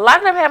Holocaust. A lot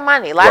of them had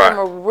money. A lot of them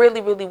were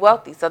really, really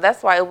wealthy. So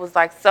that's why it was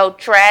like so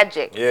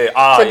tragic to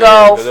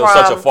go from... It was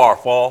such a far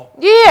fall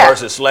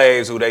versus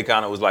slaves who they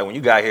kind of was like, when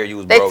you got here, you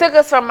was broke. They took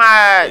us from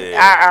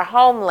our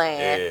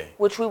homeland,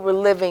 which we were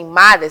living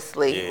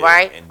modestly,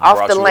 right,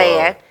 off the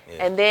land.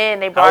 And then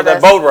they brought us... How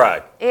was that boat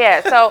ride?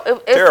 Yeah, so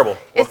it's... Terrible.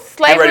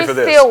 Slavery's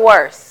still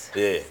worse.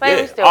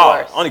 Slavery's still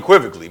worse.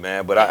 Unequivocally,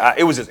 man. But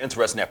it was just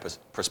interesting, that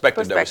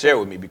perspective that was shared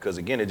with me, because,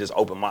 again, it just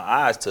opened my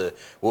eyes to,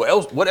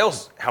 what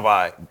else have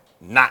I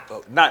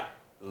not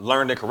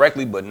learned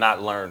incorrectly, but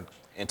not learned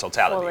in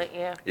totality?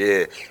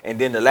 Yeah. And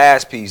then the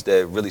last piece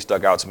that really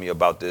stuck out to me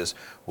about this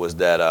was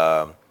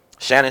that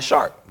Shannon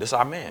Sharp, this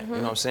our man, you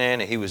know what I'm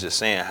saying? And he was just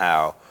saying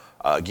how,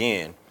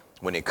 again,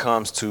 when it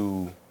comes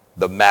to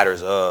the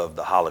matters of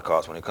the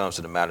Holocaust, when it comes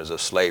to the matters of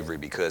slavery,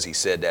 because he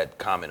said that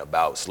comment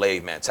about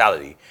slave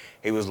mentality,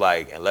 he was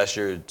like, unless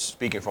you're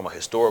speaking from a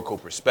historical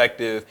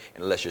perspective,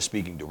 and unless you're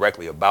speaking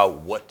directly about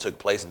what took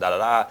place and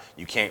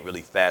you can't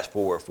really fast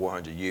forward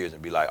 400 years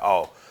and be like,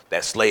 oh,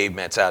 that slave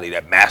mentality,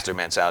 that master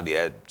mentality,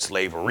 that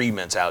slavery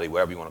mentality,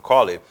 whatever you want to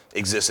call it,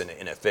 exists in the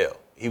NFL.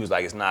 He was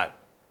like, it's not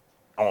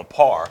on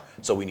par,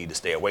 so we need to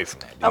stay away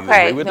from that. Do you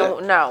agree with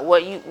that? No.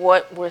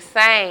 What we're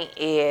saying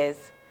is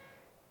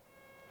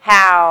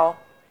how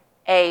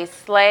a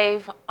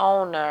slave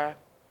owner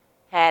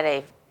had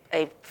a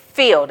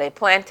field, a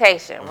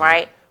plantation,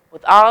 right,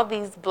 with all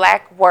these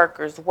black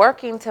workers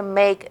working to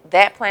make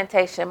that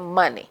plantation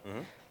money.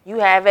 You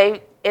have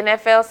a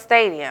NFL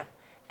stadium,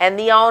 and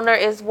the owner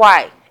is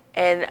white,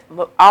 and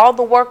all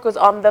the workers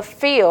on the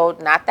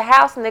field, not the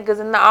house niggas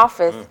in the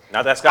office,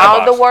 not that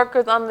all the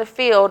workers on the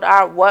field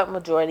are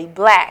majority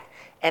black,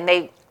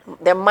 and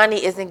their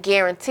money isn't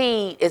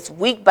guaranteed. It's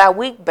week by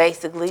week,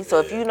 basically. So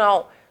if you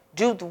don't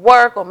do the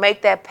work or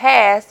make that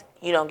pass,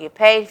 you don't get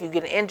paid. If you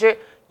get injured,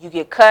 you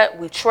get cut.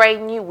 We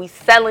trading you. We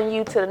selling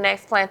you to the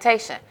next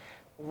plantation.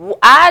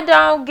 I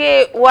don't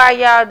get why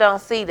y'all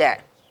don't see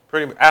that.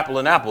 Pretty apple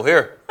and apple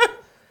here.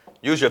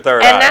 Use your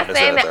third and eye. And not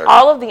saying that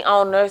all of the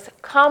owners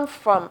come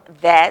from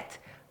that,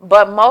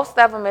 but most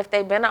of them, if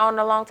they've been on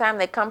a long time,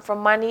 they come from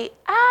money.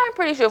 I'm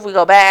pretty sure if we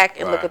go back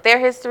and look at their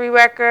history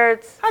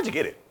records. How'd you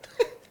get it?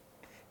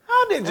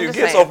 How did you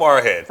get so far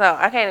ahead? So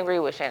I can't agree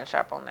with Shannon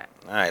Sharp on that.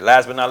 All right,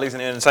 last but not least in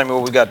the entertainment,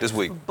 what we got this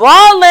week?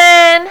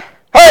 Ballin.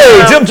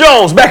 Hey, Jim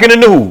Jones back in the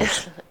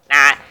news.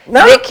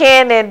 Nick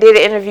Cannon did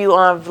an interview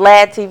on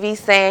Vlad TV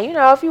saying,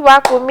 if you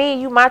rock with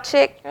me, you my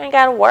chick, you ain't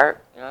got to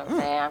work. You know what I'm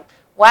saying?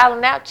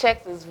 Wilding out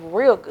checks is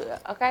real good.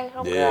 Okay,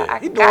 homegirl,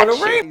 I got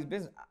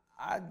you.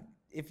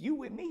 If you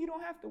with me, you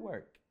don't have to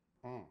work.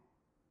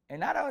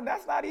 And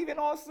that's not even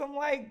on some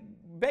like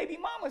baby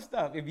mama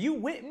stuff. If you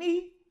with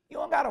me, you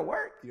don't gotta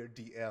work. Your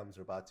DMs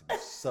are about to be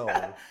so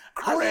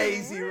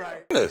crazy,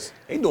 right?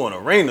 They doing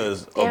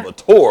arenas of a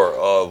tour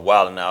of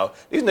Wildin' Out.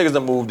 These niggas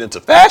done moved into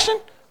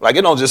fashion. Like,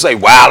 it don't just say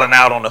Wildin'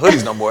 Out on the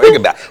hoodies no more. It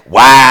can be like,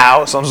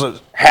 wow. Some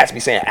hats be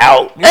saying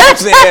out. You know what I'm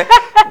saying?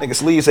 Nigga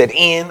sleeve said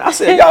in. I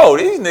said, yo,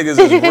 these niggas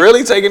is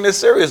really taking this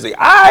seriously.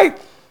 I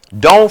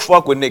don't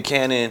fuck with Nick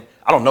Cannon.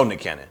 I don't know Nick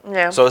Cannon.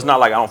 Yeah. So it's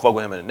not like I don't fuck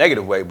with him in a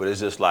negative way, but it's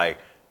just like,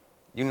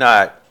 you're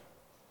not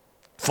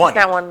funny.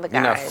 He's not one of the guys.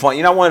 You're not funny.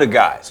 You're not one of the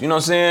guys. You know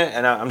what I'm saying?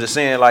 And I'm just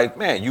saying, like,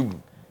 man,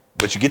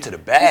 but you get to the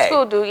bag. He's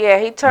cool, dude. Yeah,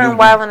 he turned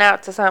Wildin'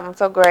 Out to something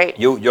so great.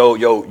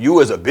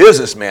 You as a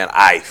businessman,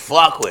 I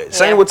fuck with.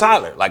 Same with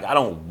Tyler. Like, I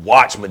don't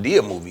watch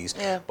Madea movies,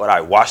 but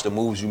I watch the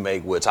moves you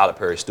make with Tyler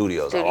Perry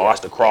Studios. I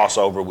watch the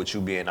crossover with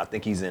you being, I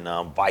think he's in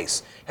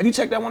Vice. Have you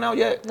checked that one out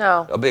yet?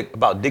 No.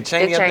 About Dick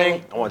Cheney, I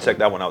think? I want to check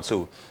that one out,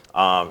 too.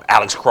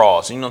 Alex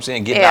Cross, you know what I'm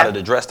saying? Getting out of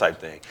the dress type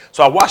thing.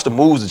 So I watch the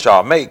moves that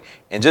y'all make,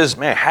 and just,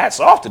 man, hats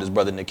off to this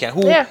brother Nick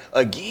Cannon, who,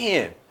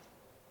 again,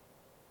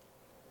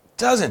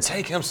 doesn't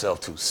take himself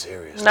too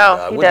seriously.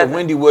 No, he with doesn't. The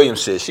Wendy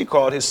Williams shit, she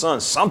called his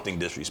son something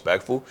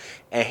disrespectful,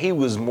 and he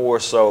was more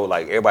so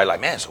like, everybody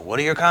like, man, so what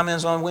are your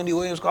comments on Wendy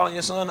Williams calling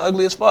your son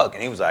ugly as fuck?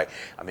 And he was like,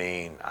 I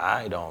mean,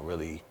 I don't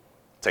really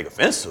take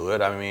offense to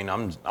it. I mean,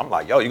 I'm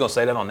like, yo, you gonna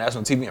say that on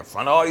national TV in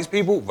front of all these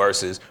people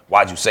versus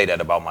why'd you say that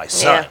about my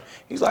son?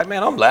 He's like,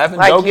 man, I'm laughing,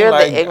 joking,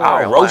 like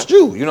I'll roast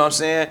you. You know what I'm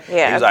saying?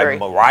 Yeah, he's like,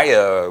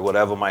 Mariah or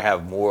whatever might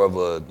have more of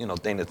a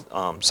thing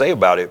to say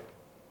about it.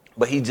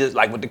 But he just,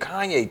 like with the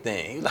Kanye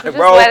thing, he's like, just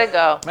bro, let it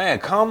go. Man,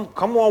 come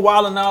on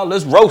Wildin' Out,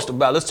 let's roast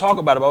about it, let's talk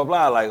about it, blah,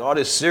 blah, blah. Like all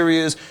this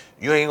serious,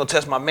 you ain't gonna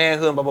test my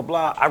manhood, blah, blah,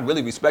 blah. I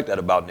really respect that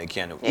about Nick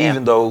Cannon.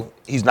 Even though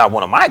he's not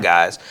one of my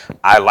guys,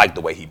 I like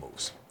the way he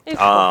moves.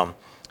 Cool.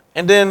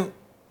 And then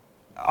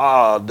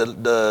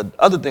the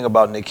other thing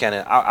about Nick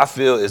Cannon, I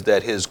feel, is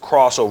that his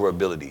crossover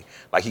ability.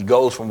 Like he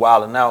goes from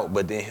Wildin' Out,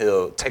 but then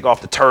he'll take off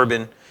the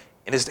turban,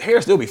 and his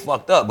hair still be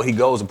fucked up, but he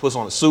goes and puts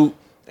on a suit,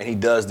 and he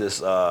does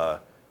this,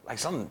 like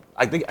something.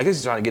 I guess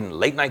he's trying to get into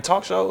late night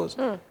talk shows.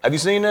 Have you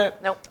seen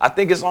that? Nope. I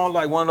think it's on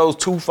like one of those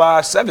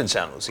 257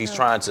 channels. He's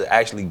trying to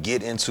actually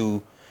get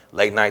into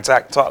late night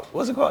talk.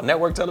 What's it called?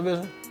 Network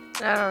television?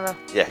 I don't know.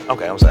 Yeah.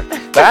 Okay. I'm sorry.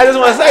 But I just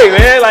want to say,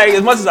 man, like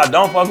as much as I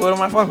don't fuck with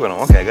him, I fuck with him.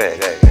 Okay. Go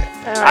ahead. All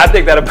right. I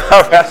think that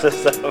about wraps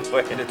us up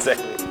for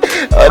entertainment.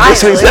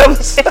 This week's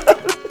episode.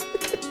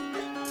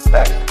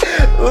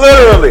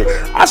 Literally.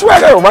 I swear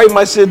I gotta write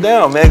my shit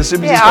down, man. It should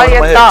be just all coming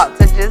your out my head.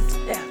 thoughts are just,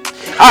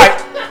 All right.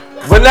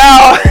 But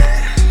now,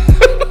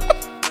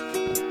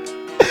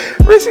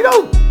 Rici,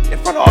 don't, in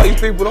front of all these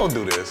people, don't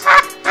do this.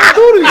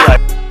 Don't do me like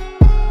this.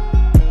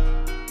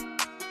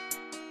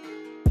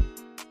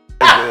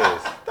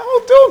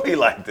 Don't do me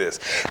like this.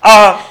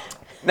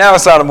 Now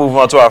it's time to move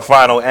on to our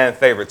final and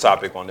favorite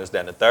topic on this,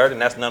 that, and the third,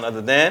 and that's none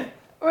other than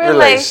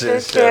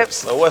Relationships.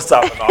 So what's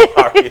up with all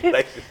our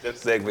relationship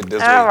segment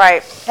this week? all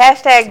right.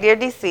 Hashtag Dear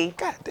DC.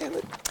 God damn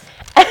it.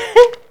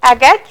 I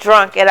got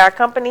drunk at our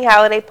company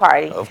holiday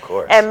party. Of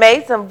course. And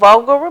made some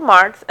vulgar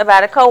remarks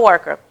about a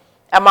coworker.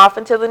 I'm off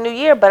until the new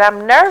year, but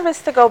I'm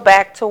nervous to go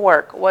back to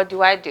work. What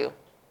do I do?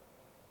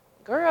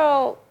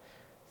 Girl,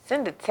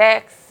 send a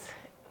text,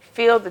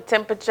 feel the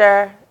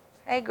temperature.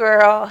 Hey,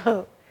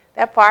 girl,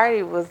 that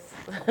party was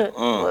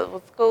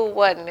was cool,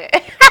 wasn't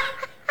it?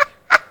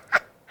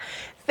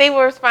 See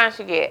what response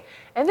you get.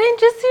 And then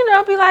just,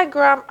 be like,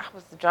 girl, I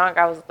was drunk,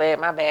 I was late,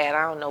 my bad.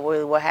 I don't know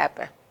really what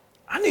happened.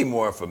 I need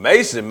more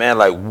information, man.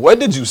 Like, what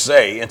did you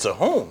say and to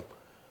whom?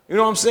 You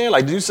know what I'm saying?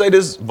 Like, did you say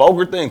this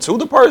vulgar thing to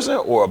the person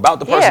or about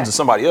the person to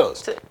somebody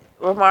else?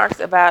 Remarks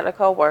about a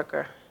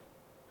coworker.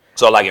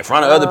 So, like, in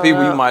front of other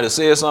people, you might have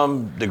said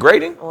something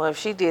degrading? Well, if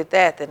she did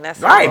that, then that's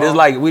right. wrong. It's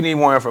like, we need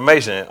more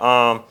information.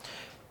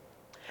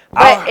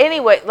 But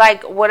anyway,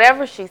 like,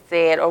 whatever she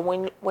said or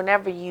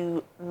whenever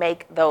you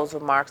make those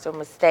remarks or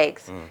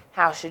mistakes,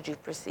 how should you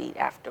proceed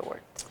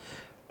afterwards?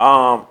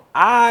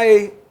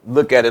 I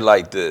look at it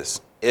like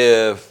this.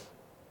 If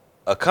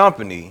a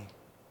company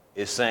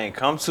is saying,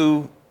 come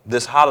to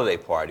this holiday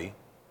party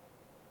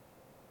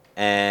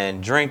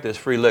and drink this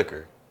free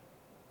liquor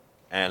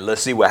and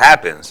let's see what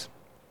happens,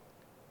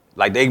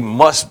 like they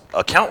must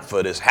account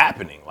for this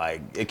happening.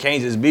 Like it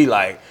can't just be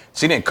like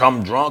she didn't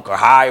come drunk or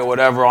high or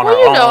whatever on her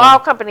own. All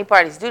company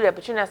parties do that,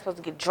 but you're not supposed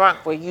to get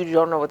drunk where you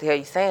don't know what the hell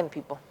you're saying to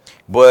people.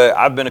 But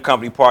I've been to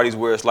company parties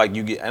where it's like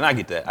you get, and I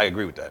get that, I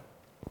agree with that.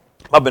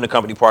 I've been to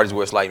company parties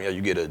where it's like,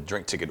 you get a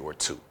drink ticket or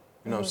two.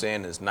 You know what I'm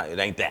saying? It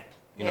ain't that.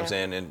 You know what I'm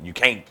saying? And you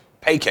can't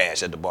pay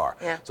cash at the bar.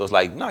 Yeah. So it's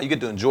like, no, you get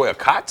to enjoy a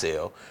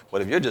cocktail.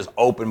 But if you're just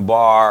open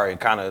bar and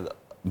kind of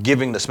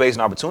giving the space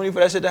and opportunity for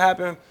that shit to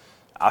happen,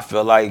 I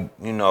feel like,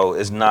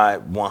 it's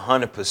not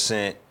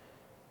 100%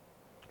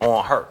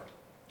 on her.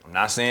 I'm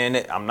not saying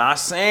that. I'm not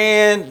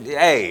saying,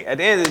 hey, at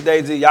the end of the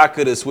day, G, y'all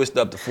could have switched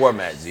up the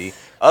format, G.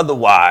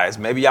 Otherwise,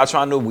 maybe y'all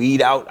trying to weed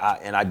out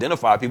and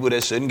identify people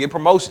that shouldn't get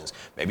promotions.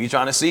 Maybe you're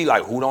trying to see,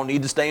 like, who don't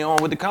need to stay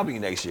on with the company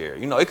next year.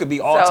 It could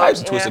be all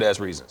types of twisted-ass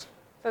reasons.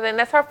 So then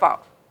that's her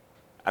fault.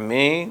 I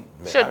mean...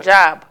 It's your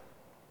job.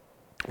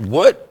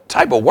 What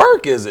type of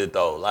work is it,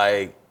 though?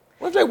 Like,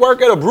 what if they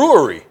work at a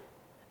brewery?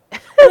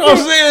 You know what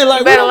I'm saying? Like,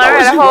 you better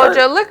learn how to hold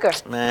your liquor.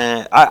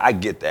 Man, I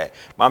get that.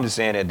 But I'm just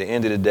saying at the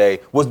end of the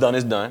day, what's done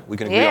is done. We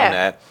can agree on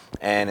that.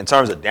 And in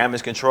terms of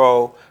damage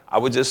control, I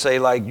would just say,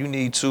 like, you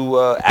need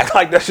to act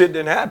like that shit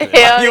didn't happen.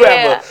 Like you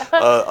have a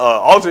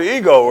alter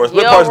ego or a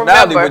split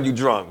personality when you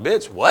drunk.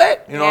 Bitch,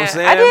 what? You know what I'm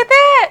saying? I did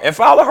that. And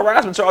file a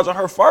harassment charge on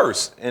her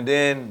first. And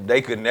then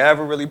they could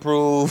never really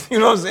prove, you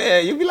know what I'm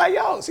saying? You'd be like,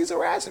 yo, she's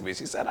harassing me.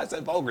 She said I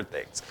said vulgar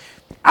things.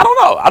 I don't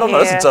know.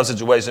 That's a tough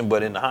situation,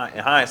 but in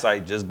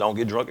hindsight, just don't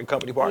get drunk at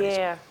company parties.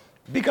 Yeah.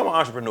 Become an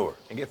entrepreneur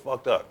and get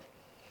fucked up.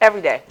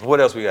 Every day. What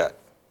else we got?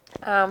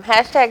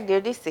 Hashtag Dear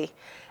DC.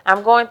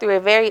 I'm going through a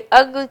very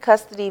ugly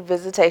custody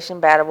visitation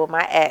battle with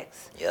my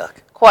ex. Yuck.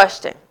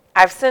 Question.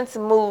 I've since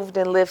moved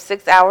and live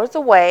 6 hours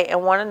away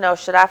and want to know,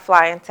 should I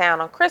fly in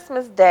town on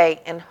Christmas Day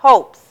in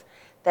hopes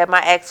that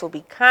my ex will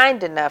be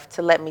kind enough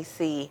to let me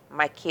see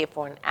my kid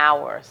for an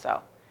hour or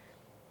so?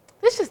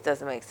 This just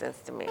doesn't make sense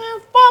to me. Man,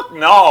 fuck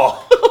no.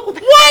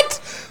 What?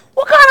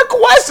 What kind of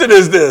question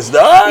is this,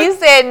 dog? You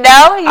said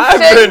no?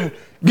 I've been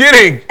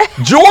getting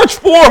George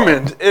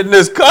Foreman in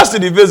this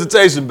custody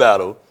visitation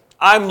battle.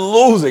 I'm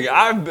losing.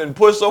 I've been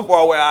pushed so far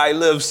away. I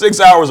live 6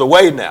 hours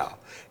away now.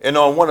 And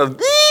on one of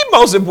the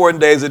most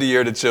important days of the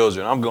year to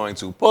children, I'm going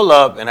to pull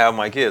up and have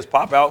my kids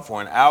pop out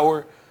for an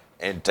hour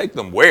and take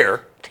them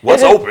where?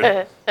 What's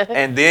open?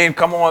 And then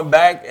come on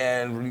back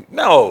and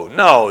no.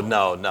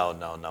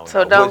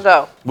 So don't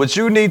go. What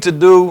you need to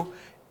do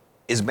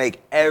is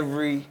make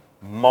every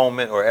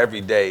moment or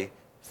every day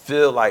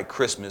feel like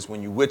Christmas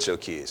when you with your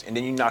kids. And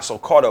then you're not so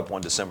caught up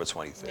on December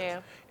 25th.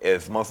 Yeah.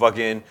 If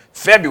motherfucking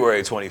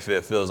February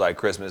 25th feels like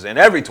Christmas and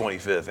every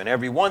 25th and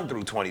every 1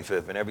 through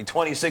 25th and every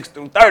 26th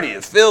through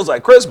 30th feels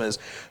like Christmas,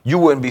 you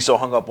wouldn't be so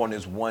hung up on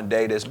this one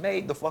day that's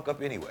made the fuck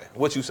up anyway.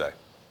 What you say?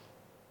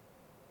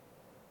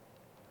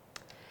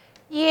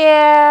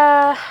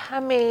 Yeah, I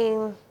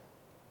mean...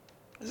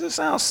 Does it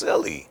sound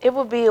silly? It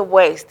would be a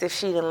waste if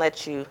she didn't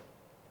let you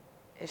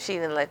if she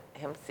didn't let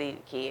him see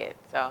the kid.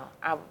 So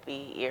I would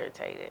be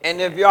irritated. And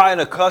if y'all in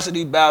a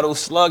custody battle,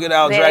 slug it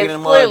out, Then dragging it's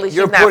them clearly up,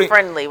 you're she's not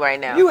friendly right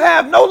now. You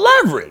have no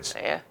leverage.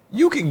 Yeah.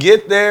 You can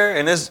get there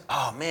and it's,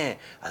 oh man,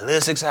 I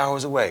live 6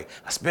 hours away.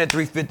 I spent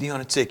 $350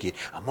 on a ticket.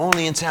 I'm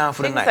only in town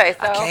for the She night. can say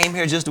so. I came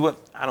here just to what?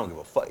 I don't give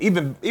a fuck.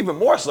 Even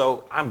more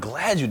so, I'm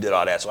glad you did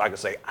all that so I can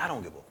say I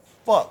don't give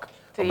a fuck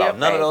To about your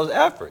none of face. those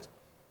efforts.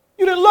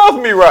 You didn't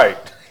love me right.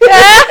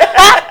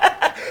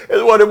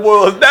 It's what it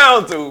boils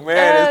down to,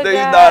 man. Oh, Is that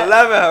you're God. not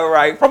loving her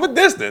right from a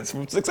distance,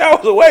 from 6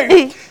 hours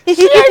away.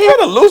 She ain't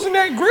gonna loosen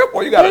that grip,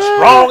 or you got a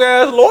strong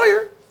ass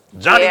lawyer,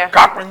 Johnny Yeah.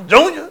 Cochran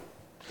Jr.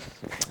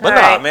 But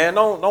All nah, right. man,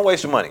 don't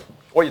waste your money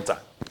or your time.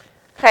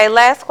 Okay,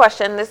 last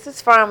question. This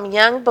is from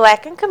Young,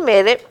 Black, and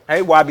Committed.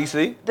 Hey,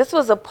 YBC. This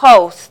was a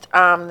post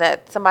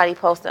that somebody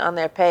posted on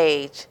their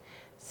page.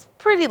 It's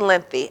pretty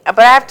lengthy, but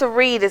I have to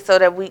read it so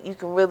that you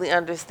can really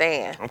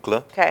understand. I'm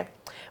clear. Okay.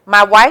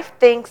 My wife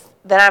thinks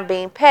that I'm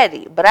being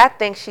petty, but I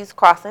think she's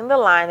crossing the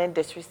line and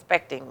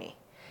disrespecting me.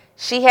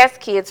 She has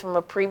kids from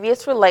a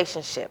previous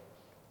relationship,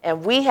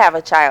 and we have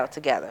a child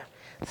together.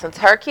 Since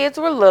her kids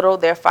were little,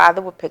 their father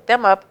would pick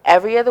them up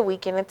every other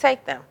weekend and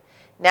take them.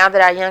 Now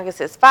that our youngest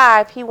is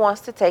 5, he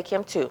wants to take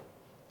him too.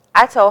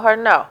 I told her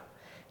no.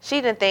 She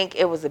didn't think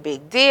it was a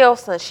big deal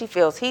since she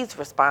feels he's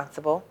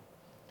responsible.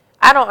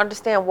 I don't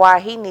understand why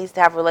he needs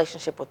to have a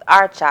relationship with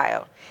our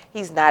child.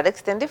 He's not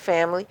extended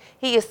family.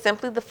 He is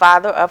simply the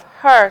father of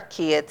her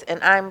kids,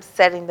 and I'm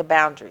setting the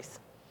boundaries.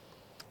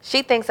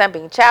 She thinks I'm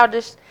being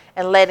childish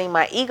and letting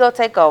my ego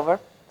take over.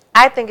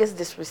 I think it's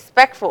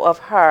disrespectful of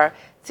her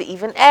to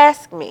even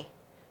ask me.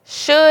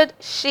 Should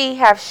she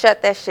have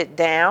shut that shit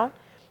down?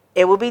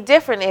 It would be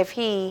different if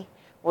he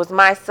was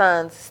my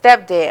son's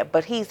stepdad,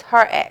 but he's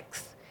her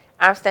ex.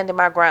 I'm standing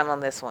my ground on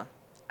this one.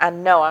 I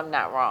know I'm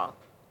not wrong.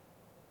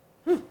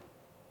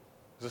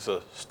 Is this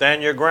a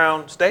stand your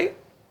ground state?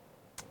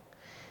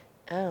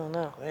 I don't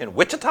know. In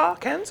Wichita,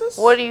 Kansas?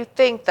 What do you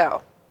think,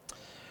 though?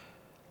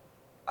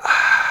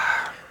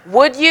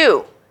 Would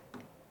you,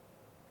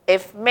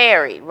 if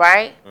married,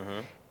 right? Mm-hmm.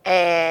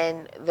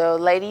 And the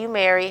lady you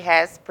marry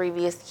has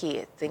previous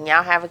kids, and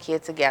y'all have a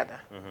kid together,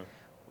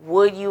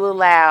 would you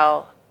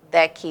allow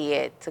that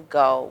kid to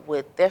go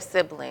with their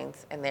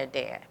siblings and their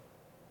dad?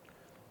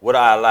 Would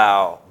I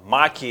allow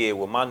my kid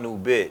with my new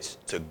bitch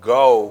to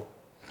go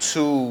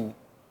to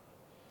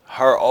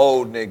her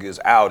old niggas'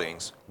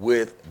 outings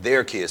with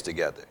their kids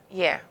together?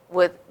 Yeah,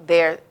 with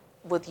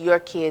your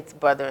kid's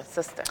brother and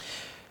sister.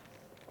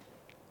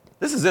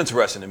 This is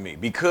interesting to me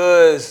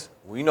because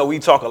we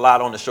talk a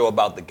lot on the show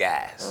about the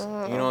guys.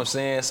 Mm-hmm. You know what I'm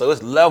saying? So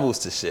it's levels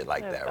to shit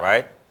like that,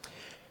 right?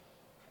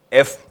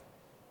 If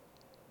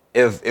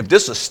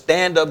this a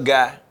stand-up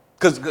guy,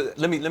 cause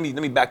let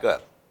me back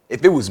up.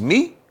 If it was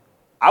me,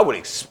 I would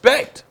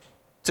expect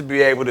to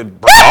be able to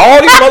bring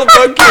all these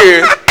motherfucking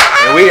kids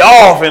and we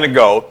all finna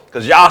go,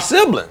 cause y'all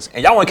siblings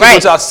and y'all want to keep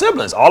with y'all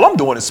siblings. All I'm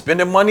doing is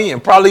spending money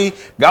and probably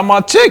got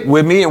my chick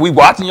with me and we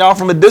watching y'all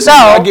from a distance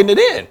and y'all getting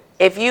it in.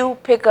 If you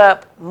pick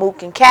up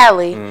Mook and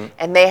Callie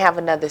and they have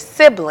another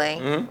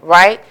sibling,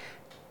 right?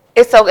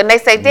 It's so, and they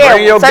say,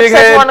 "Damn, such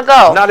and want to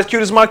go." Not as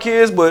cute as my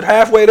kids, but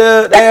halfway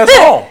there, the ass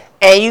home.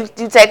 And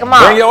you take them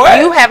out. Bring your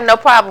ass. You have no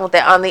problem with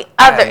that. On the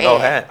other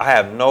end, I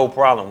have no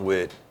problem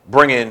with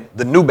bringing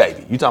the new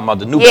baby. You talking about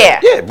the new yeah.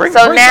 baby? Yeah, bring.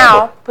 So bring now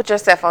somebody. put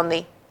yourself on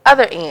the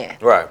other end.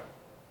 Right.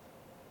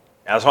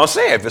 That's what I'm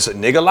saying. If it's a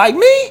nigga like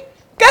me,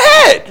 go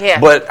ahead. Yeah.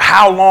 But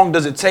how long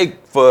does it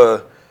take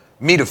for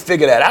me to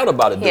figure that out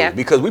about a dude? Yeah.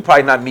 Because we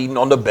probably not meeting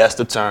on the best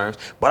of terms.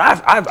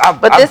 But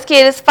But this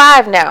kid is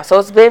 5 now, so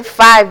it's been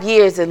 5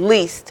 years at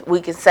least.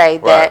 We can say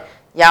that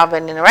y'all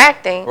been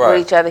interacting with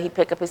each other. He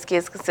pick up his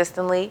kids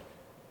consistently.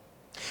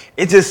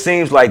 It just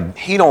seems like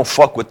he don't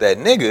fuck with that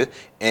nigga,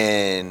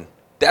 and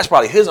that's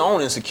probably his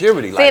own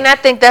insecurity. See, and I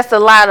think that's a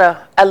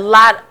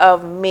lot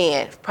of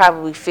men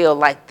probably feel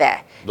like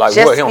that. Like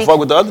what? He don't fuck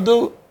with the other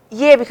dude?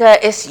 Yeah, because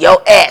it's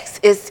your ex.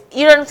 It's,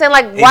 you know what I'm saying?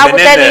 Like, why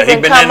would that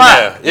even come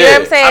up? Yeah. You know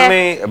what I'm saying? I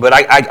mean, but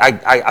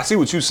I see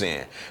what you're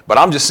saying. But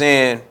I'm just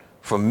saying,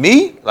 for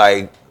me,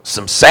 like,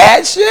 some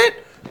sad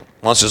shit,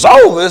 once it's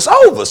over, it's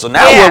over. So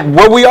now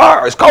where we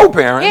are is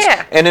co-parents.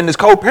 Yeah. And in this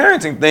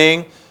co-parenting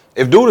thing,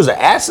 if dude is an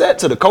asset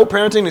to the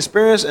co-parenting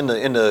experience and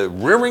the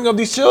rearing of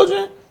these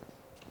children,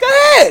 go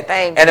ahead.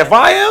 And if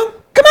I am,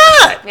 come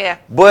on. Yeah.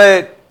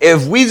 But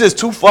if we just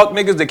two fuck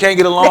niggas that can't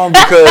get along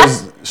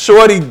because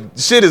shorty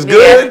shit is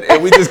good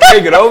and we just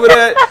can't get over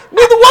that,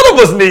 neither one of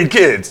us need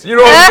kids. You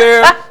know what I'm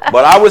saying?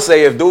 But I would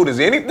say if dude is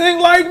anything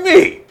like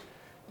me,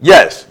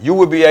 yes, you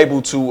would be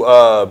able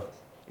to,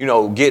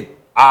 get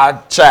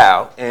our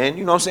child and,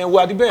 you know what I'm saying,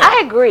 what he been.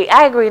 I agree.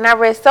 And I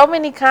read so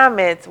many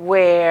comments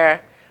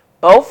where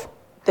both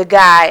the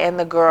guy and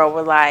the girl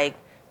were like,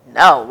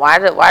 no, why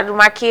do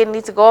my kid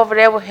need to go over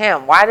there with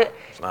him?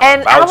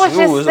 And I was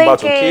just thinking,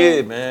 about your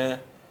kid, man.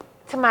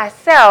 To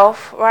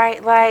myself,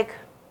 right, like,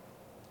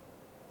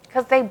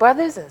 because they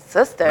brothers and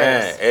sisters.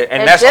 Man, and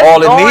they're that's just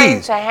all it going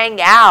needs. to hang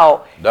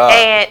out. Duh.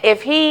 And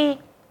if he,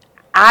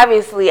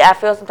 obviously I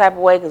feel some type of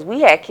way because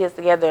we had kids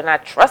together and I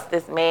trust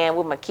this man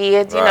with my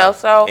kids, you know,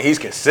 so. And he's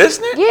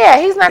consistent? Yeah,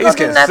 he's not going to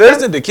do nothing. He's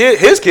consistent.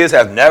 His kids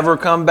have never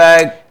come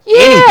back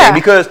anything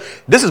because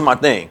this is my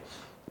thing.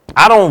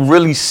 I don't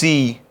really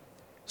see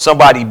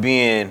somebody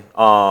being,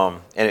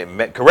 correct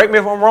me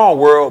if I'm wrong,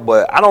 world,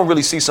 but I don't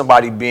really see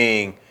somebody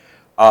being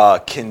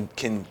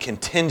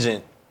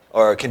contingent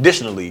or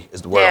conditionally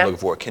is the word I'm looking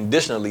for,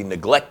 conditionally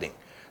neglecting.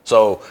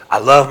 So I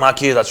love my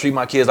kids. I treat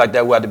my kids like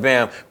that at the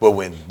bam. But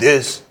when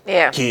this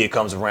kid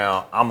comes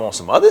around, I'm on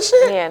some other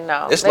shit. Yeah,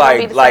 no. It's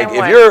like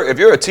if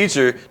you're a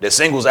teacher that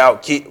singles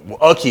out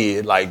a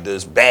kid, like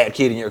this bad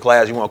kid in your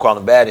class, you want to call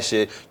them bad and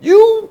shit,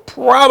 you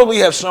probably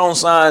have shown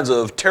signs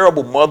of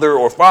terrible mother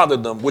or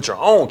fatherdom with your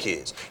own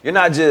kids. You're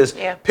not just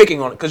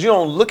picking on it because you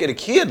don't look at a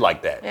kid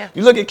like that. Yeah.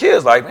 You look at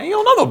kids like, man, you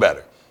don't know no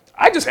better.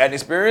 I just had an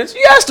experience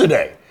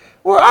yesterday.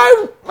 Where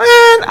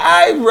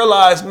I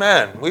realized,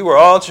 man, we were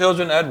all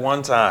children at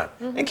one time.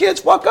 And kids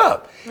fuck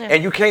up. Yeah.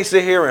 And you can't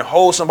sit here and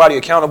hold somebody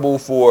accountable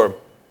for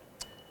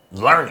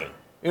learning.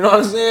 You know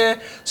what I'm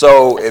saying?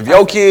 So if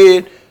your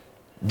kid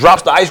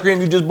drops the ice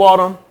cream you just bought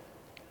them,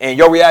 and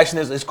your reaction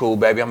is, it's cool,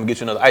 baby, I'm going to get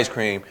you another ice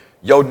cream.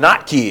 Your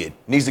not kid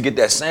needs to get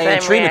that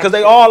same treatment because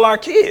they all are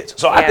kids.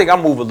 So I think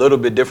I move a little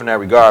bit different in that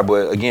regard.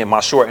 But again, my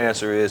short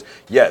answer is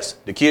yes,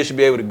 the kid should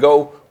be able to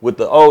go with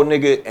the old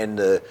nigga. And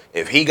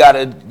if he got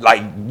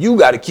you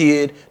got a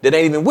kid that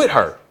ain't even with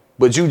her,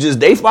 but you just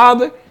they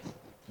father,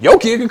 your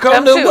kid can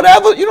come to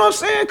whatever. You know what I'm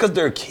saying? Because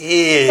they're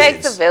kids. It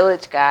takes a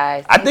village,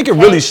 guys. I think it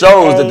really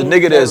shows that the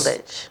nigga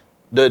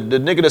the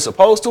nigga that's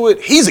opposed to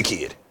it, he's a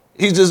kid.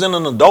 He's just in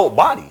an adult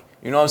body.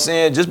 You know what I'm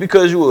saying? Just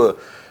because you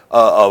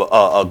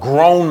a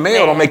grown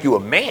male don't make you a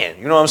man.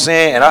 You know what I'm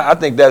saying? And I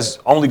think that's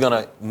only going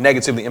to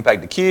negatively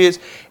impact the kids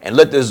and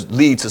let this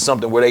lead to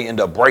something where they end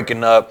up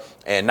breaking up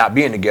and not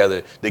being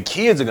together. The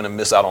kids are going to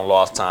miss out on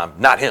lost time,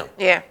 not him.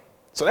 Yeah.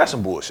 So that's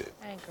some bullshit.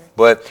 I agree.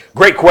 But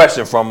great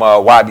question from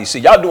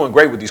YBC. Y'all doing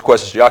great with these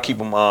questions. Y'all keep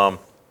them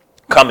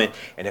coming.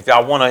 And if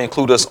y'all want to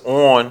include us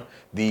on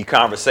the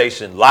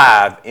conversation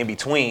live in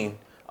between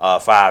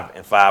 5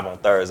 and 5 on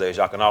Thursdays,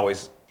 y'all can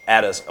always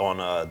add us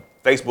on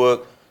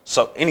Facebook,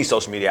 so any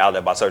social media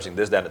outlet by searching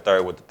This, That, and the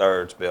Third with the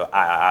third spell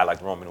I like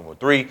the Roman numeral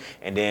 3.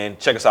 And then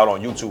check us out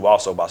on YouTube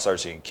also by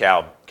searching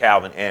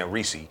Calvin and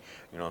Rici.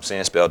 You know what I'm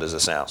saying? Spelled as it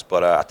sounds.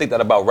 But I think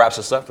that about wraps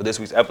us up for this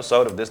week's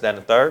episode of This, That, and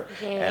the Third.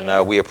 Yeah.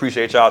 And we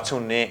appreciate y'all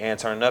tuning in and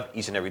turning up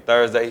each and every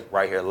Thursday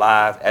right here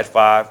live at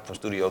 5 from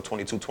Studio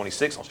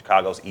 2226 on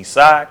Chicago's East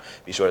Side.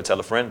 Be sure to tell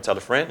a friend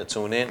to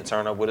tune in and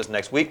turn up with us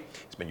next week.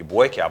 It's been your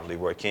boy, Calvin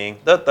Leroy King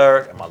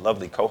III, and my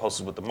lovely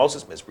co-hosts with the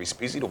mostest, Miss Rici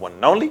Pieci, the one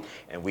and only.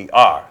 And we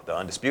are the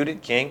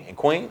Undisputed King and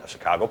Queen of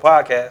Chicago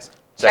Podcast.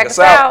 Check us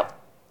out.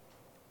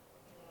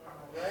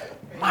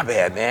 My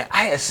bad, man.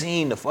 I had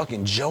seen the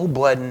fucking Joe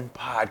Budden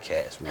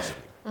podcast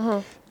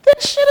recently.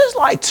 This shit is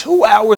like 2 hours.